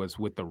here was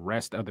with the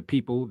rest of the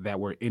people that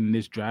were in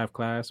this draft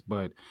class.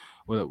 But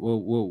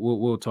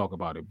we'll talk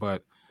about it.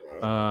 But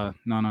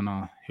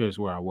no. Here's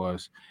where I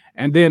was,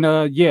 and then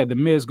the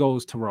Miz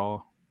goes to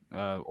Raw,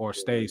 or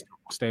stays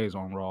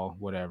on Raw,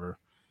 whatever.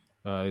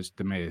 It's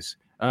the Miz.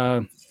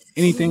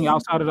 Anything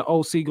outside of the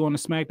OC going to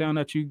SmackDown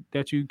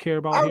that you care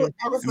about here?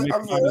 Other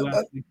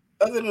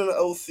than the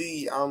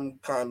OC, I'm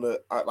kind of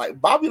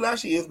like Bobby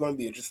Lashley is going to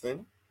be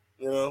interesting.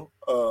 You know,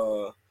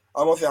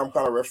 I'm gonna say I'm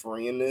kind of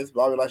refereeing this.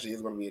 Bobby Lashley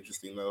is going to be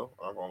interesting though.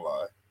 I'm not gonna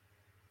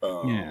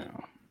lie.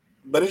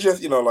 But it's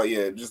just the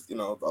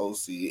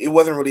OC. It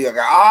wasn't really like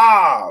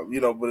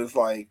but it's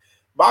like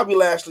Bobby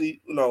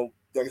Lashley. Like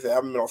I said, I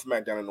haven't been on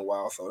SmackDown in a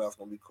while, so that's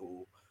gonna be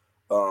cool.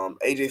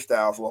 AJ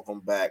Styles,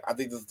 welcome back. I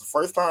think this is the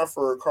first time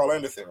for Carl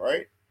Anderson,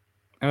 right?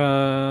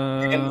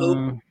 And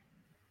Luke,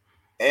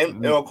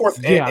 and of course,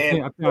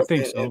 I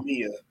think so. And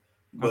Mia,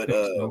 but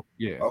so.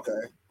 Yeah, okay,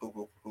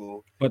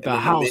 cool. But the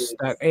house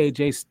that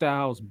AJ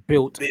Styles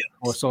built,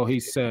 or so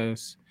he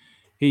says,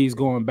 he's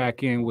going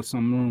back in with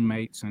some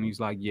roommates, and he's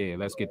like, "Yeah,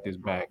 let's get this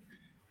back."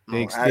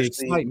 The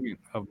excitement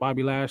of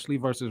Bobby Lashley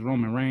versus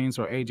Roman Reigns,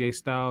 or AJ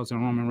Styles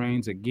and Roman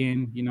Reigns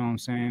again. You know what I'm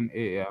saying?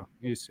 Yeah,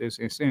 it's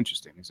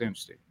interesting. It's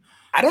interesting.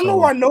 I don't know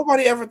why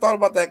nobody ever thought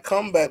about that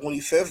comeback when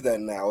he says that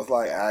now. It's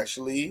like,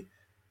 actually,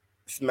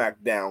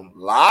 SmackDown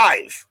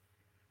Live.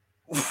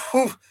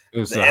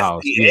 It's the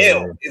house.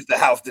 FDL is the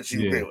house that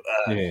you built.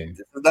 This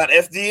is not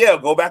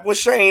FDL. Go back with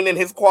Shane and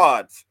his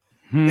quads.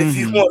 If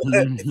you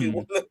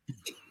want.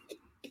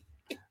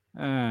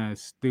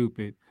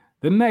 Stupid.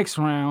 The next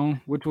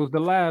round, which was the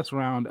last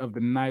round of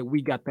the night,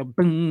 we got the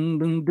boom,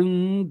 boom,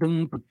 boom,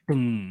 boom,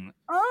 boom.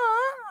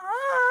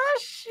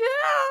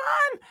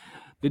 Sean!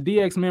 The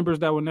DX members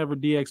that were never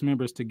DX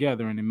members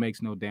together, and it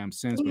makes no damn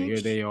sense, but here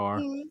they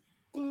are.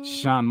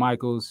 Shawn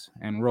Michaels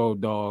and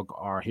Road Dogg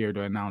are here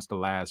to announce the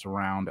last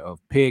round of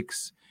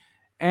picks.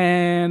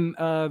 And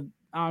I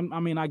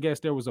guess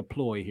there was a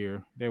ploy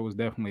here. There was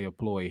definitely a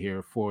ploy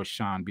here for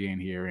Shawn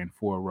being here and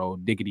for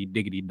Road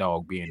Diggity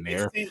Dog being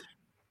there.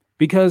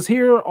 Because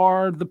here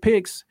are the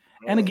picks.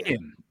 And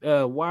again,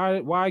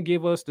 why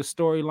give us the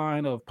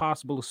storyline of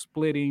possible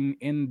splitting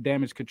in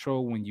Damage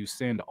Control when you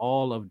send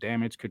all of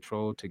Damage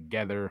Control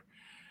together?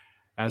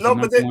 as the No,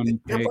 but number one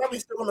they're pick probably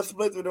still gonna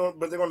split.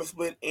 But they're gonna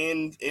split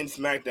in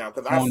SmackDown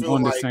because I on feel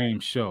the like same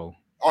show.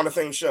 on the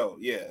same show.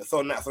 Yeah.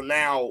 So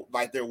now,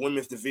 like their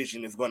women's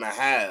division is gonna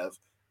have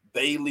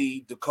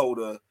Bailey,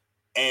 Dakota,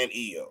 and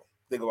Io.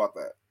 Think about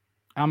that.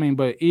 I mean,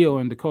 but Io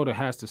and Dakota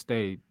has to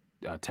stay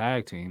a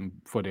tag team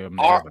for them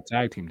to Are have a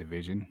tag team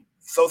division.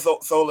 so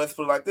let's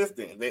put it like this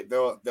then.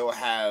 They'll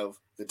have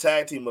the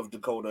tag team of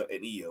Dakota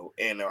and Io,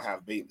 and they'll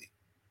have Bailey.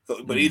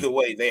 So, but Mm, either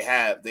way,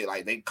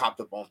 they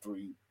copped up on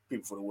three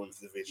people for the women's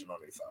division on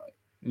their side.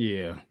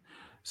 yeah.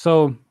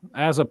 So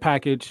as a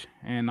package,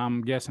 and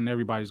I'm guessing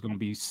everybody's going to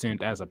be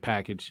sent as a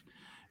package.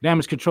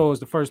 Damage Control is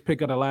the first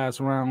pick of the last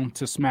round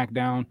to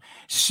SmackDown.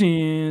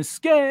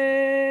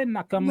 Shinsuke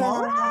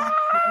Nakamura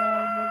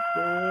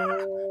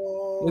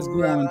is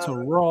going to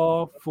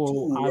Raw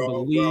for,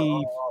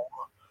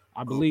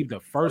 I believe the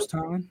first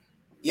time.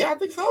 Yeah, I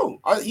think so.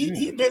 Yeah.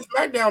 He been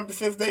SmackDown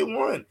since day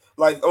one,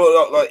 like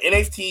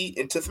NXT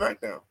into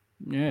SmackDown.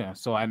 Yeah.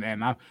 So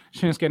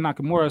Shinsuke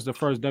Nakamura is the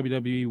first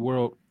WWE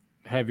World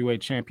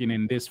Heavyweight Champion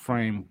in this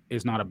frame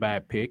is not a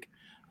bad pick.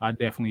 I'd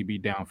definitely be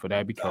down for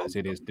that because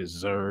it is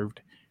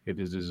deserved. It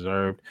is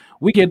deserved.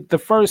 We get the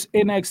first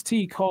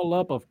NXT call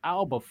up of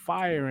Alba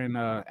Fire and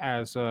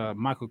as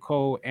Michael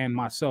Cole and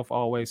myself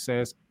always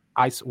says,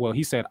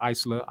 he said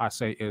Isla, I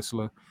say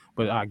Isla,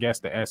 but I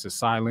guess the S is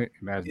silent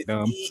and that's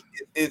dumb.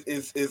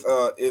 Is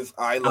Isla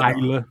Dawn.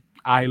 Isla,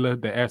 Isla,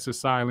 the S is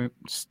silent,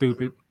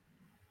 stupid.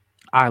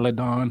 Isla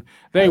Dawn.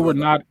 They were Isla Dawn.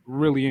 not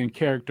really in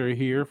character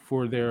here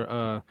for their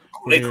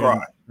They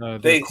cry.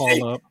 their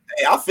call up.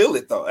 Hey, I feel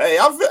it though. Hey,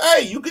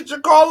 you get your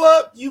call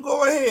up, you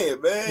go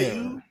ahead,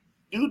 man.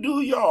 Yeah. You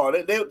do y'all.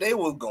 They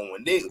was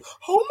going.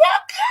 Oh my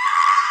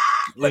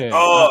god! Like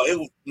Yeah. it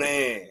was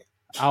man.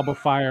 Alba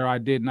Fire, I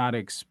did not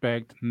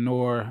expect,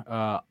 nor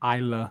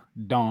Isla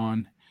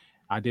Dawn.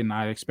 I did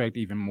not expect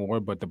even more,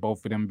 but the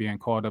both of them being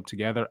called up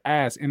together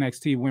as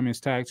NXT Women's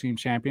Tag Team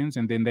Champions,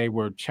 and then they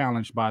were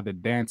challenged by the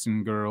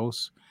Dancing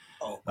Girls,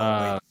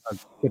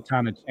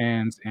 Katana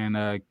Chance and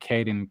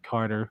Kaden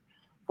Carter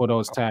for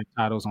those tag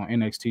titles on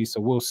NXT.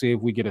 So we'll see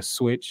if we get a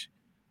switch.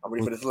 I'm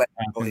ready for this last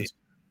one. Go ahead.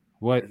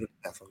 What?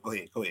 Go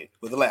ahead.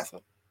 What's the last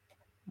one?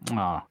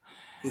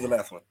 Who's the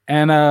last one?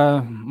 And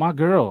my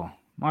girl,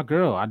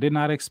 I did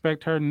not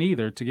expect her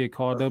neither to get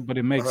called up, but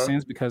it makes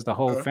sense because the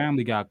whole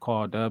family got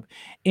called up.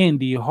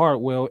 Indy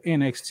Hartwell,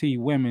 NXT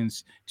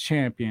Women's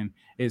Champion,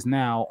 is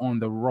now on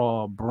the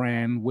Raw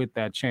brand with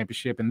that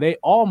championship, and they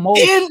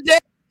almost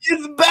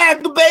is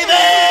back,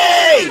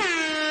 baby.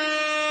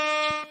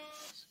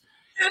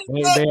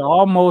 They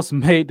almost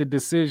made the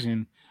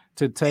decision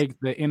to take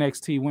the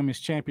NXT Women's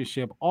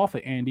Championship off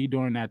of Andy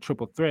during that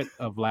triple threat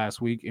of last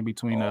week in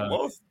between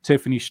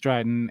Tiffany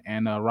Stratton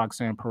and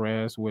Roxanne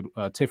Perez, with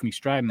Tiffany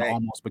Stratton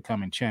almost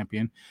becoming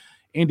champion.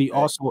 Indy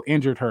also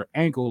injured her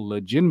ankle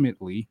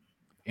legitimately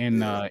in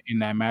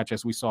that match,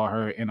 as we saw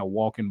her in a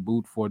walking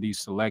boot for these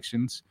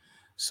selections.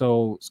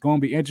 So it's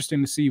going to be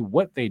interesting to see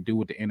what they do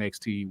with the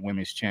NXT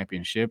Women's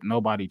Championship.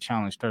 Nobody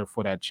challenged her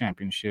for that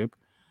championship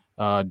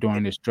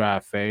during this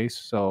draft phase.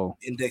 So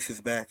Index is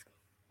back.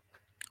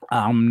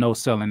 I'm no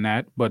selling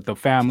that, but the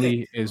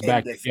family is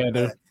back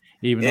together. Back.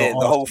 Even though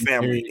the whole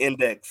family,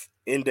 Index,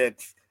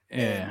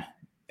 yeah,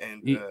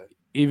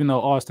 even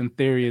though Austin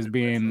Theory is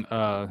being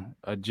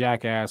a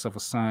jackass of a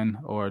son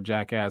or a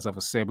jackass of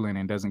a sibling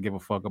and doesn't give a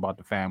fuck about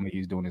the family,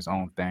 he's doing his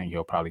own thing.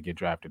 He'll probably get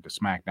drafted to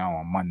SmackDown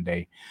on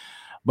Monday.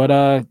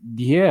 But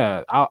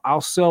yeah,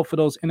 I'll sell for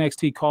those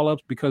NXT call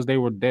ups because they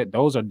were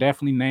those are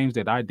definitely names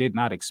that I did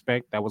not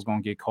expect that was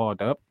going to get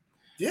called up.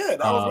 Yeah, that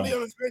was really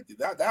unexpected.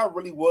 That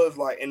really was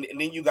like, and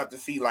then you got to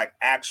see like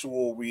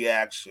actual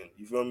reaction.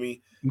 You feel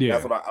me? Yeah,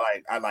 that's what I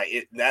like. I like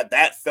it.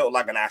 That felt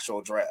like an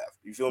actual draft.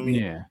 You feel me?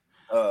 Yeah.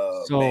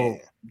 So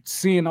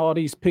seeing all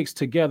these picks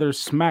together,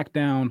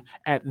 SmackDown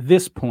at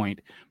this point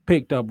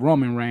picked up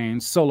Roman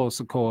Reigns, Solo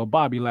Sikoa,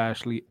 Bobby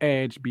Lashley,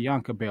 Edge,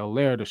 Bianca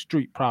Belair, the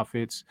Street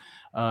Profits,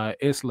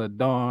 Isla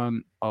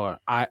Dawn or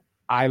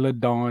Isla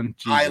Dawn,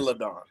 Isla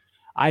Dawn,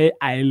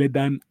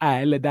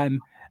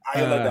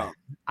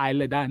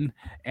 Isla Dawn,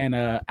 and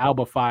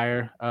Alba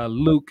Fire,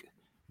 Luke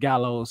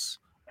Gallows,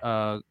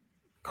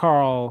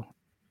 Carl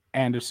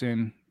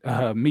Anderson,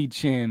 Mi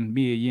Chin,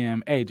 Mia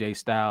Yim, AJ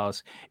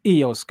Styles,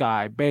 Io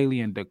Sky,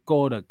 Bailey, and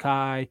Dakota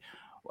Kai.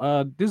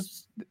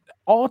 This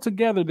all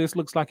together, this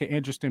looks like an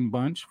interesting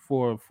bunch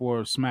for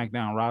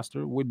SmackDown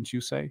roster, wouldn't you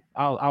say?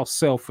 I'll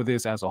sell for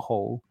this as a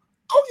whole.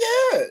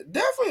 Oh yeah,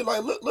 definitely.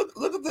 Like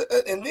look at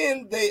the and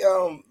then they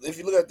if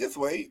you look at it this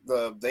way,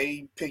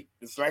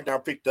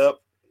 SmackDown picked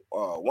up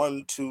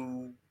 1,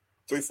 2,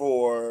 3,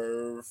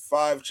 4,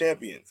 5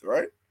 champions,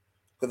 right?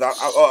 Because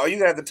you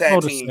gonna have the tag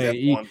teams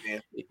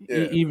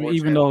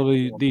even though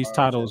these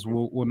titles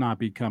will not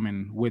be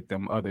coming with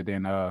them, other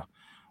than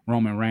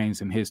Roman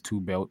Reigns and his 2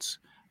 belts.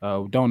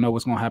 Don't know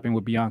what's gonna happen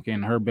with Bianca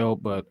and her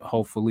belt, but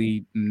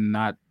hopefully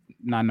not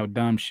no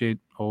dumb shit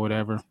or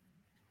whatever.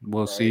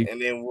 We'll see,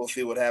 and then we'll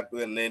see what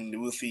happens, and then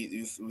we'll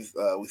see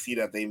we see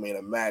that they made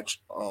a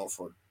match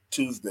for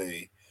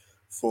Tuesday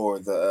for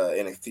the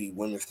NXT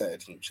Women's Tag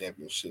Team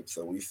Championship.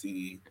 So we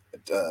see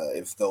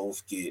if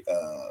those get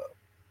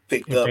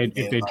picked up if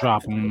again they by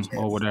drop Katana them or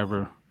Chance.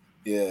 whatever.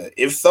 Yeah,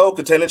 if so,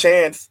 Katana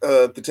Chance,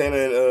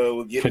 Katana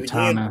will get it again.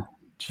 Katana,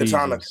 Jesus.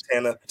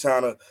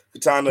 Katana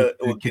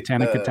will get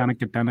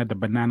Katana, the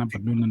banana.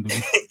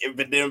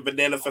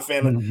 banana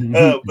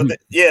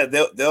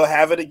fafana. They'll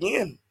have it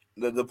again.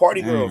 The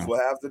party girls will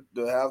have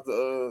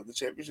the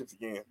championships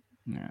again.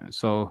 Yeah,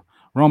 so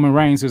Roman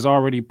Reigns has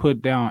already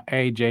put down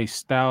AJ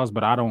Styles,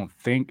 but I don't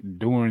think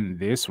during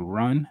this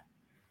run.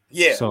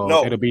 Yeah, So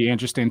no. it'll be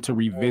interesting to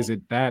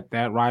revisit that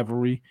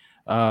rivalry.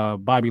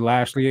 Bobby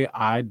Lashley,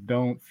 I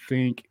don't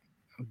think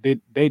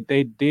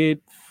they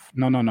did.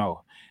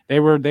 No. They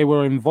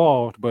were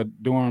involved,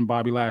 but during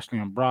Bobby Lashley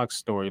and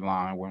Brock's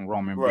storyline when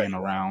Roman being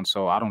around,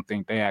 so I don't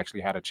think they actually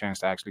had a chance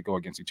to actually go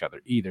against each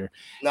other either.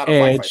 Not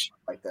a fight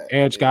like that.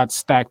 Edge got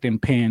stacked and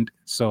pinned,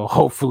 so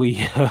hopefully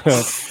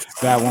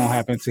that won't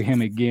happen to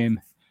him again.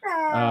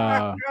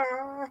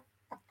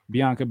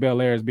 Bianca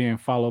Belair is being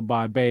followed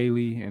by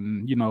Bailey,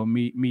 and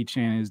Me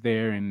Chin is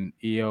there, and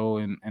EO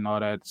and all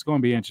that. It's going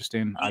to be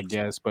interesting, I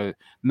guess, but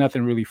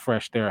nothing really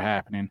fresh there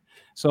happening.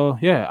 So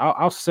yeah,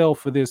 I'll sell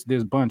for this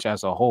bunch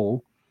as a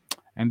whole,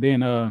 and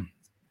then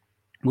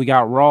we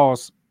got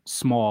Raw's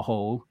small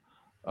hole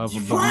of a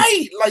bunch.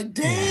 Right, like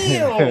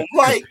damn,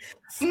 like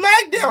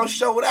SmackDown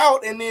showed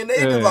out, and then they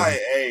just like,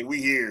 hey,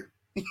 we here.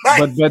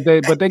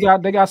 but they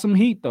got some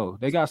heat though.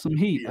 They got some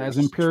heat as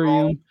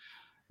Imperium.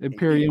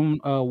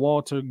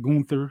 Walter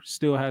Gunther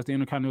still has the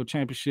Intercontinental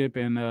Championship,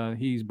 and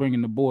he's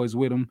bringing the boys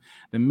with him.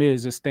 The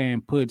Miz is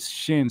staying put.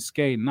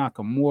 Shinsuke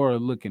Nakamura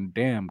looking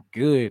damn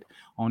good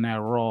on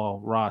that Raw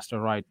roster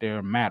right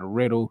there. Matt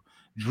Riddle,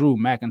 Drew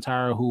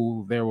McIntyre,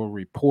 who there were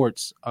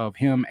reports of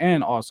him,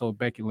 and also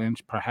Becky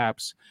Lynch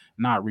perhaps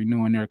not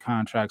renewing their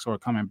contracts or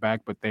coming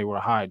back, but they were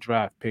high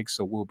draft picks,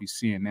 so we'll be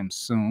seeing them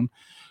soon.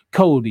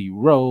 Cody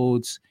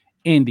Rhodes,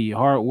 Indy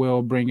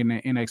Hartwell bringing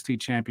the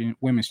NXT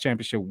Women's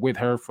Championship with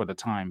her for the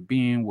time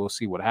being. We'll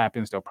see what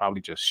happens. They'll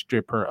probably just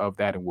strip her of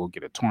that, and we'll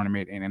get a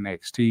tournament in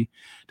NXT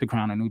to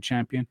crown a new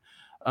champion.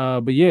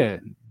 But yeah,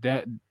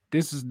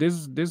 this is.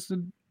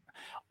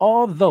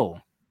 Although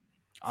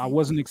I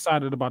wasn't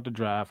excited about the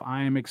draft,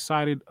 I am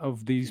excited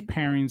of these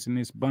pairings and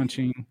this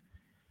bunching.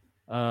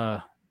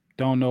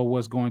 Don't know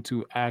what's going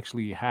to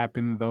actually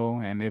happen though,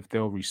 and if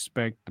they'll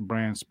respect the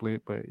brand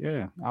split. But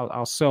yeah,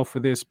 I'll sell for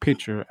this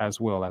picture as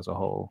well as a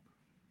whole.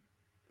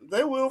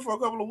 They will for a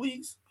couple of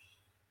weeks.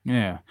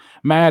 Yeah.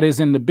 Matt is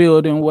in the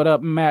building. What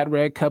up, Matt?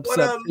 Red Cups what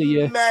up up, to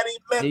you.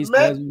 He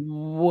says,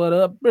 what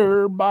up,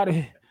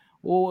 everybody?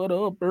 What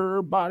up,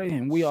 everybody?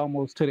 And we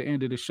almost to the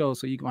end of the show,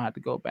 so you're going to have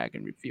to go back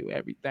and review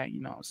everything,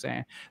 you know what I'm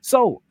saying?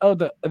 So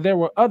there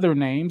were other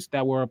names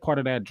that were a part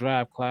of that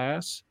draft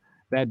class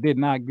that did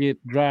not get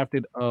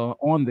drafted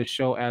on the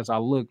show. As I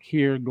look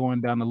here,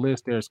 going down the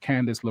list, there's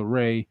Candice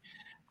LeRae,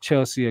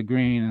 Chelsea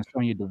Green, and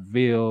Sonya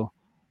Deville,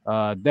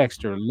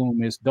 Dexter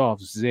Loomis, Dolph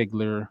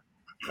Ziggler,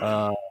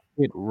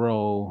 Hit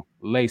Row,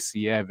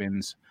 Lacey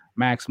Evans,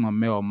 Maximum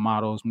Male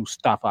Models,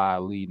 Mustafa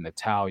Ali,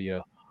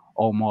 Natalia,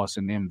 Omos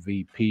and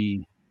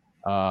MVP.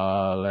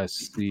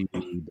 Let's see,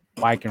 the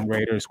Viking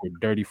Raiders with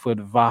Dirty Foot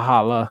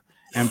Valhalla,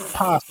 and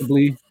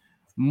possibly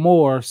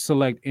more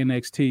select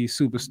NXT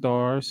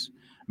superstars.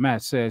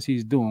 Matt says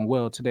he's doing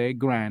well today.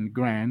 Grand.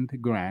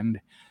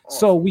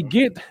 So we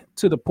get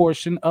to the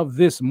portion of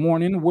this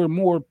morning where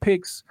more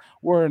picks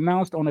were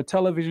announced on a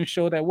television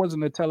show that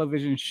wasn't a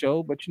television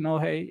show, but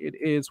hey, it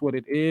is what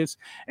it is.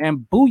 And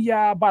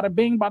booyah,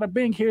 bada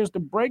bing, here's the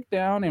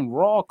breakdown. And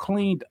Raw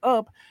cleaned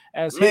up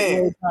as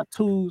Hit got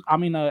twos.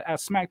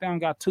 As SmackDown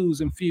got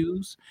twos and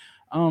fews.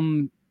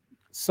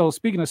 So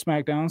speaking of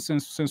SmackDown,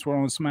 since we're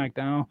on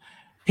SmackDown,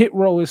 Hit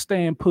Row is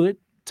staying put.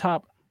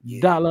 Top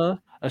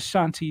Dollar,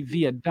 Ashanti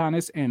the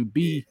Adonis, and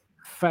B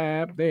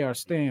Fab, they are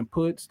staying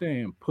put.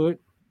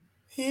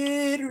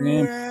 Hit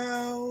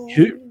row,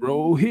 get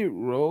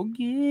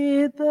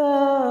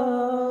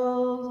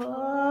those.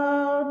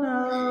 Oh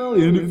no!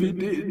 And if you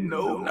didn't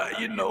know, now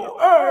you know.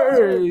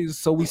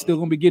 So we still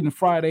gonna be getting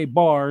Friday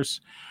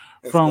bars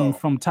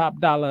from Top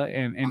Dollar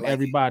and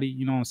everybody.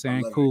 You know what I'm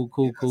saying?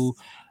 Cool.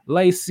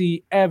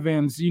 Lacey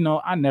Evans,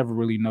 I never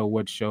really know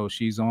what show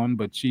she's on,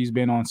 but she's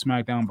been on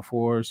SmackDown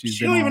before.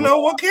 She don't even know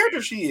what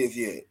character she is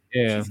yet.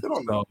 Yeah,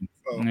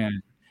 yeah.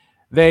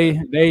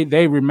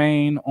 They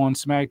remain on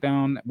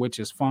SmackDown, which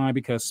is fine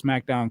because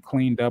SmackDown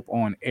cleaned up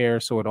on air,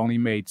 so it only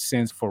made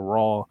sense for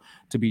Raw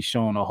to be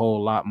shown a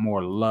whole lot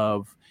more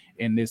love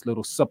in this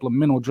little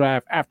supplemental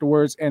draft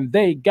afterwards. And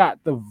they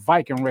got the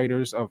Viking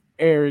Raiders of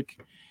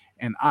Eric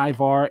and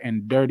Ivar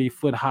and Dirty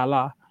Foot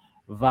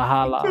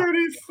Valhalla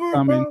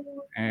coming,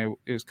 and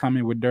is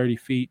coming with dirty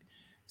feet.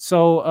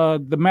 So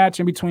the match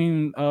in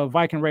between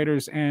Viking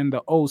Raiders and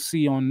the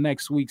OC on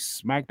next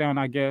week's SmackDown,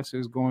 I guess,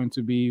 is going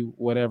to be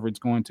whatever it's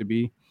going to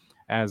be,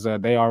 as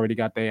they already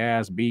got their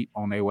ass beat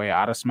on their way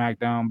out of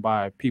SmackDown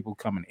by people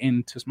coming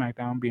into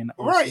SmackDown being the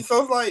OC. Right.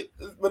 So it's like,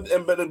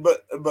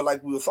 but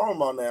like we were talking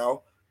about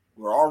now,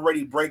 we're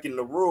already breaking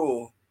the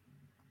rule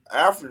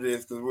after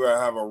this because we're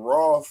gonna have a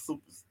Raw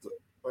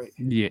Wait.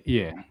 Yeah.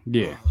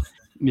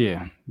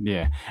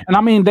 And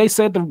I mean, they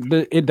said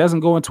it doesn't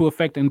go into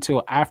effect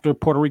until after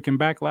Puerto Rican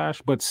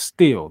Backlash, but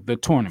still, the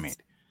tournament.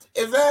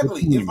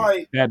 Exactly. It's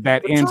like That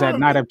the ends at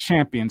Night tournament. of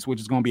Champions,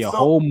 which is going to be a So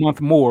whole month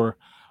more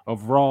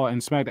of Raw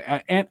and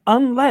SmackDown. And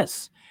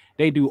unless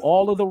they do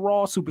all of the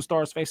Raw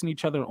superstars facing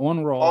each other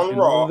on Raw on and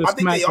all of Raw, the I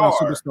think they SmackDown are.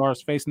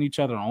 superstars facing each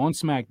other on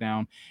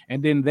SmackDown,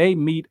 and then they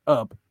meet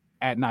up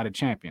at Night of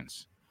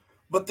Champions.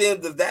 But then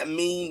does that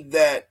mean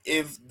that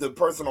if the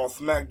person on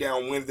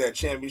SmackDown wins that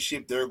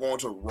championship, they're going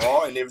to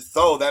Raw? And if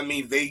so, that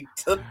means they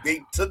took this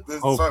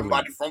Hopefully.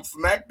 somebody from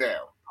SmackDown.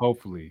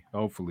 Hopefully.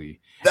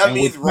 That And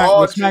means with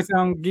Raw just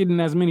SmackDown getting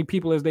as many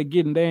people as they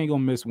getting, they ain't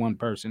gonna miss one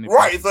person. If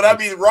right. that's So the that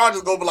case. means Raw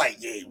just gonna be like,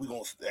 yeah, we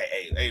gonna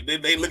hey,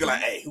 they looking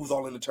like, hey, who's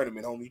all in the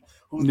tournament, homie?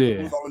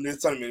 Who's all in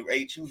this tournament?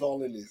 H, who's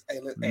all in this? Hey,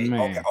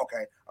 Man.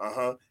 okay,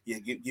 yeah,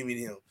 give me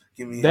him,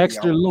 yeah,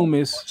 Dexter I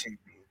Loomis. champion.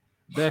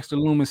 Dexter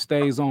Loomis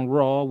stays on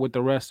Raw with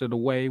the rest of the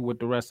way, with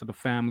the rest of the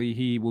family.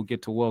 He will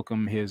get to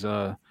welcome his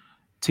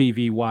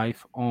TV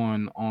wife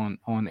on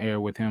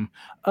air with him.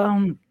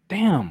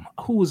 Damn,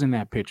 who was in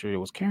that picture? It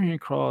was Karrion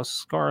Kross,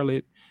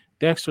 Scarlett,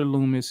 Dexter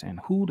Loomis, and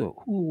who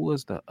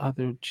was the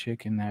other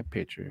chick in that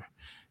picture?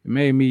 It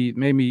made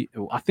me.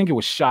 I think it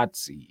was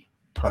Shotzi,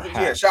 I think yeah,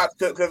 perhaps. shots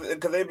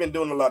because they've been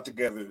doing a lot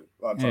together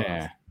a lot of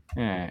times.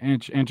 Yeah.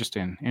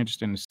 Interesting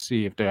to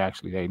see if they're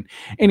actually dating.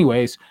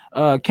 Anyways,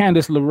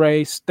 Candice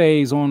LeRae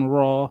stays on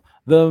Raw.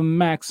 The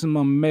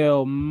Maximum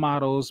Male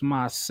Models,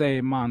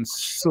 Marseille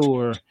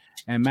Mansour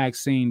and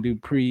Maxine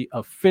Dupree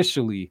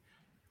officially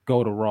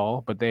go to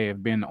Raw, but they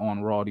have been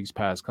on Raw these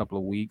past couple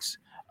of weeks.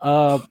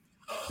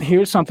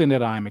 Here's something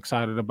that I'm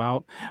excited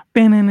about.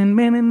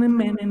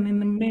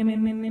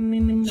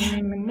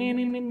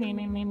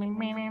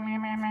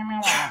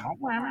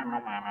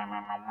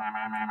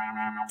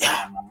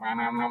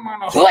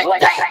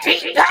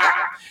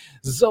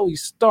 Zoe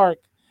Stark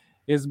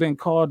has been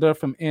called up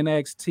from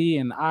NXT,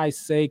 and I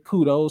say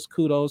kudos.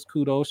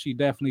 She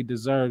definitely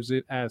deserves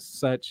it as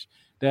such.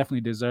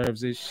 Definitely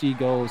deserves it. She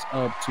goes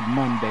up to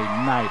Monday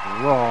Night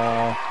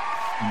Raw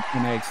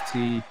from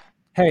NXT.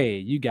 Hey,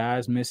 you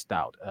guys missed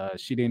out.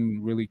 She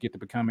didn't really get to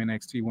become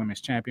NXT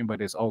Women's Champion,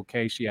 but it's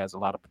okay. She has a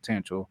lot of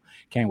potential.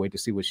 Can't wait to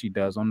see what she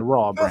does on the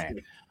Raw brand.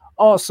 Definitely.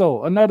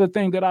 Also, another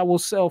thing that I will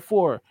sell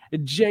for,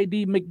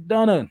 JD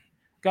McDonough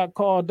got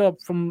called up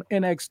from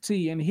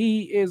NXT, and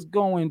he is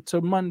going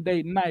to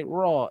Monday Night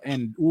Raw.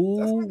 And That's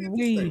gonna be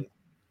interesting.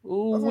 That's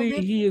gonna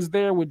be he is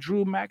there with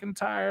Drew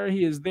McIntyre.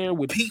 He is there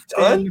with Pete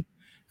Dunne.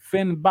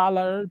 Finn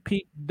Balor.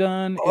 Pete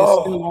Dunne is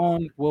still Oh,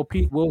 on. Well,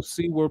 we'll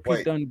see where Pete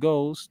wait, Dunne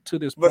goes to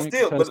this but point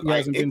still, because but he like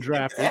hasn't been it could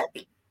drafted.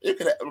 happen. It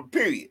could happen.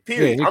 Period.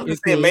 Yeah, I'm it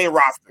just saying could. main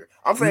roster.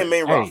 I'm saying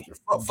main Hey, roster.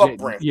 Fuck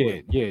brand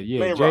split.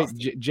 Main roster.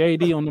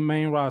 JD on the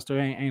main roster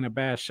ain't a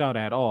bad shot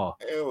at all.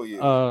 Hell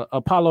yeah.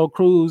 Apollo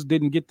Cruz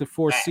didn't get to Back.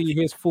 foresee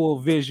his full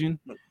vision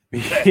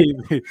Back.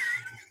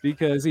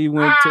 because he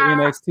went to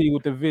NXT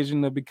with the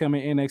vision of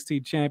becoming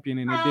NXT champion,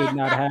 and it did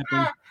not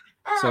happen.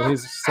 So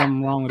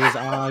something wrong with his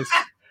eyes.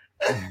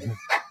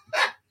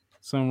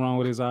 Something wrong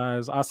with his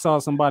eyes. I saw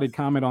somebody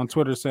comment on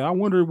Twitter say, "I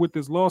wonder with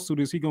this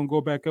lawsuit is he gonna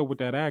go back up with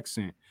that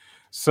accent?"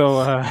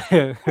 So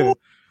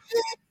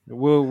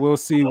we'll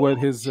see what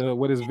his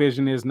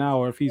vision is now,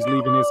 or if he's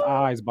leaving his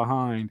eyes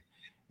behind.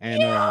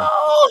 And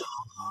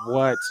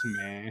what,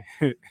 man?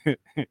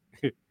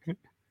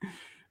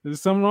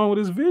 There's something wrong with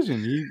his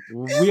vision.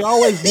 We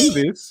always knew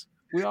this.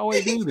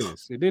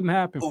 It didn't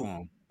happen for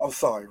him. I'm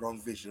sorry,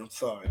 wrong vision. I'm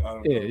sorry. I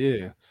don't know.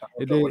 Yeah. I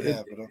don't know what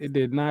happened. It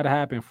did not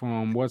happen for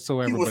him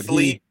whatsoever. He was But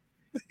asleep.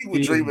 He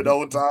was dreaming the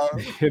whole time.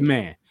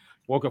 Man,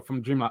 woke up from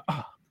a dream like,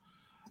 I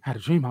had a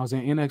dream I was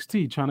in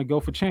NXT trying to go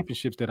for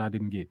championships that I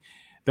didn't get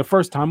the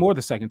first time or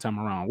the second time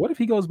around. What if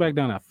he goes back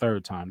down a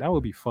third time? That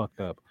would be fucked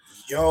up.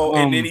 Yo,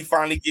 and then he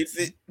finally gets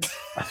it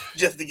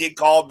just to get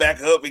called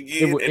back up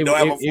again and don't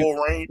have a full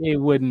reign. It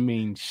wouldn't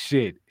mean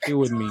shit.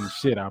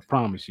 I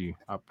promise you.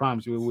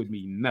 It wouldn't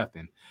mean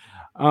nothing.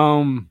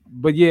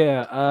 But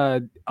yeah,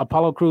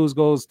 Apollo Crews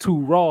goes to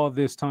Raw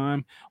this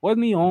time.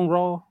 Wasn't he on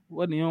Raw?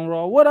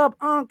 What up,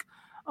 Unc?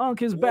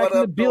 Unc is back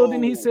in the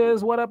building. He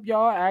says, "What up,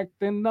 y'all?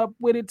 Acting up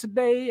with it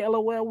today?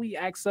 LOL, we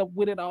acts up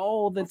with it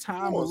all the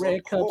time.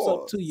 Red cups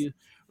up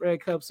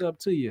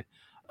to you.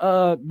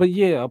 But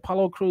yeah,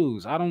 Apollo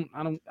Crews. I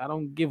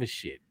don't give a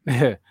shit.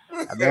 I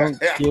don't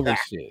give a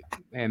shit.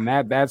 And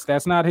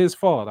that's not his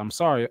fault. I'm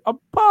sorry.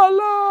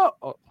 Apollo.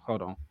 Oh,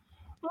 hold on.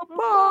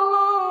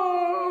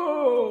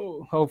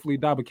 Apollo. Hopefully,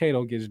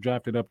 Dabba-Kato gets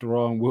drafted up to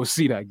Raw, and we'll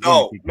see that.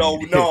 No. Keep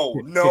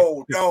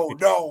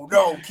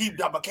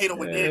Dabba-Kato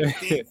with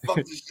NXT. Fuck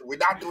this shit. We're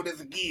not doing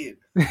this again.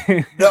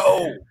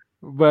 No.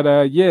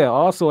 But yeah,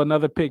 also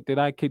another pick that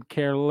I could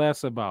care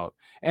less about.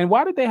 And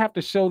why did they have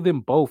to show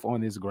them both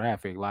on this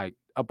graphic, like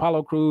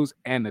Apollo Crews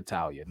and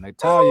Natalia?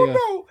 Natalia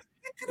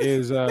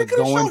is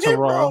going to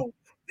Raw.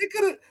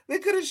 They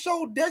could have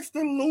showed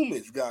Dexter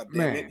Loomis,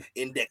 goddamn it,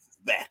 in Dexter's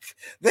back.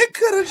 They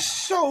could have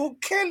showed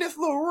Candice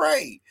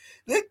LeRae.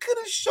 They could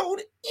have showed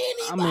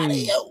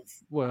anybody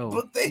else. Well,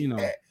 but they,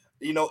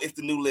 it's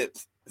the new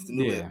lips. It's the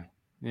new lip.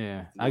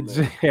 Yeah,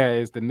 New yeah,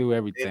 it's the new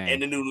everything.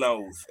 and the new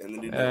lows and the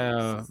new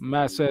lows.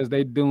 Matt says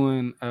they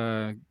doing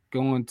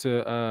going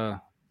to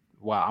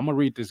wow, I'm gonna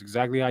read this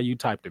exactly how you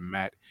typed it,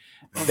 Matt.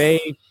 They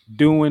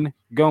doing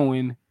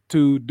going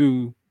to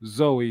do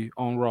Zoe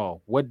on Raw.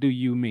 What do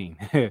you mean?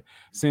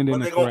 Send in a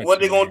What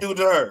they correction, gonna do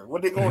to her?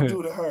 What they gonna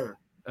do to her?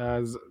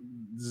 uh,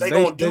 They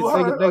gonna do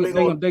her?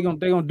 Or they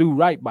gonna do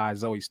right by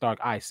Zoe Stark.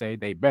 I say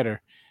they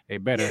better. Yeah, I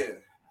think that's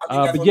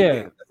But what it yeah,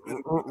 means.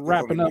 That's what it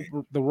wrapping up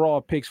means. the Raw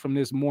picks from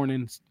this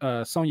morning,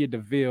 Sonya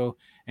Deville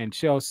and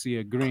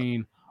Chelsea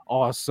Green.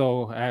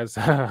 Also, as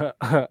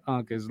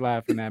Unc is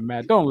laughing at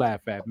Matt, don't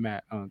laugh at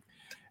Matt, Unc.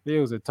 It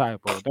was a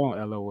typo.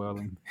 Don't LOL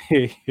him.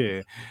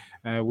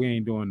 Yeah, we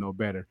ain't doing no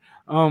better.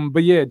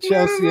 But yeah,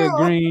 Chelsea No.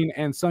 Green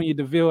and Sonya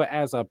Deville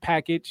as a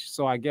package.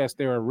 So I guess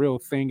they're a real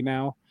thing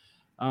now.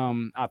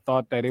 I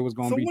thought that it was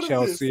gonna So be what is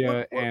this? Chelsea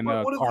and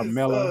What is this?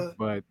 Carmella,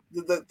 but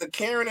The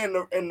Karen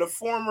and the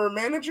former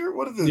manager.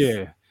 What is this?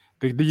 yeah,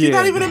 She's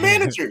not yeah. even a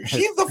manager.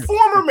 She's the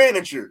former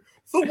manager.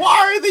 So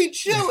why are they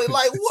chilling?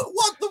 Like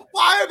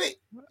why are they?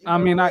 I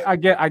mean, I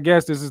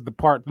guess this is the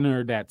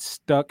partner that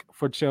stuck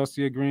for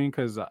Chelsea Green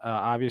because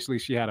obviously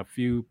she had a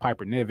few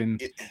Piper Niven,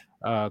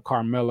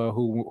 Carmella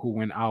who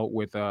went out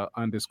with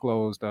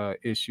undisclosed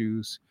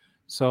issues.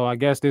 So I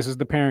guess this is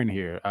the pairing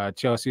here.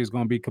 Chelsea is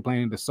going to be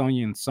complaining to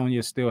Sonya, and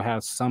Sonya still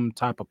has some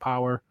type of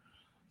power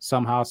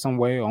somehow, some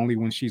way, only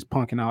when she's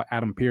punking out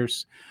Adam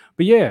Pierce.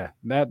 But yeah,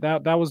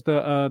 that was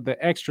the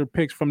extra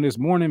picks from this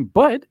morning.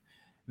 But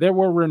there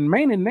were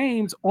remaining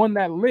names on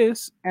that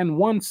list, and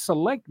one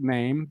select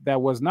name that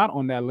was not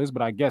on that list,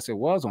 but I guess it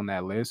was on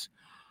that list,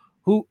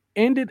 who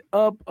ended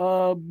up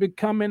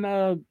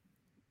becoming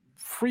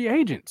free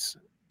agents.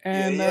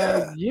 And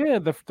Yeah. yeah,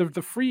 the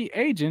free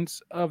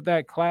agents of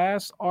that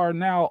class are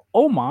now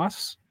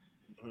Omos,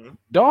 Mhm.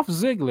 Dolph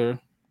Ziggler,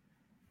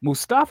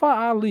 Mustafa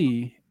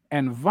Ali,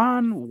 and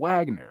Von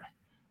Wagner.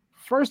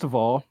 First of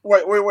all,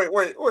 Wait. The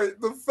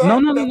no, fact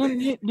no, that no,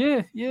 they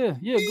yeah.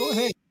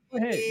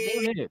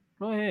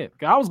 Go ahead.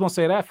 I was gonna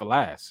say that for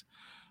last.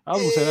 I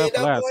was gonna say that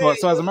for no, last. go ahead.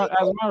 So as a matter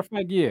of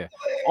fact, yeah,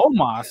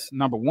 Omos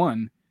number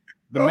one,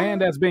 the man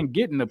that's been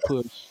getting the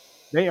push.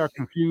 They are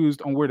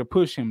confused on where to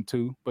push him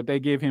to, but they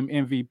give him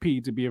MVP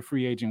to be a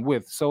free agent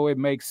with. So it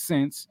makes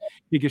sense.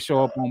 He can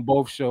show up on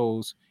both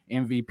shows,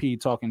 MVP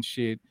talking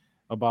shit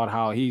about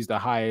how he's the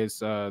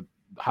highest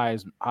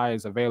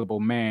available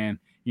man.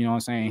 You know what I'm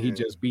saying? He Yeah.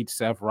 just beat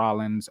Seth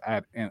Rollins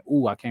at and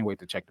I can't wait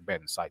to check the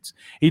betting sites.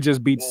 He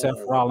just beat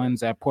Seth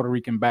Rollins at Puerto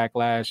Rican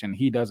Backlash, and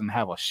he doesn't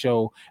have a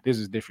show. This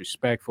is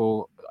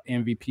disrespectful.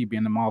 MVP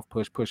being the mouth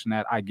pushing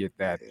that. I get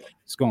that.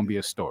 It's gonna be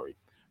a story.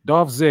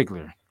 Dolph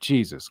Ziggler,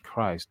 Jesus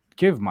Christ,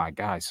 give my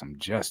guy some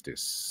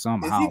justice Is he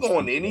somehow.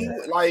 going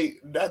anywhere? Like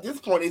at this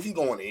point, is he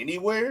going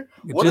anywhere?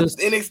 Just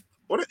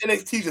What if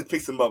NXT just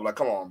picks him up? Like,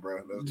 come on, bro.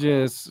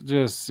 just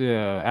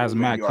yeah. As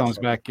Man, Matt you are comes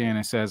trouble. back in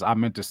and says, "I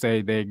meant to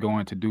say they're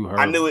going to do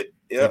I her. knew it.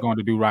 They're Yep. going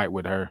to do right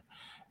with her."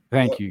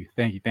 Thank Yep.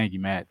 you,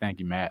 Matt. Thank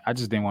you, Matt. I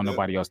just didn't want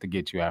nobody else to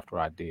get you after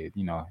I did,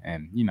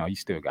 and you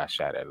still got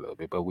shot at a little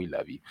bit, but we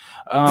love you.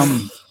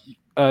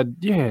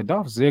 Yeah,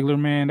 Dolph Ziggler,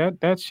 man,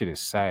 that shit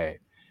is sad.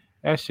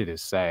 That shit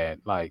is sad.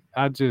 Like,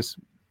 I just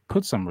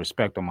put some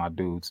respect on my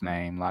dude's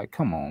name. Like,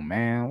 come on,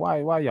 man.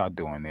 Why y'all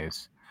doing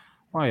this?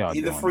 Why y'all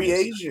He's a doing free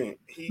this? agent.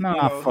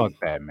 Nah, fuck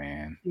that,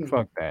 man.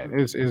 Fuck that.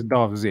 It's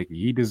Dolph Ziggler.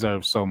 He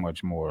deserves so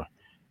much more.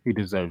 He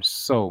deserves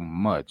so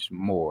much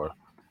more.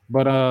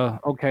 But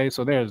okay,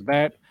 so there's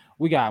that.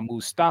 We got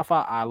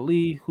Mustafa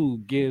Ali, who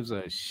gives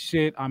a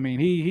shit. I mean,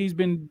 he's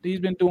been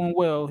doing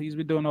well. He's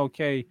been doing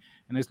okay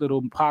in this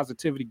little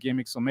positivity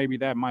gimmick. So maybe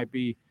that might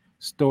be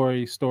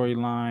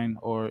storyline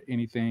or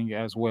anything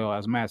as well.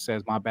 As Matt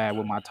says, my bad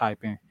with my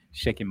typing,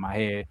 shaking my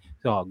head.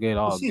 It's all good,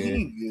 all good.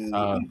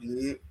 Uh, He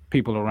good.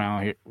 people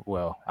around here.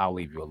 Well, I'll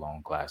leave you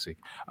alone, classic.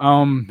 Hey,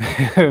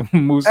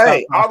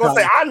 Mustafa. I was gonna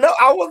say, I know.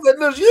 I was like,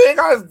 look, you ain't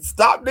gotta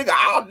stop, nigga.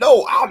 I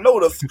know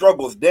the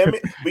struggles, damn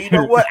it. But you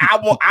know what?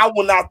 I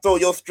will not throw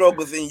your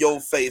struggles in your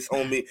face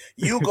on me.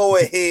 You go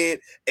ahead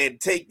and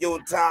take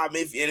your time.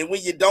 And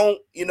when you don't,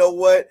 you know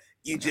what?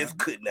 You just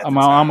couldn't at the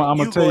time. I'm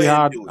gonna tell go you ahead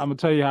how. and do it. I'm gonna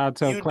tell you how I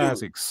tell You do.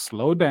 classics.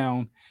 Slow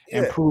down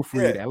and Yeah,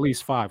 proofread yeah. at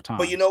least 5 times.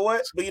 But you know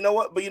what?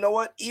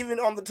 Even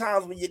on the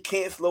times when you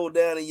can't slow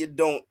down and you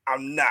don't,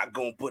 I'm not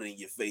gonna put it in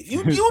your face.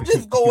 You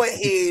just go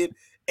ahead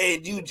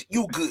and you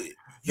good.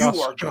 You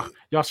are good.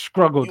 Y'all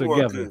struggle You are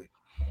together. good.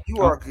 You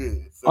are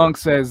good. So, Unk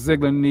says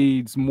Ziggler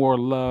needs more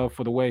love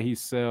for the way he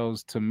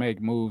sells to make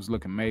moves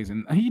look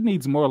amazing. He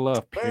needs more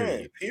love, period.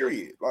 man,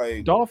 period.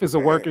 Like Dolph is a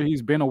man. worker.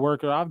 He's been a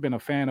worker. I've been a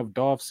fan of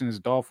Dolph since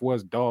Dolph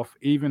was Dolph.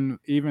 Even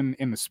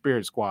in the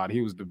Spirit Squad, he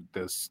was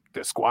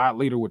the squad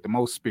leader with the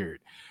most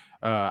spirit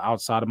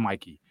outside of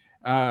Mikey.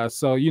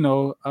 So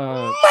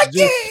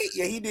Mikey!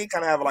 Yeah, he did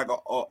kind of have like a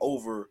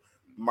over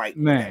Mike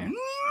with that. man,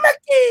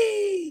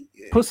 Mikey!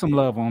 Yeah, put some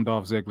love on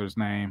Dolph Ziggler's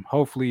name.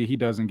 Hopefully, he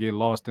doesn't get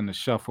lost in the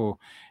shuffle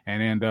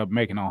and end up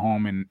making a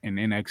home in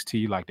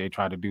NXT like they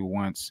tried to do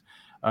once.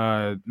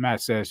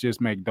 Matt says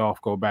just make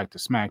Dolph go back to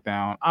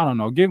SmackDown. I don't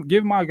know.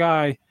 Give my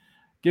guy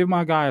a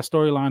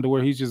storyline to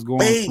where he's just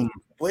going from.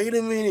 Wait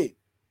a minute.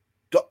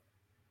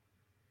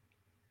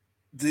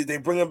 they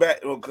bring him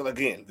back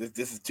again.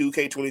 This is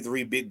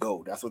 2K23 Big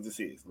Gold. That's what this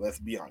is. Let's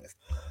be honest.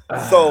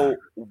 So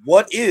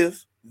what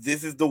if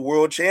this is the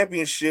world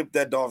championship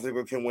that Dolph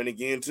Ziggler can win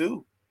again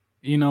too?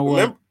 You know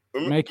what?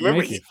 Make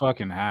it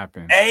fucking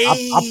happen. Hey.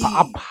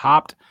 I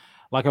popped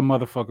like a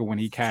motherfucker when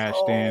he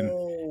cashed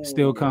in.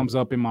 Still comes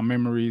up in my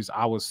memories.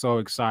 I was so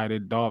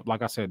excited. Dolph,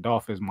 like I said,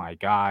 Dolph is my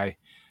guy.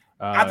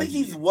 I think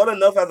he's well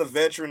enough as a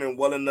veteran and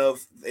well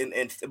enough, and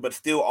but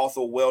still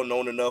also well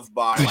known enough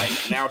by like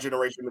now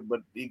generation. But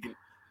he can.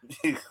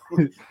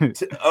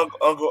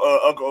 Uncle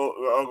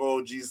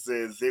OG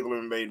says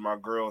Ziggler made my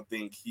girl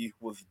think he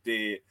was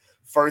dead.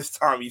 First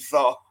time she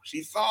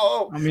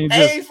saw him. I mean,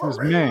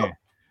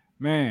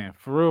 man,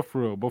 for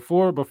real.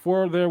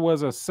 Before there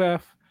was a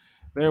Seth,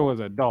 there was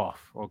a Dolph.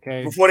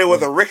 Okay. Before there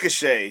was a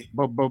Ricochet.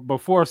 But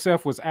before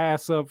Seth was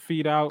ass up,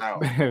 feet out,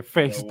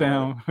 face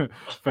down,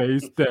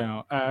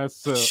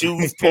 ass up,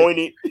 shoes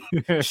pointed.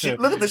 Look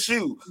at the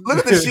shoe. Look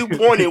at the shoe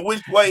pointed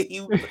which way he.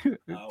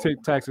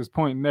 Tic Tacs is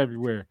pointing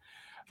everywhere.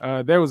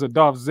 There was a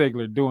Dolph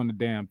Ziggler doing the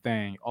damn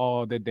thing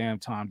all the damn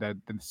time. That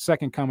the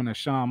second coming of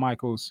Shawn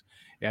Michaels,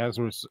 as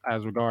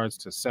regards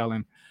to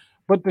selling,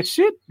 but the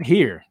shit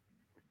here.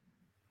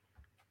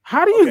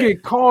 How do you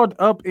get called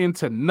up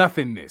into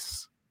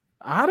nothingness?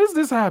 How does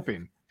this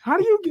happen? How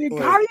do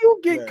you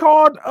get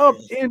called up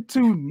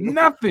into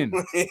nothing?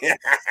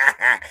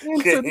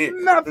 Into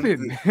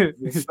nothing.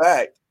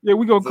 Fact. Yeah,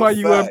 we're gonna call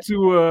you up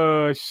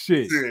to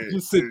shit.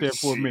 Just sit there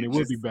for a minute.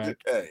 We'll be back.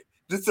 Hey,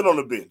 just sit on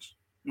the bench.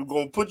 We're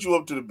gonna put you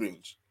up to the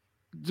bench.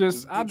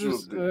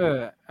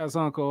 As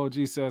Uncle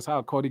OG says,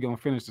 how Cody gonna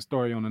finish the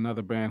story on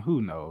another brand?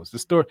 Who knows? The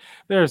story,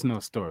 there's no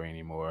story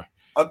anymore.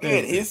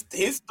 Again, his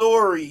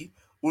story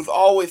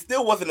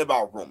still wasn't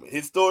about Roman.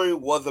 His story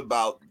was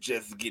about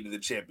just getting the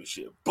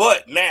championship.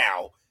 But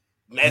now,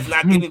 that's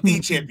not getting the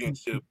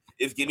championship.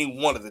 It's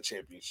getting one of the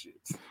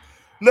championships.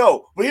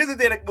 No, but here's the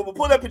thing. But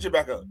pull that picture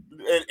back up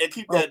and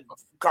keep that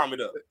comment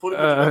up. Pull the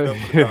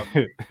picture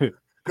back up.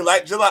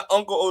 Because just like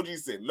Uncle OG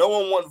said, no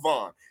one wants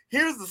Vaughn.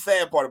 Here's the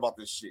sad part about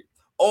this shit.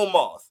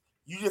 Omos,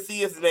 you just see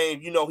his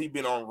name, you know he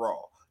been on Raw.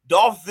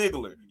 Dolph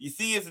Ziggler, you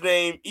see his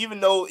name, even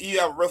though he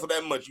haven't wrestled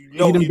that much, you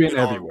know he's been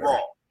everywhere. On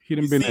Raw. He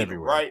done been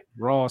everywhere, right?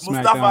 Raw, Mustafa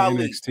SmackDown,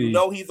 Ali, NXT. You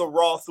know he's a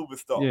Raw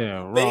superstar.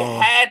 Yeah, Raw. They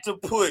had to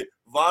put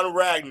Von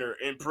Wagner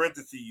in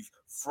parentheses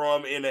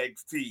from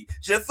NXT,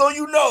 just so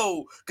you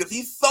know, because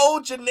he's so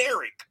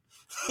generic.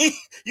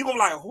 You're gonna be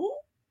like, who?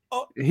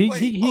 Oh,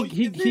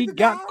 he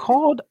got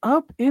called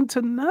up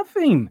into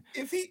nothing.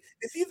 Is he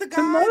the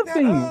guy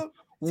that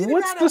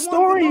what's the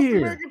story here?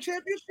 American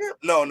Championship?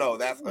 No,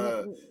 that's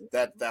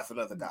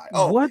another guy.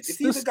 Oh, what's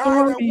the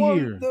story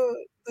here?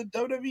 The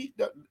WWE.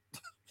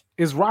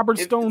 Is Robert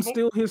Stone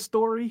still his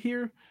story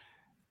here?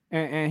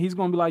 And he's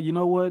gonna be like, you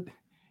know what?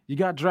 You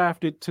got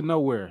drafted to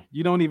nowhere.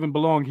 You don't even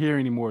belong here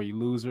anymore, you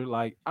loser.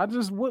 Like,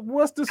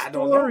 what's the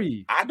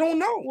story? I don't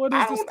know. What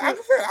is the story? Like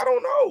I said, I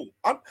don't know.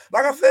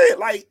 Like I said,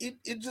 like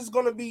it's just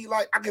gonna be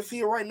like I can see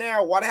it right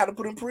now. Why they had to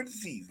put in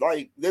parentheses?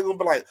 Like they're gonna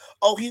be like,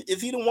 oh, is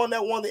he the one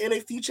that won the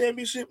NXT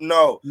championship?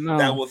 No.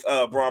 That was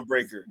Braun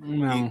Breaker.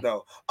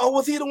 No. Oh,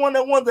 was he the one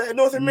that won the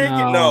North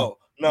American? No.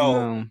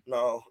 Oh,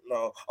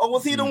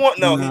 was he the one?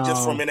 No, he's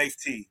just from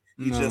NXT.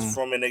 He's just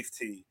from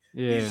NXT.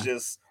 Yeah.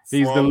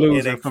 He's the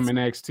loser from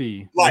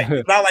NXT. Like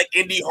not like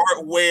Indy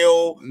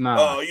Hartwell,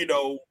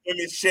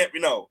 women's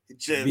champion. No,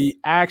 just the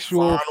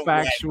actual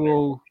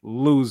factual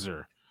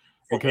loser.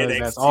 Because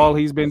that's all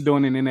he's been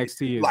doing in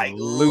NXT is like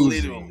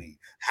losing. Literally.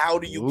 How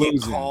do you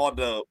get called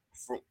up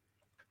from?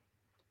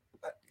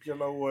 You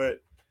know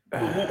what?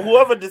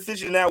 Whoever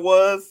decision that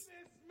was.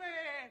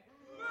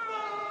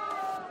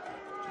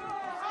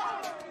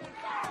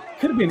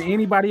 Could have been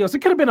anybody else. It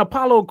could have been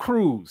Apollo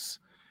Crews.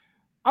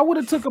 I would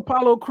have took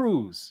Apollo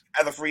Crews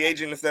as a free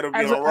agent instead of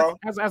being on Raw.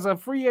 As a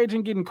free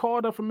agent getting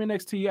called up from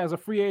NXT as a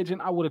free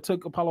agent, I would have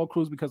took Apollo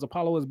Crews because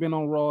Apollo has been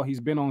on Raw. He's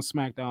been on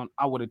SmackDown.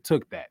 I would have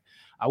took that.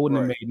 I wouldn't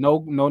have made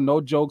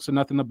no jokes or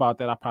nothing about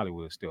that. I probably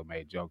would have still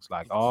made jokes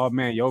like, "Oh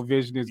man, your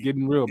vision is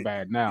getting real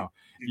bad now.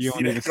 You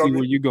don't even see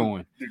where you're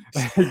going.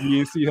 You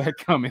didn't see that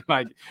coming."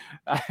 Like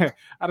I'd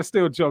have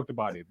still joked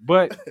about it,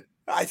 but.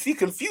 I see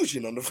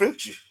confusion on the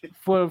future.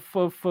 For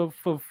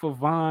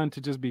Vaughn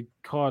to just be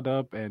caught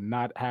up and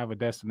not have a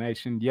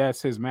destination.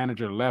 Yes, his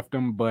manager left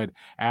him, but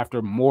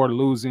after more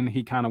losing,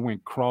 he kind of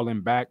went crawling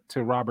back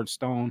to Robert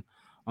Stone.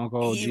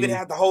 Uncle he even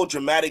had the whole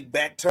dramatic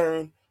back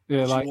turn.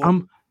 Yeah, like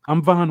I'm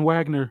Von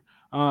Wagner.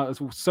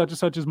 Such and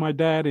such is my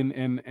dad,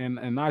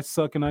 and I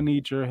suck and I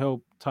need your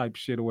help type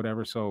shit or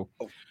whatever. So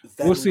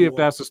we'll see if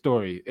that's the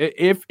story.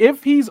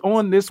 If he's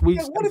on this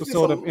week's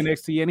episode of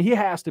NXT, and he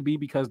has to be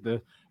because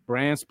the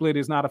brand split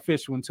is not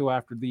official until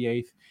after the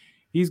 8th.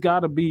 He's got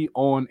to be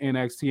on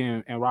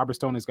NXT, and Robert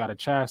Stone has got to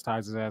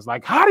chastise his ass.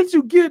 Like, how did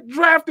you get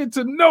drafted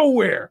to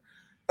nowhere?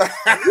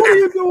 What are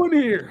you doing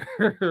here?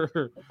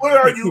 Where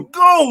are you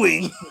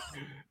going?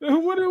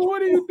 What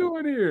are you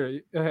doing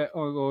here?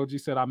 OG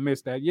said I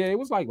missed that. Yeah, it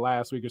was like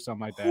last week or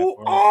something like that. Who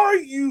are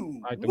you?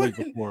 Like the week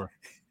before.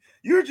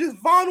 You're just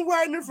Von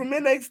Wagner from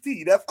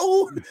NXT. That's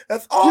all.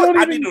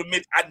 I need to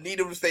admit. I need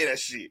him to say that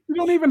shit. You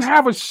don't even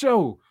have a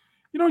show.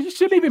 You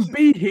shouldn't even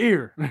be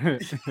here.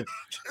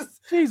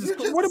 Jesus,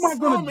 what am I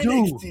gonna do?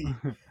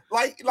 NXT.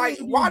 Like,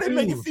 why they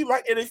make it seem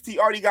like NXT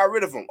already got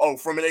rid of him? Oh,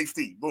 from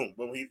NXT, boom,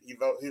 boom,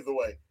 he's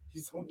away.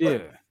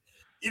 Yeah.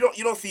 You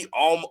don't see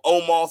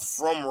Omos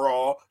from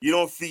Raw. You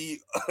don't see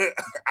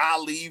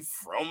Ali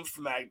from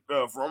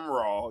from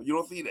Raw. You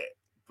don't see that.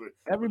 But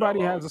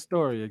everybody has a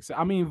story.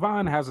 I mean,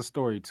 Von has a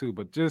story too,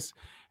 but this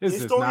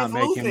does not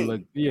make him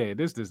look. Yeah,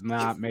 this does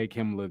not make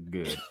him look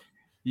good.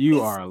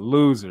 You are a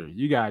loser.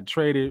 You got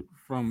drafted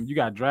from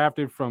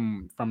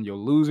your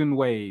losing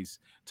ways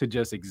to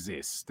just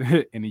exist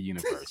in the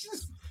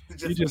universe.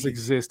 You just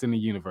exist in the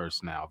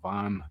universe now,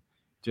 Von.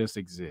 Just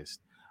exist.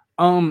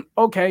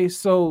 Okay,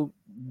 so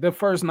the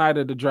first night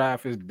of the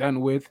draft is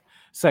done with.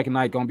 Second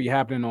night gonna be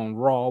happening on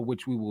Raw,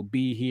 which we will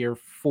be here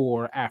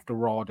for after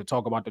Raw to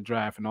talk about the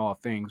draft and all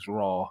things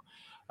Raw.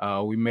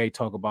 We may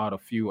talk about a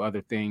few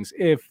other things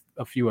if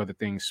a few other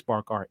things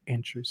spark our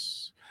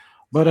interest.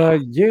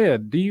 But yeah,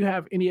 do you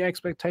have any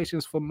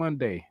expectations for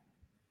Monday?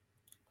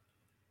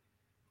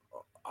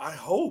 I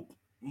hope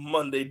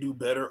Monday do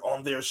better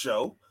on their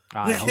show.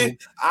 I hope.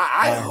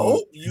 I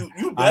hope you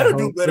better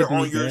do better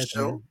on your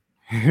show.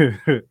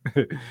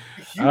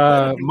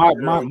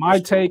 My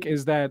take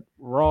is that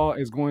Raw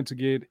is going to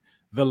get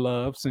the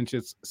love since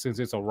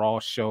it's a Raw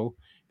show.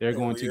 They're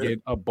going to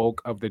get a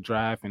bulk of the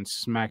draft, and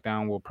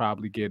SmackDown will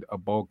probably get a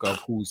bulk of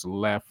who's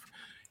left.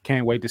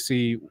 Can't wait to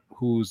see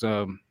who's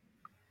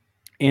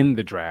in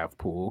the draft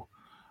pool.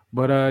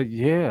 But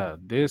yeah,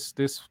 this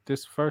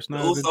first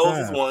night of the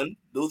draft.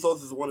 The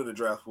Usos is one of the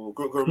draft pool.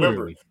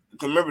 Remember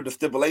the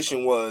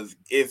stipulation was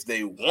if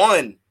they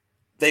won,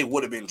 they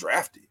would have been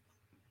drafted.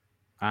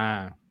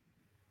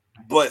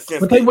 But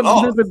since they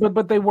lost,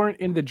 but they weren't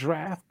in the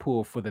draft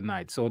pool for the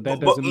night, so that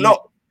doesn't.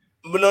 No.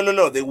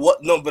 They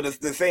what? No, but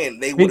they're saying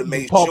they would have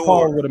made sure.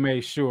 Paul would have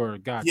made sure.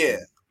 Gotcha. Yeah.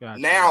 Gotcha.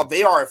 Now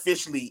they are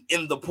officially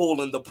in the pool.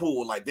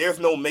 Like there's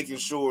no making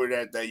sure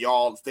that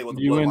y'all stay with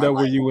the you end up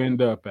where you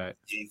end up at.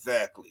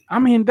 Exactly. I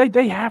mean,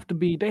 they have to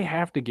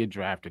get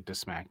drafted to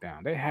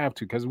SmackDown. They have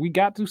to, because we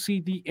got to see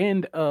the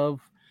end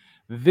of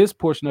this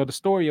portion of the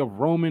story of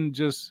Roman.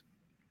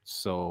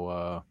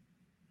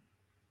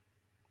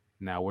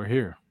 Now we're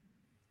here.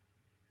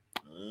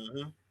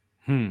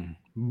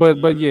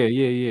 But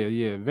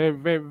yeah. Very,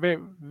 very,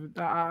 very.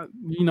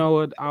 You know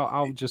what?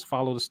 I'll just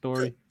follow the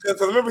story.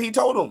 Because remember, he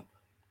told him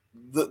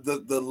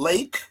the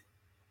lake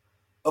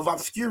of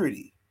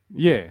obscurity.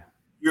 Yeah,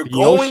 you're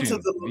going to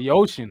the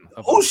ocean.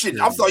 I'm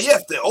sorry.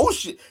 Yes, the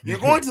ocean. You're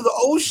going to the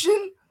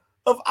ocean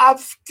of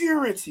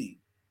obscurity.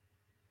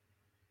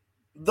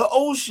 The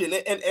ocean,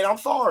 and I'm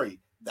sorry.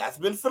 That's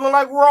been feeling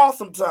like Raw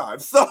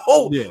sometimes.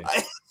 So yeah,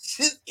 it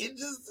just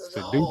it's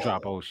a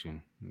Dewdrop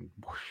Ocean.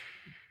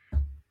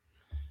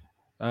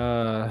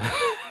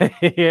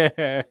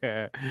 Yeah.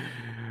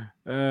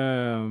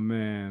 Oh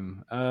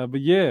man. But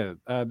yeah,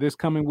 this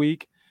coming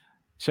week,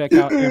 check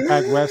out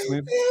Impact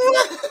Wrestling.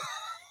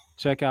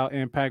 Check out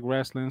Impact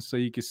Wrestling so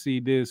you can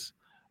see this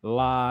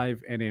live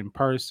and in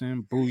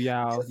person.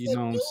 Booyah, you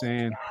know what I'm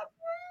saying?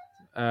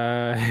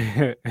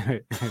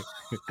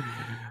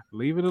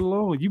 Leave it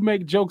alone. You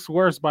make jokes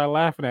worse by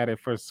laughing at it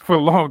for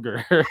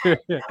longer.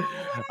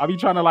 I'll be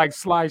trying to like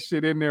slide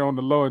shit in there on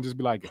the low and just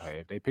be like, hey,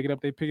 if they pick it up,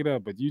 they pick it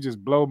up. But you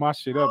just blow my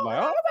shit up like,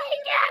 oh my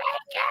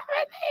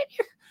god,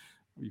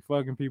 you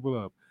fucking people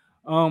up.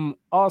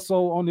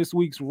 Also on this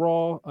week's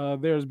Raw,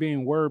 there's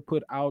being word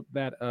put out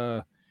that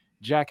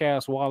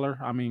Grayson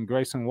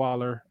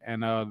Waller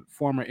and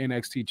former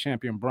NXT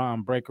champion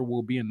Braun Breaker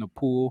will be in the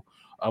pool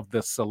of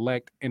the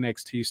select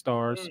NXT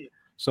stars.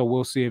 So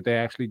we'll see if they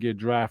actually get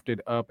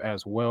drafted up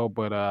as well,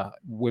 but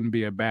wouldn't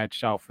be a bad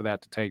shout for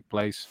that to take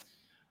place.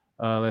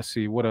 Let's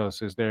see, what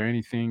else? Is there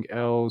anything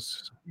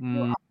else?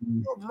 Braun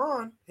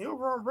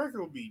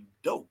Breaker would be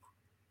dope.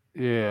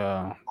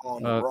 Yeah.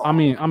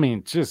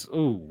 Just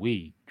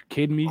we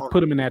kidding me?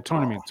 Put him in that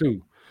tournament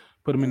too.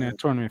 Put him in that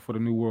tournament for the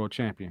new world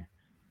champion.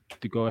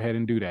 To go ahead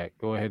and do that.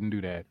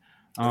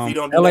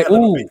 LA,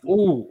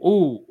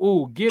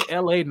 get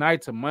LA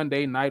Knight to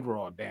Monday Night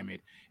Raw, damn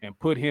it, and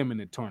put him in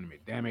the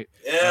tournament, damn it.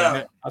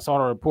 Yeah. I saw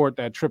a report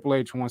that Triple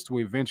H wants to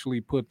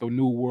eventually put the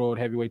new world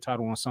heavyweight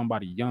title on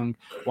somebody young.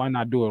 Why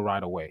not do it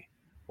right away?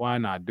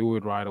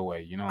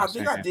 You know what I'm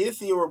saying? I did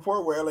see a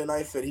report where LA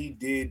Knight said he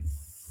did.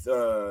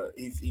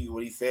 He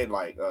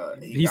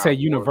said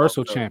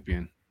Universal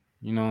Champion.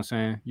 You know what I'm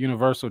saying?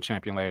 Universal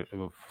champion at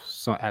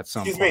some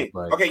Excuse point.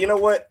 Me. Okay, you know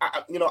what?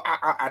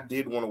 I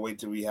did want to wait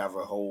till we have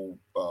a whole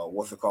a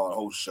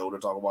whole show to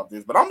talk about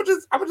this. But I'm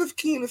just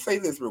keen to say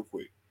this real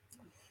quick,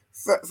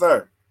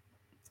 sir.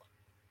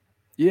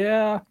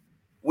 Yeah,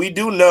 we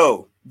do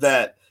know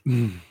that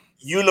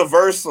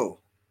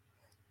Universal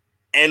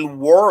and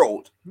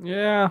World,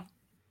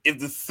 is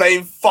the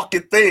same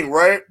fucking thing,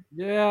 right?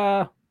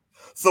 Yeah.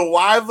 So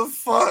why the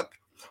fuck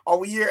are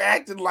we here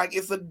acting like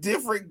it's a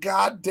different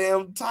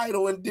goddamn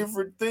title and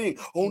different thing?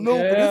 Oh no,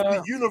 but it's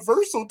the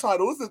Universal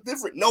title. It's a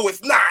different. No,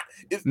 it's not.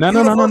 It's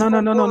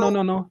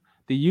no.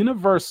 the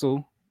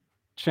Universal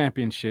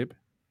Championship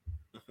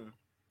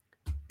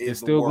is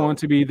still going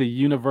to be the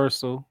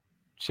Universal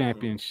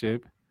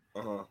Championship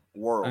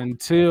world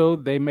until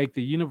they make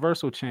the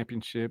Universal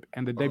Championship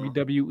and the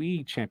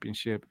WWE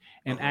Championship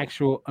an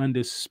actual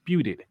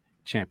undisputed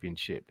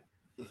championship.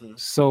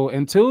 So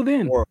until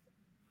then,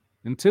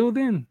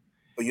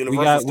 but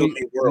Universal still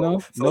means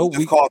world.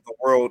 We call it the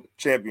World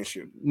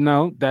Championship.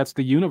 No, that's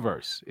the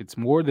universe. It's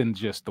more than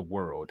just the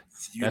world.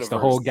 That's the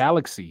whole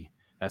galaxy.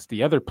 That's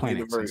the other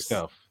planets and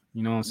stuff.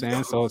 You know what I'm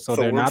saying? So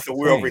they're not. So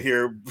we're over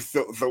here.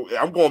 So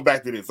I'm going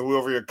back to this. So we're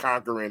over here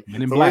conquering.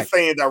 So we're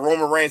saying that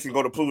Roman Reigns can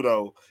go to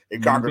Pluto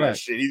and conquer that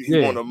shit. He's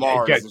going to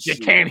Mars.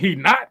 Can he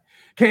not?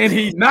 Can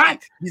he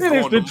not? It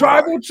is the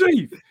tribal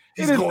chief.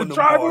 It is the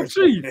tribal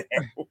chief.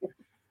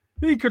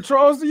 He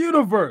controls the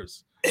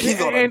universe.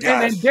 And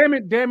damn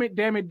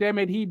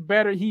it, he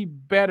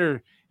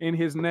better in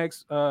his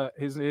next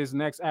his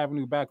next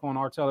avenue back on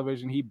our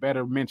television, he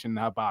better mention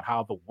about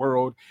how the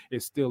world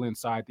is still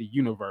inside the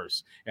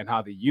universe and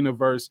how the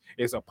universe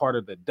is a part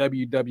of the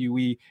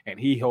WWE and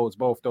he holds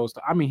both those.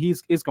 I mean,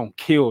 it's gonna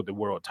kill the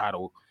world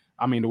title.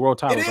 I mean, the world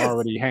title is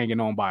already hanging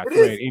on by a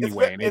thread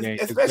anyway, and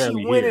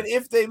especially when and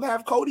if they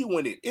have Cody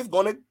win it, it's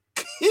gonna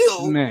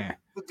kill the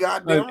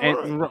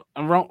goddamn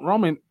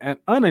Roman.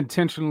 And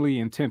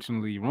intentionally,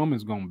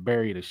 Roman's gonna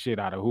bury the shit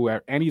out of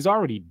whoever, and he's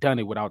already done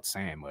it without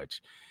saying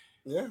much.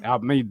 Yeah, I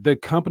mean, the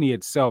company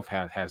itself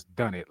has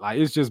done it. Like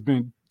it's just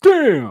been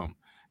damn.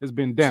 It's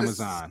been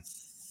Damazon.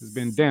 It's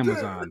been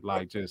Damazon.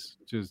 Like just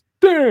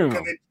damn.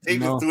 They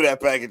just threw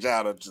that package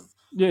out of just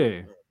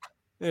They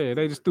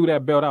just threw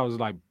that belt. I was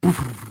like,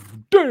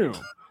 damn.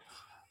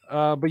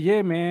 But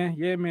yeah,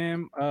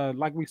 man.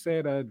 Like we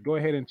said, go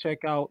ahead and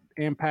check out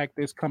Impact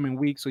this coming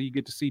week, so you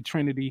get to see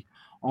Trinity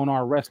on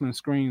our wrestling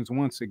screens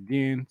once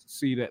again.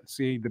 See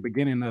the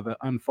beginning of the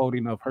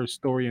unfolding of her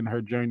story and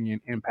her journey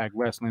in Impact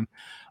Wrestling.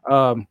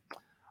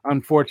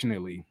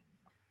 Unfortunately,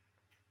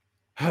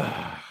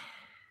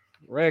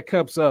 red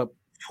cups up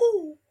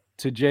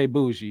to Jay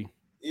Bougie.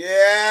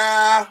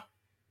 Yeah,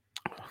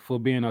 for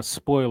being a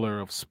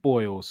spoiler of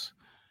spoils,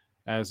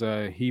 as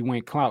he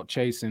went clout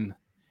chasing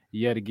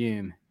yet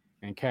again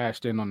and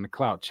cashed in on the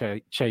clout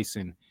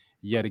chasing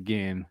yet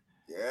again.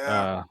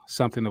 Yeah,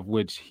 something of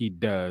which he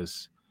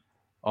does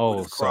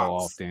so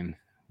often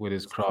with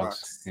his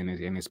Crocs and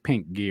his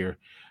pink gear.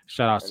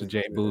 Shout outs to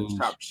Jay Bougie.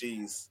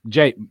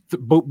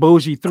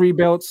 Bougie 3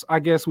 belts, I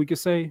guess we could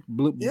say.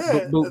 Bougie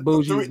 3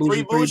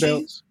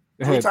 belts.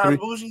 3 times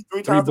Bougie,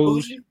 3 times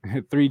Bougie.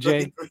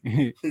 3J.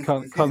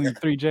 call him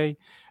 3J.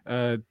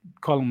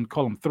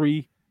 Call him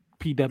 3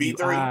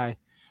 PWI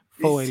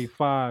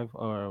 485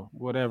 or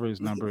whatever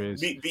his number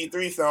is.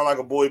 B3 sound like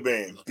a boy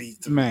band.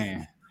 B3.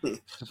 Man.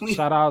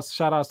 Shout outs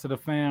to the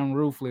fam,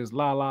 Ruthless,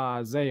 Lala,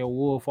 Isaiah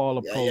Wolf, all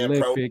the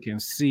prolific, and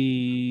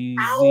CZW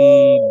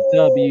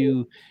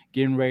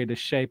getting ready to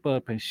shape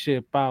up and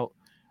ship out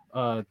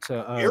to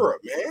Europe,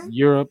 man.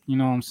 Europe, you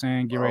know what I'm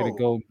saying? Get ready to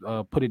go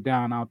put it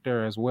down out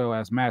there, as well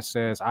as Matt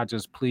says, I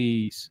just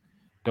please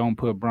don't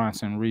put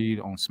Bronson Reed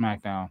on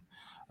SmackDown.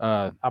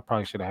 I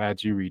probably should have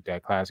had you read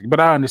that classic,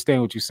 but I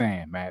understand what you're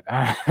saying, Matt.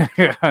 I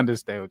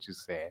understand what you're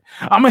saying.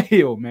 I'm a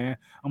heel, man.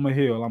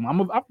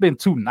 I've been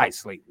too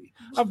nice lately.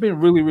 I've been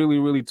really, really,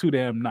 really too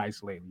damn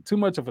nice lately. Too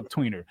much of a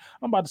tweener.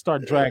 I'm about to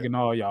start dragging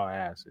all y'all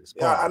asses.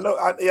 Yeah, I know.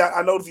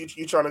 I know if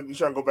you trying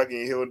to go back in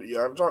your heel.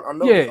 Yeah, I'm trying. I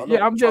know.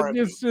 I'm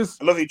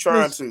just. I know if you're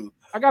trying to.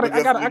 I gotta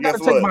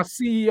take my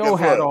CEO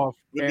hat off.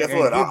 Guess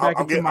what?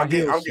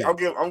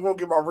 I'm gonna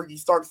get my Ricky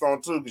Starks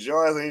on too, because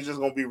your ass ain't just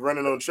gonna be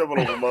running on triple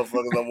over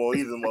motherfuckers no more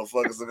either,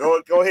 motherfuckers. So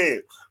go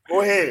ahead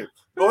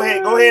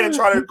and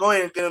try to go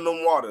ahead and get in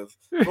them waters.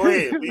 Go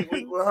ahead, go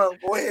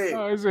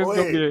ahead.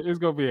 It's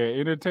gonna be an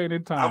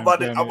entertaining time. I'm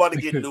about to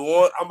get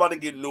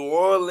New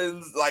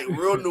Orleans, like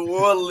real New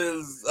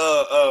Orleans.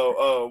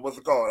 What's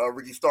it called?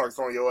 Ricky Starks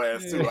on your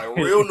ass too, like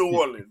real New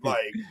Orleans,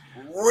 like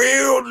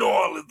real New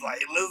Orleans.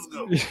 Like let's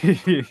go.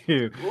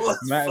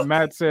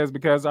 Matt says,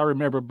 because I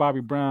remember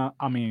Bobby Brown.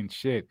 I mean,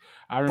 shit.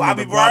 I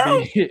remember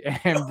Bobby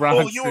and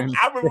Bronson.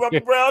 I remember Bobby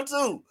Brown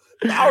too.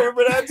 I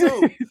remember that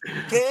too.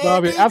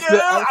 Bobby,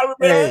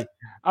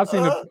 I've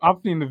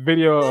seen the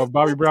video of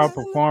Bobby Brown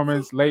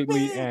performance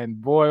lately,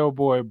 and boy, oh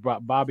boy,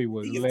 Bobby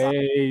was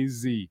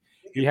lazy.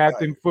 He had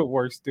them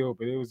footwork still,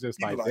 but it was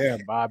just like,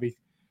 damn, Bobby.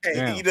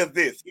 Hey, he does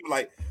this. He was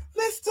like,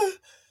 Mister,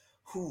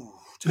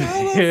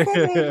 hit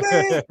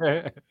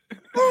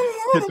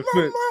the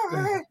foot.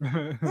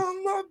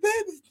 My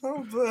baby's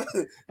number.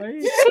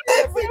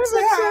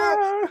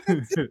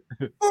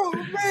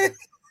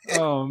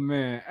 Oh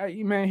man,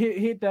 hey, man,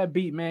 hit that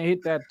beat, man,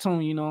 hit that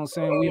tune. You know what I'm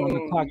saying? We on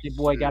the clock, your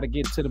boy got to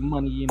get to the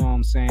money. You know what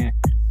I'm saying?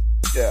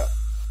 Yeah.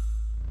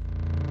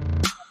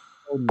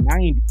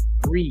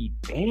 93.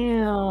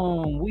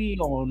 Damn, we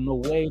on the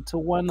way to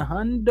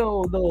 100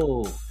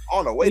 though.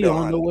 On the way to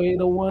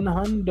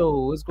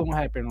 100. It's gonna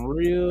happen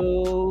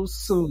real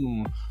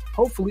soon.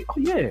 hopefully, oh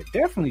yeah,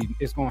 definitely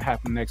it's going to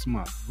happen next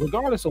month,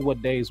 regardless of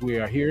what days we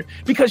are here.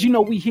 Because,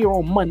 we here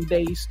on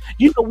Mondays,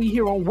 we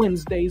here on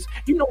Wednesdays,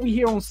 we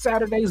here on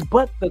Saturdays,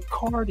 but the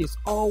card is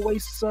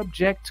always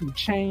subject to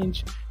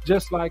change,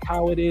 just like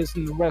how it is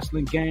in the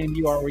wrestling game.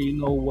 You already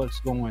know what's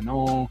going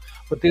on.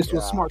 But this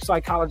was Smart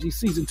Psychology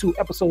Season 2,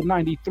 Episode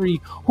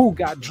 93, Who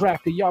Got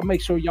Drafted. Y'all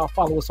make sure y'all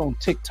follow us on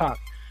TikTok.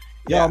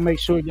 Y'all make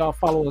sure y'all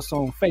follow us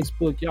on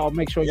Facebook. Y'all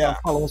make sure y'all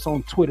follow us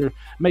on Twitter.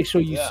 Make sure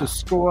you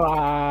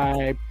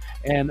subscribe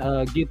and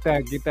get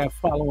that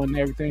follow and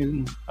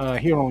everything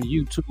here on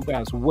YouTube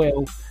as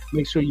well.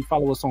 Make sure you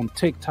follow us on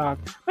TikTok.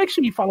 Make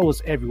sure you follow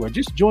us everywhere.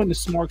 Just join the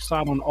Smark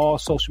side on all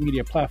social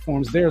media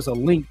platforms. There's a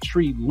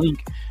Linktree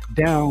link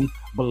down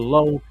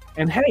below.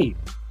 And hey,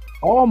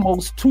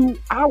 almost 2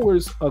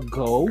 hours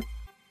ago,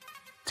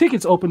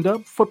 tickets opened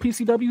up for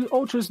PCW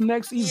Ultra's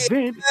next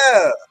event.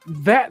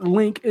 That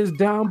link is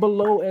down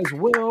below as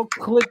well.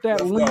 Click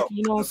that link.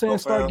 You know what I'm saying?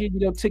 Start getting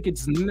your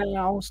tickets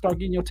now. Start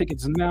getting your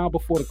tickets now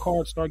before the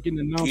cards start getting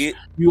announced.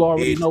 You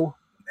already know.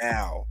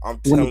 Now, I'm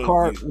telling you.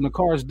 When the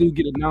cards do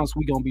get announced,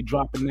 we're gonna be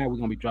dropping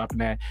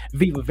that.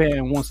 Viva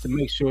Van wants to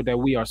make sure that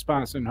we are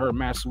sponsoring her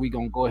match, so we're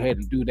gonna go ahead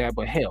and do that.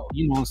 But hell,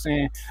 you know what I'm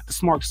saying? The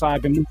Smark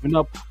side been moving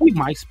up. We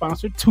might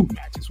sponsor 2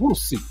 matches. We'll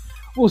see.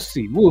 We'll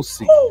see.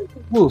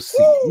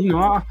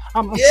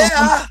 I'm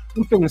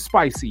feeling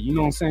spicy. You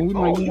know what I'm saying? We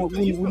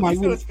might.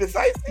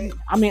 Spicy?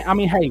 I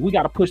mean, hey, we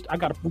gotta push.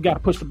 We gotta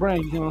push the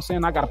brand. You know what I'm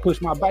saying? I gotta push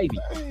my baby.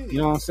 You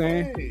know what I'm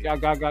saying?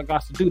 Got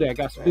to do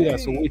that.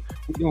 So we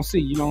gonna see.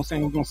 You know what I'm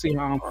saying? We're gonna see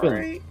how I'm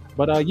feeling.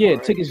 But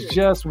tickets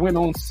just went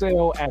on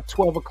sale at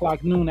 12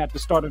 o'clock noon at the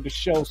start of the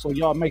show. So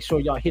y'all make sure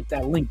y'all hit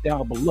that link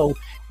down below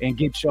and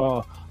get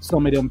y'all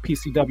some of them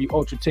PCW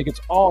Ultra tickets.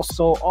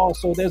 Also,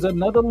 there's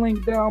another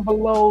link down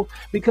below,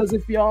 because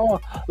if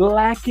y'all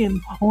lacking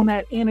on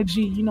that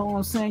energy, you know what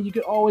I'm saying, you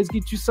can always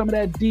get you some of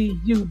that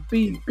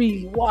DUBBY.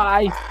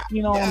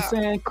 You know what I'm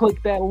saying?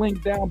 Click that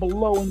link down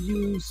below and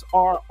use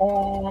our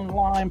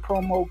online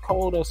promo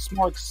code of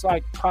Smark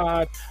Psych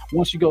Pod.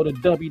 Once you go to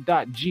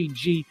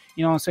w.gg, you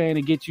know what I'm saying,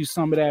 to get you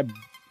some of that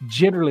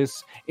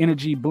jitterless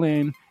energy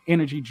blend,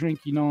 energy drink,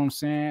 you know what I'm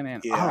saying?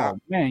 And oh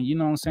man, you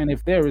know what I'm saying?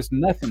 If there is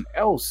nothing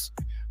else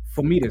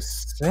for me to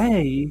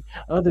say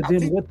other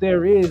than what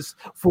there is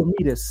for me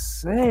to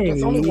say,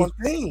 there's only one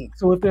thing.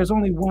 So if there's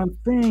only one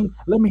thing,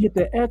 let me hit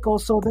the echo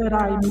so that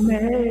I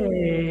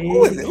may.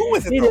 Who is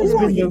it? It has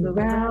been the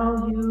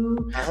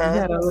value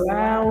that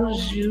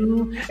allows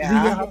you the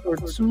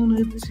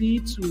opportunity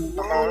to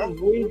roll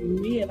with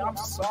me. And I'm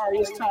sorry,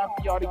 it's time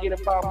for y'all to get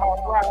about my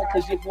ride,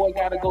 because your boy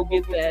got to go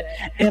get that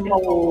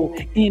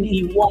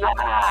MONEY,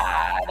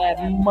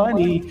 that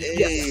money.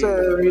 Yes,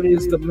 sir. It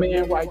is the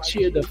man right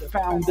here, the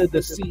founder, the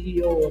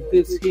CEO of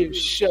this here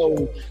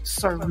show,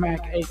 Sir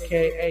Mac,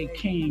 aka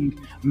King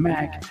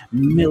Mac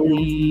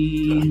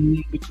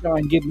Millie. But y'all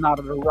ain't getting out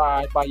of the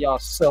ride by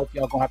yourself.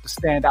 Y'all gonna have to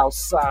stand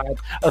outside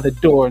of the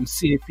door and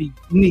see if he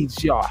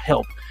needs y'all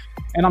help.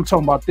 And I'm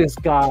talking about this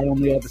guy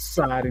on the other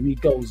side, and he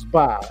goes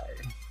by.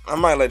 I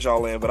might let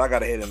y'all in, but I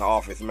gotta head in the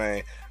office,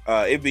 man.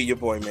 It be your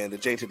boy, man, the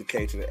J to the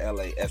K to the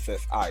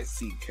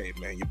LASSICK,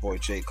 man. Your boy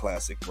J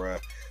Classic, bruh.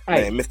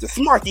 Hey. Man, Mr.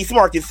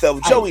 Smark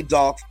yourself, Joey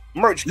Dog.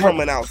 Merch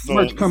coming out soon.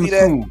 Merch coming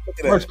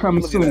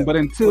soon. But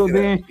until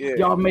then,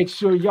 y'all make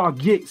sure y'all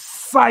get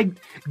psyched.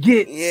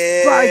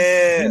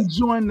 And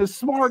join the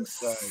Smart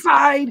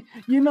side.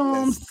 You know what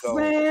I'm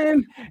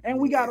saying? And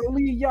we gotta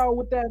leave y'all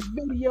with that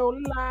video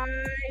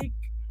like.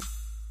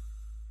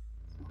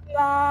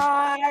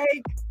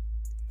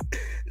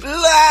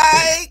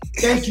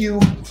 Thank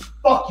you.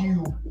 Fuck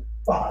you.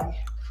 Bye.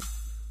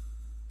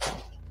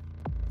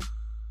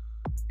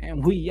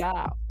 And we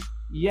out.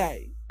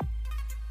 Yay.